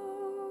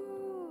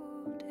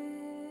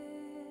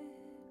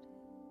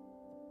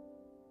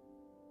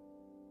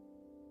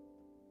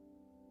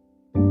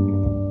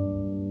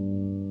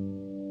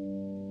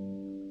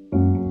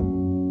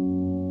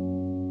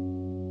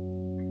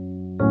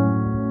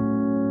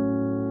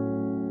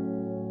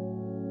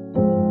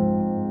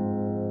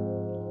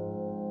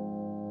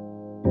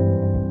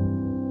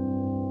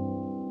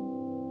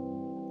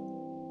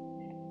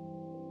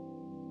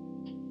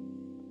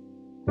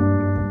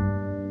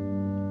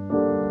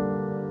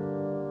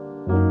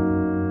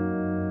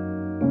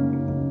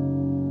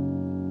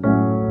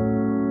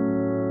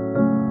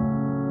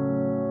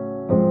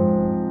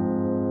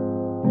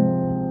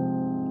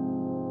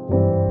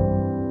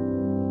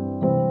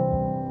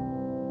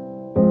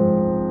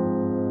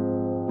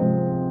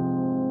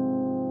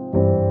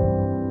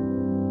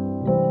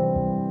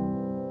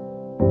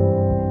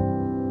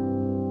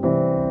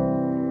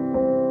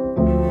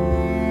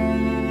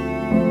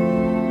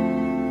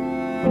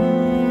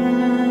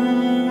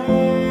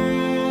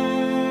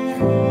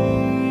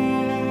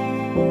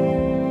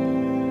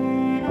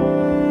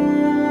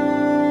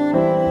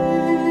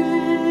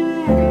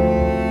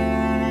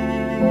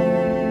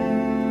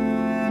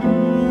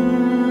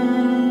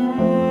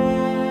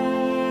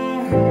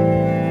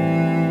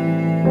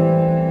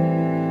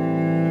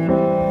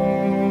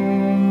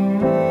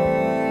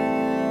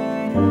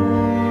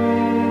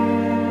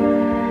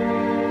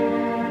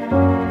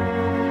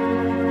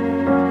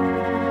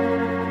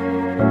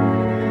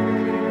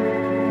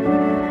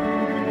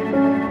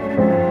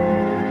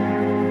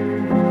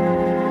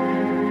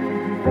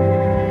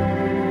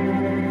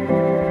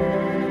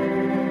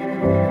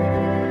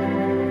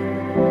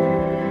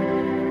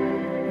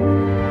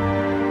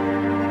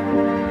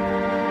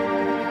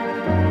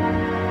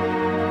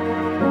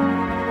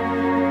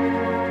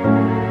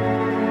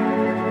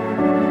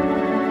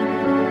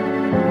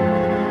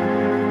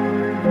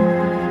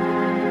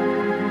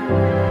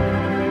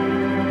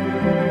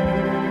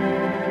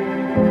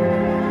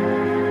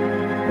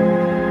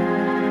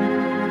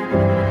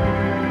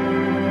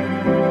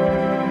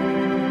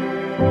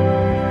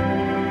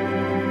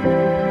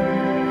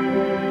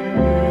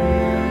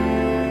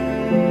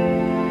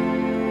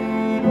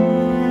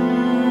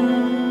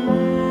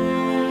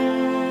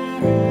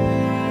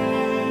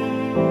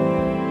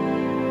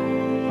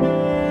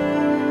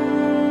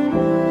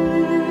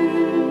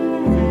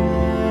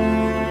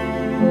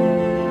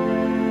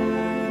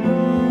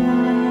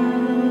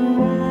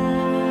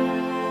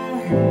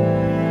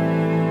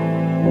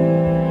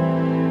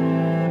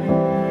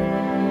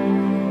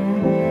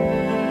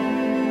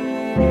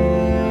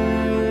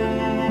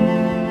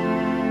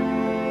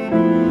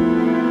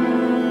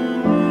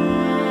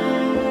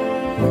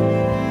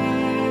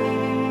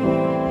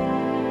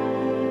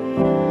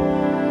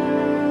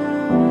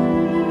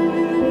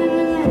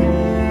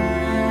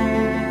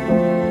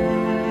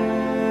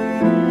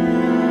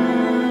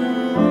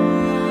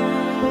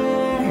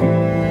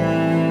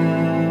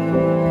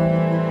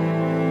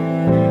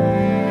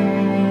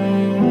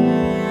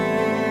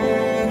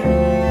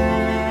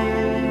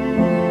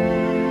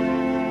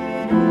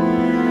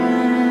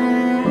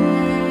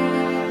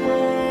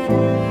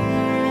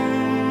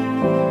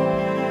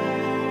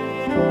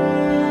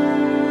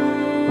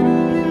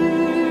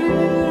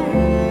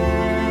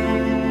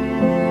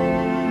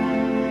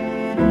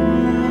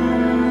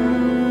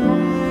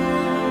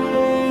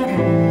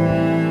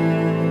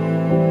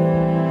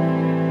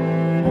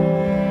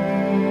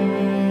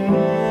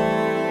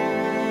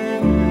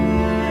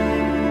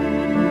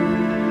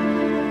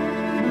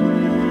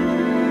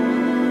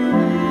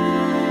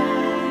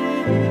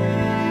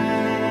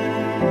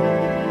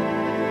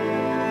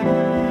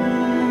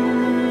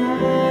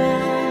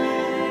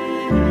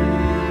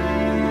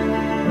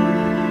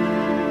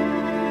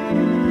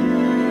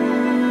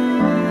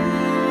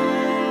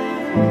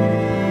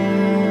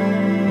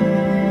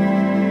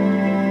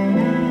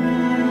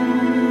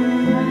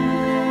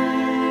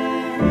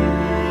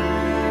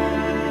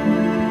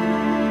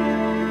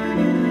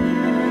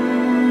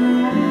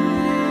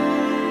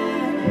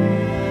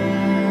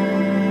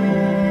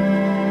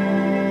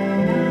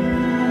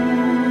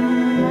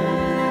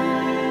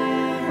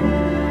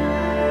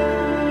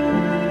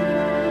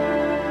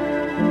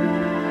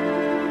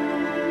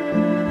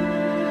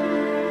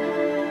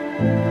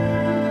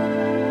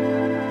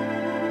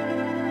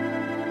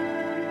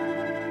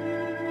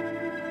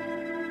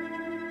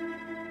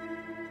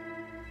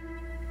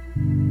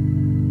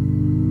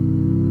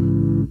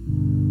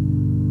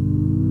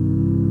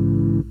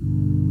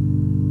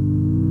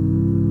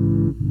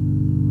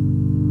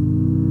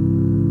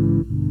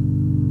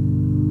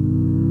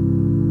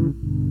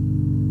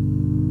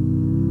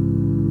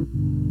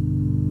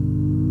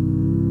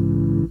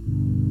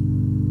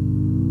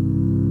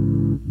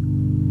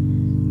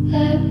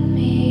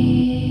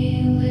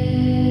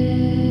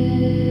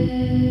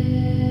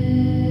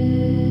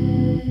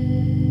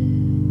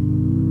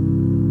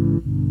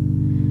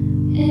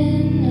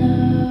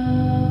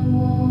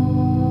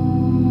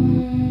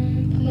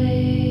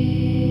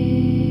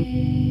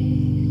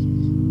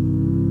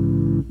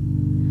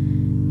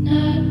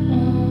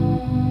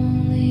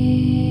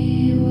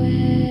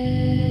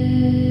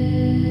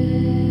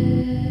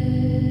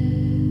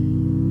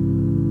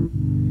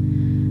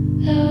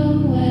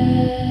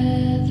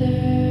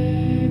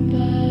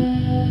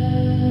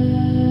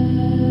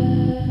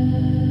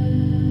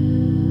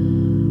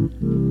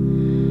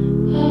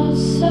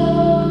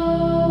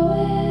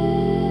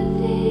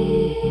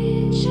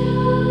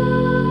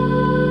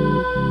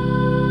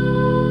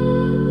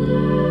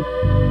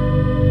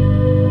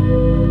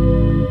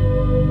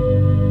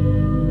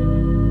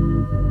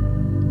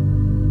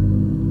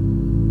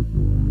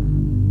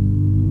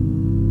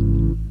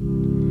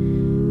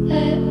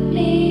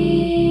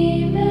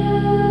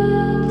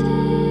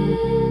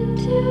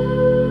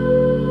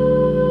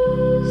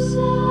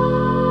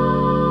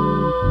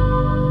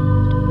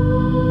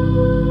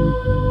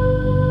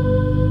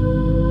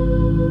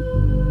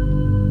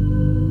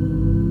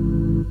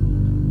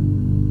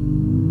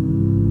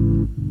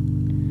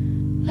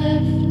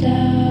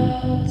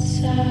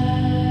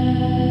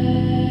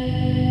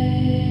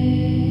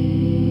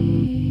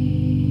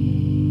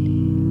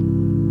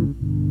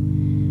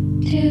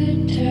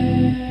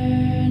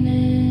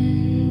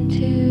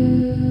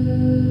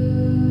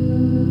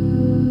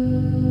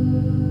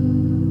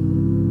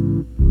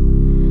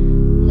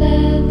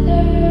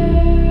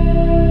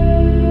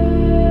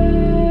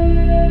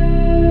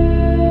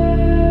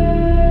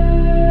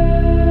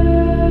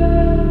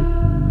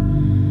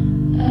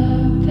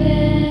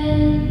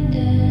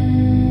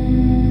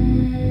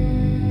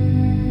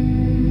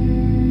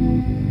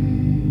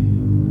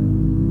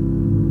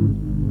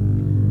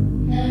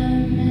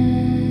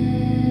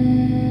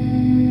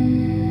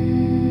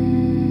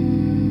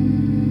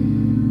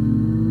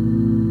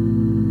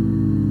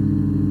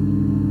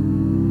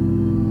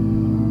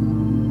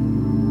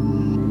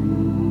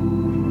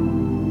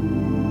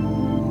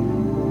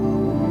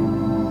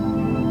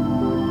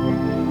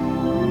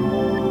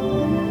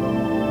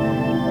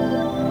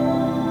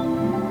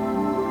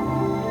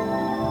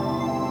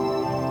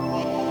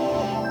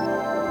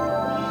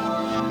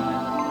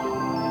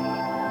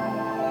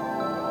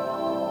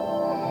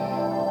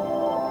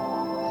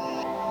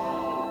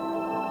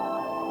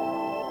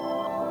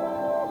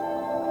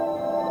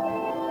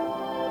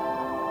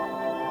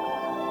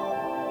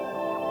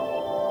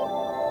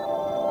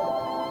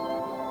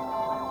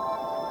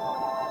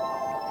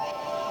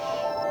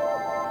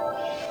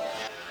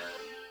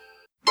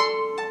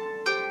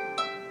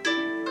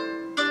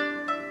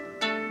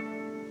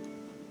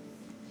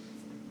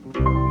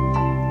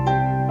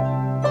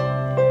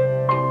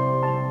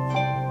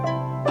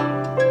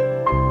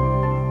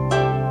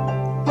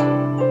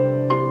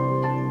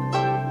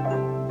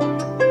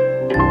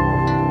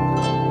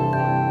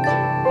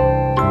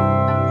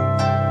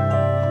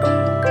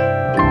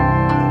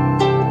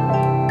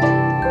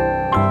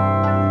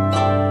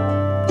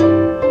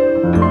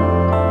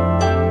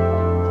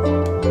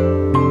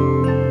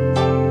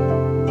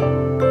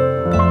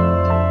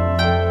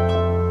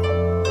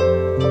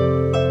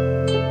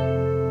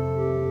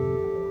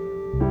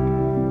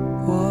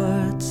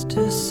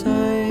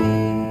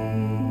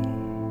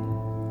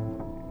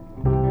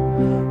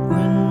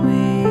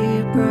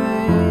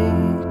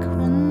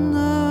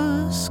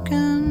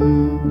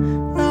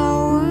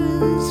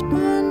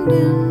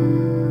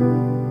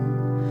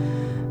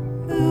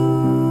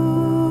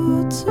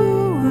 boots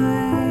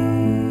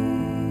away.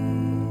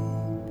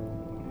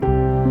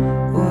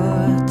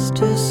 What's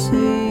to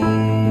see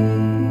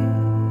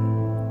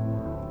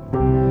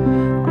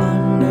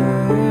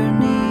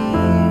underneath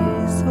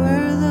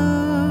where the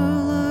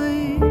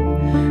light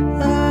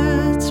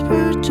that's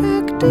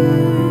projected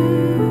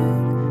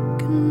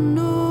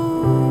cannot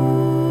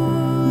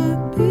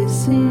be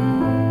seen?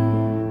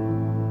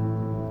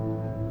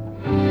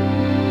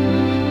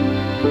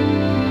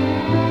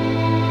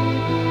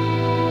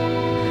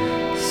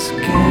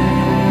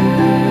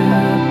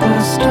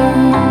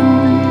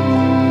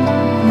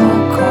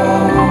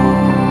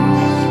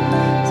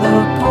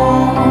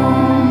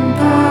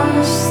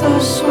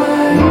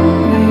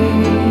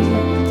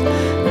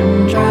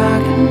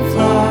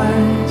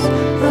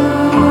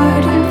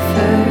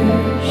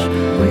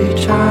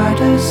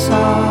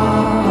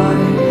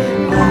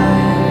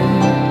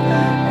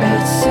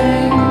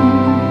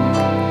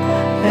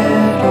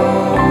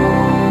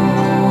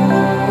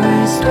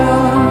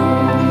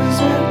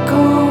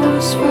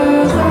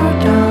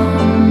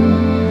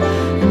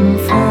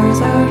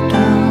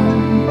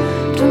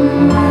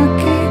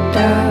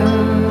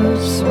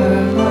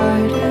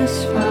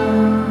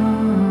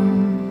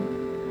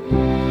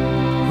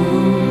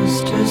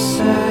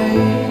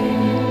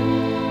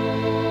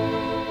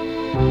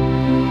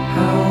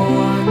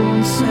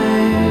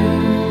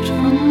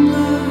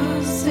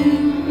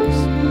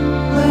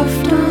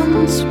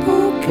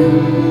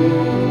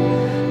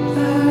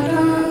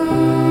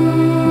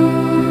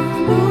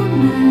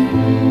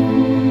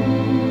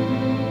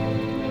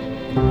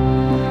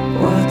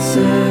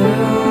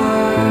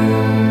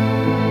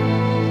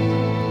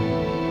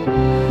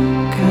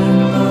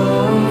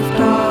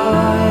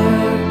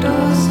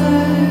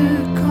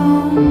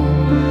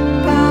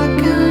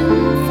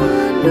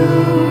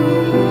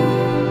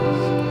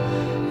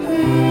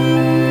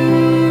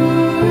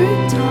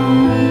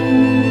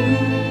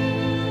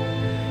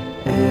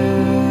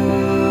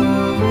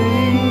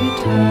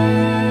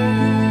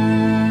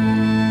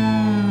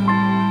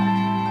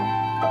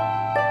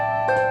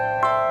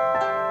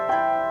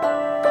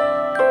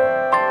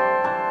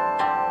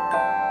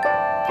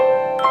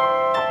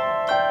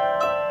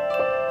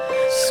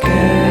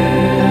 Scared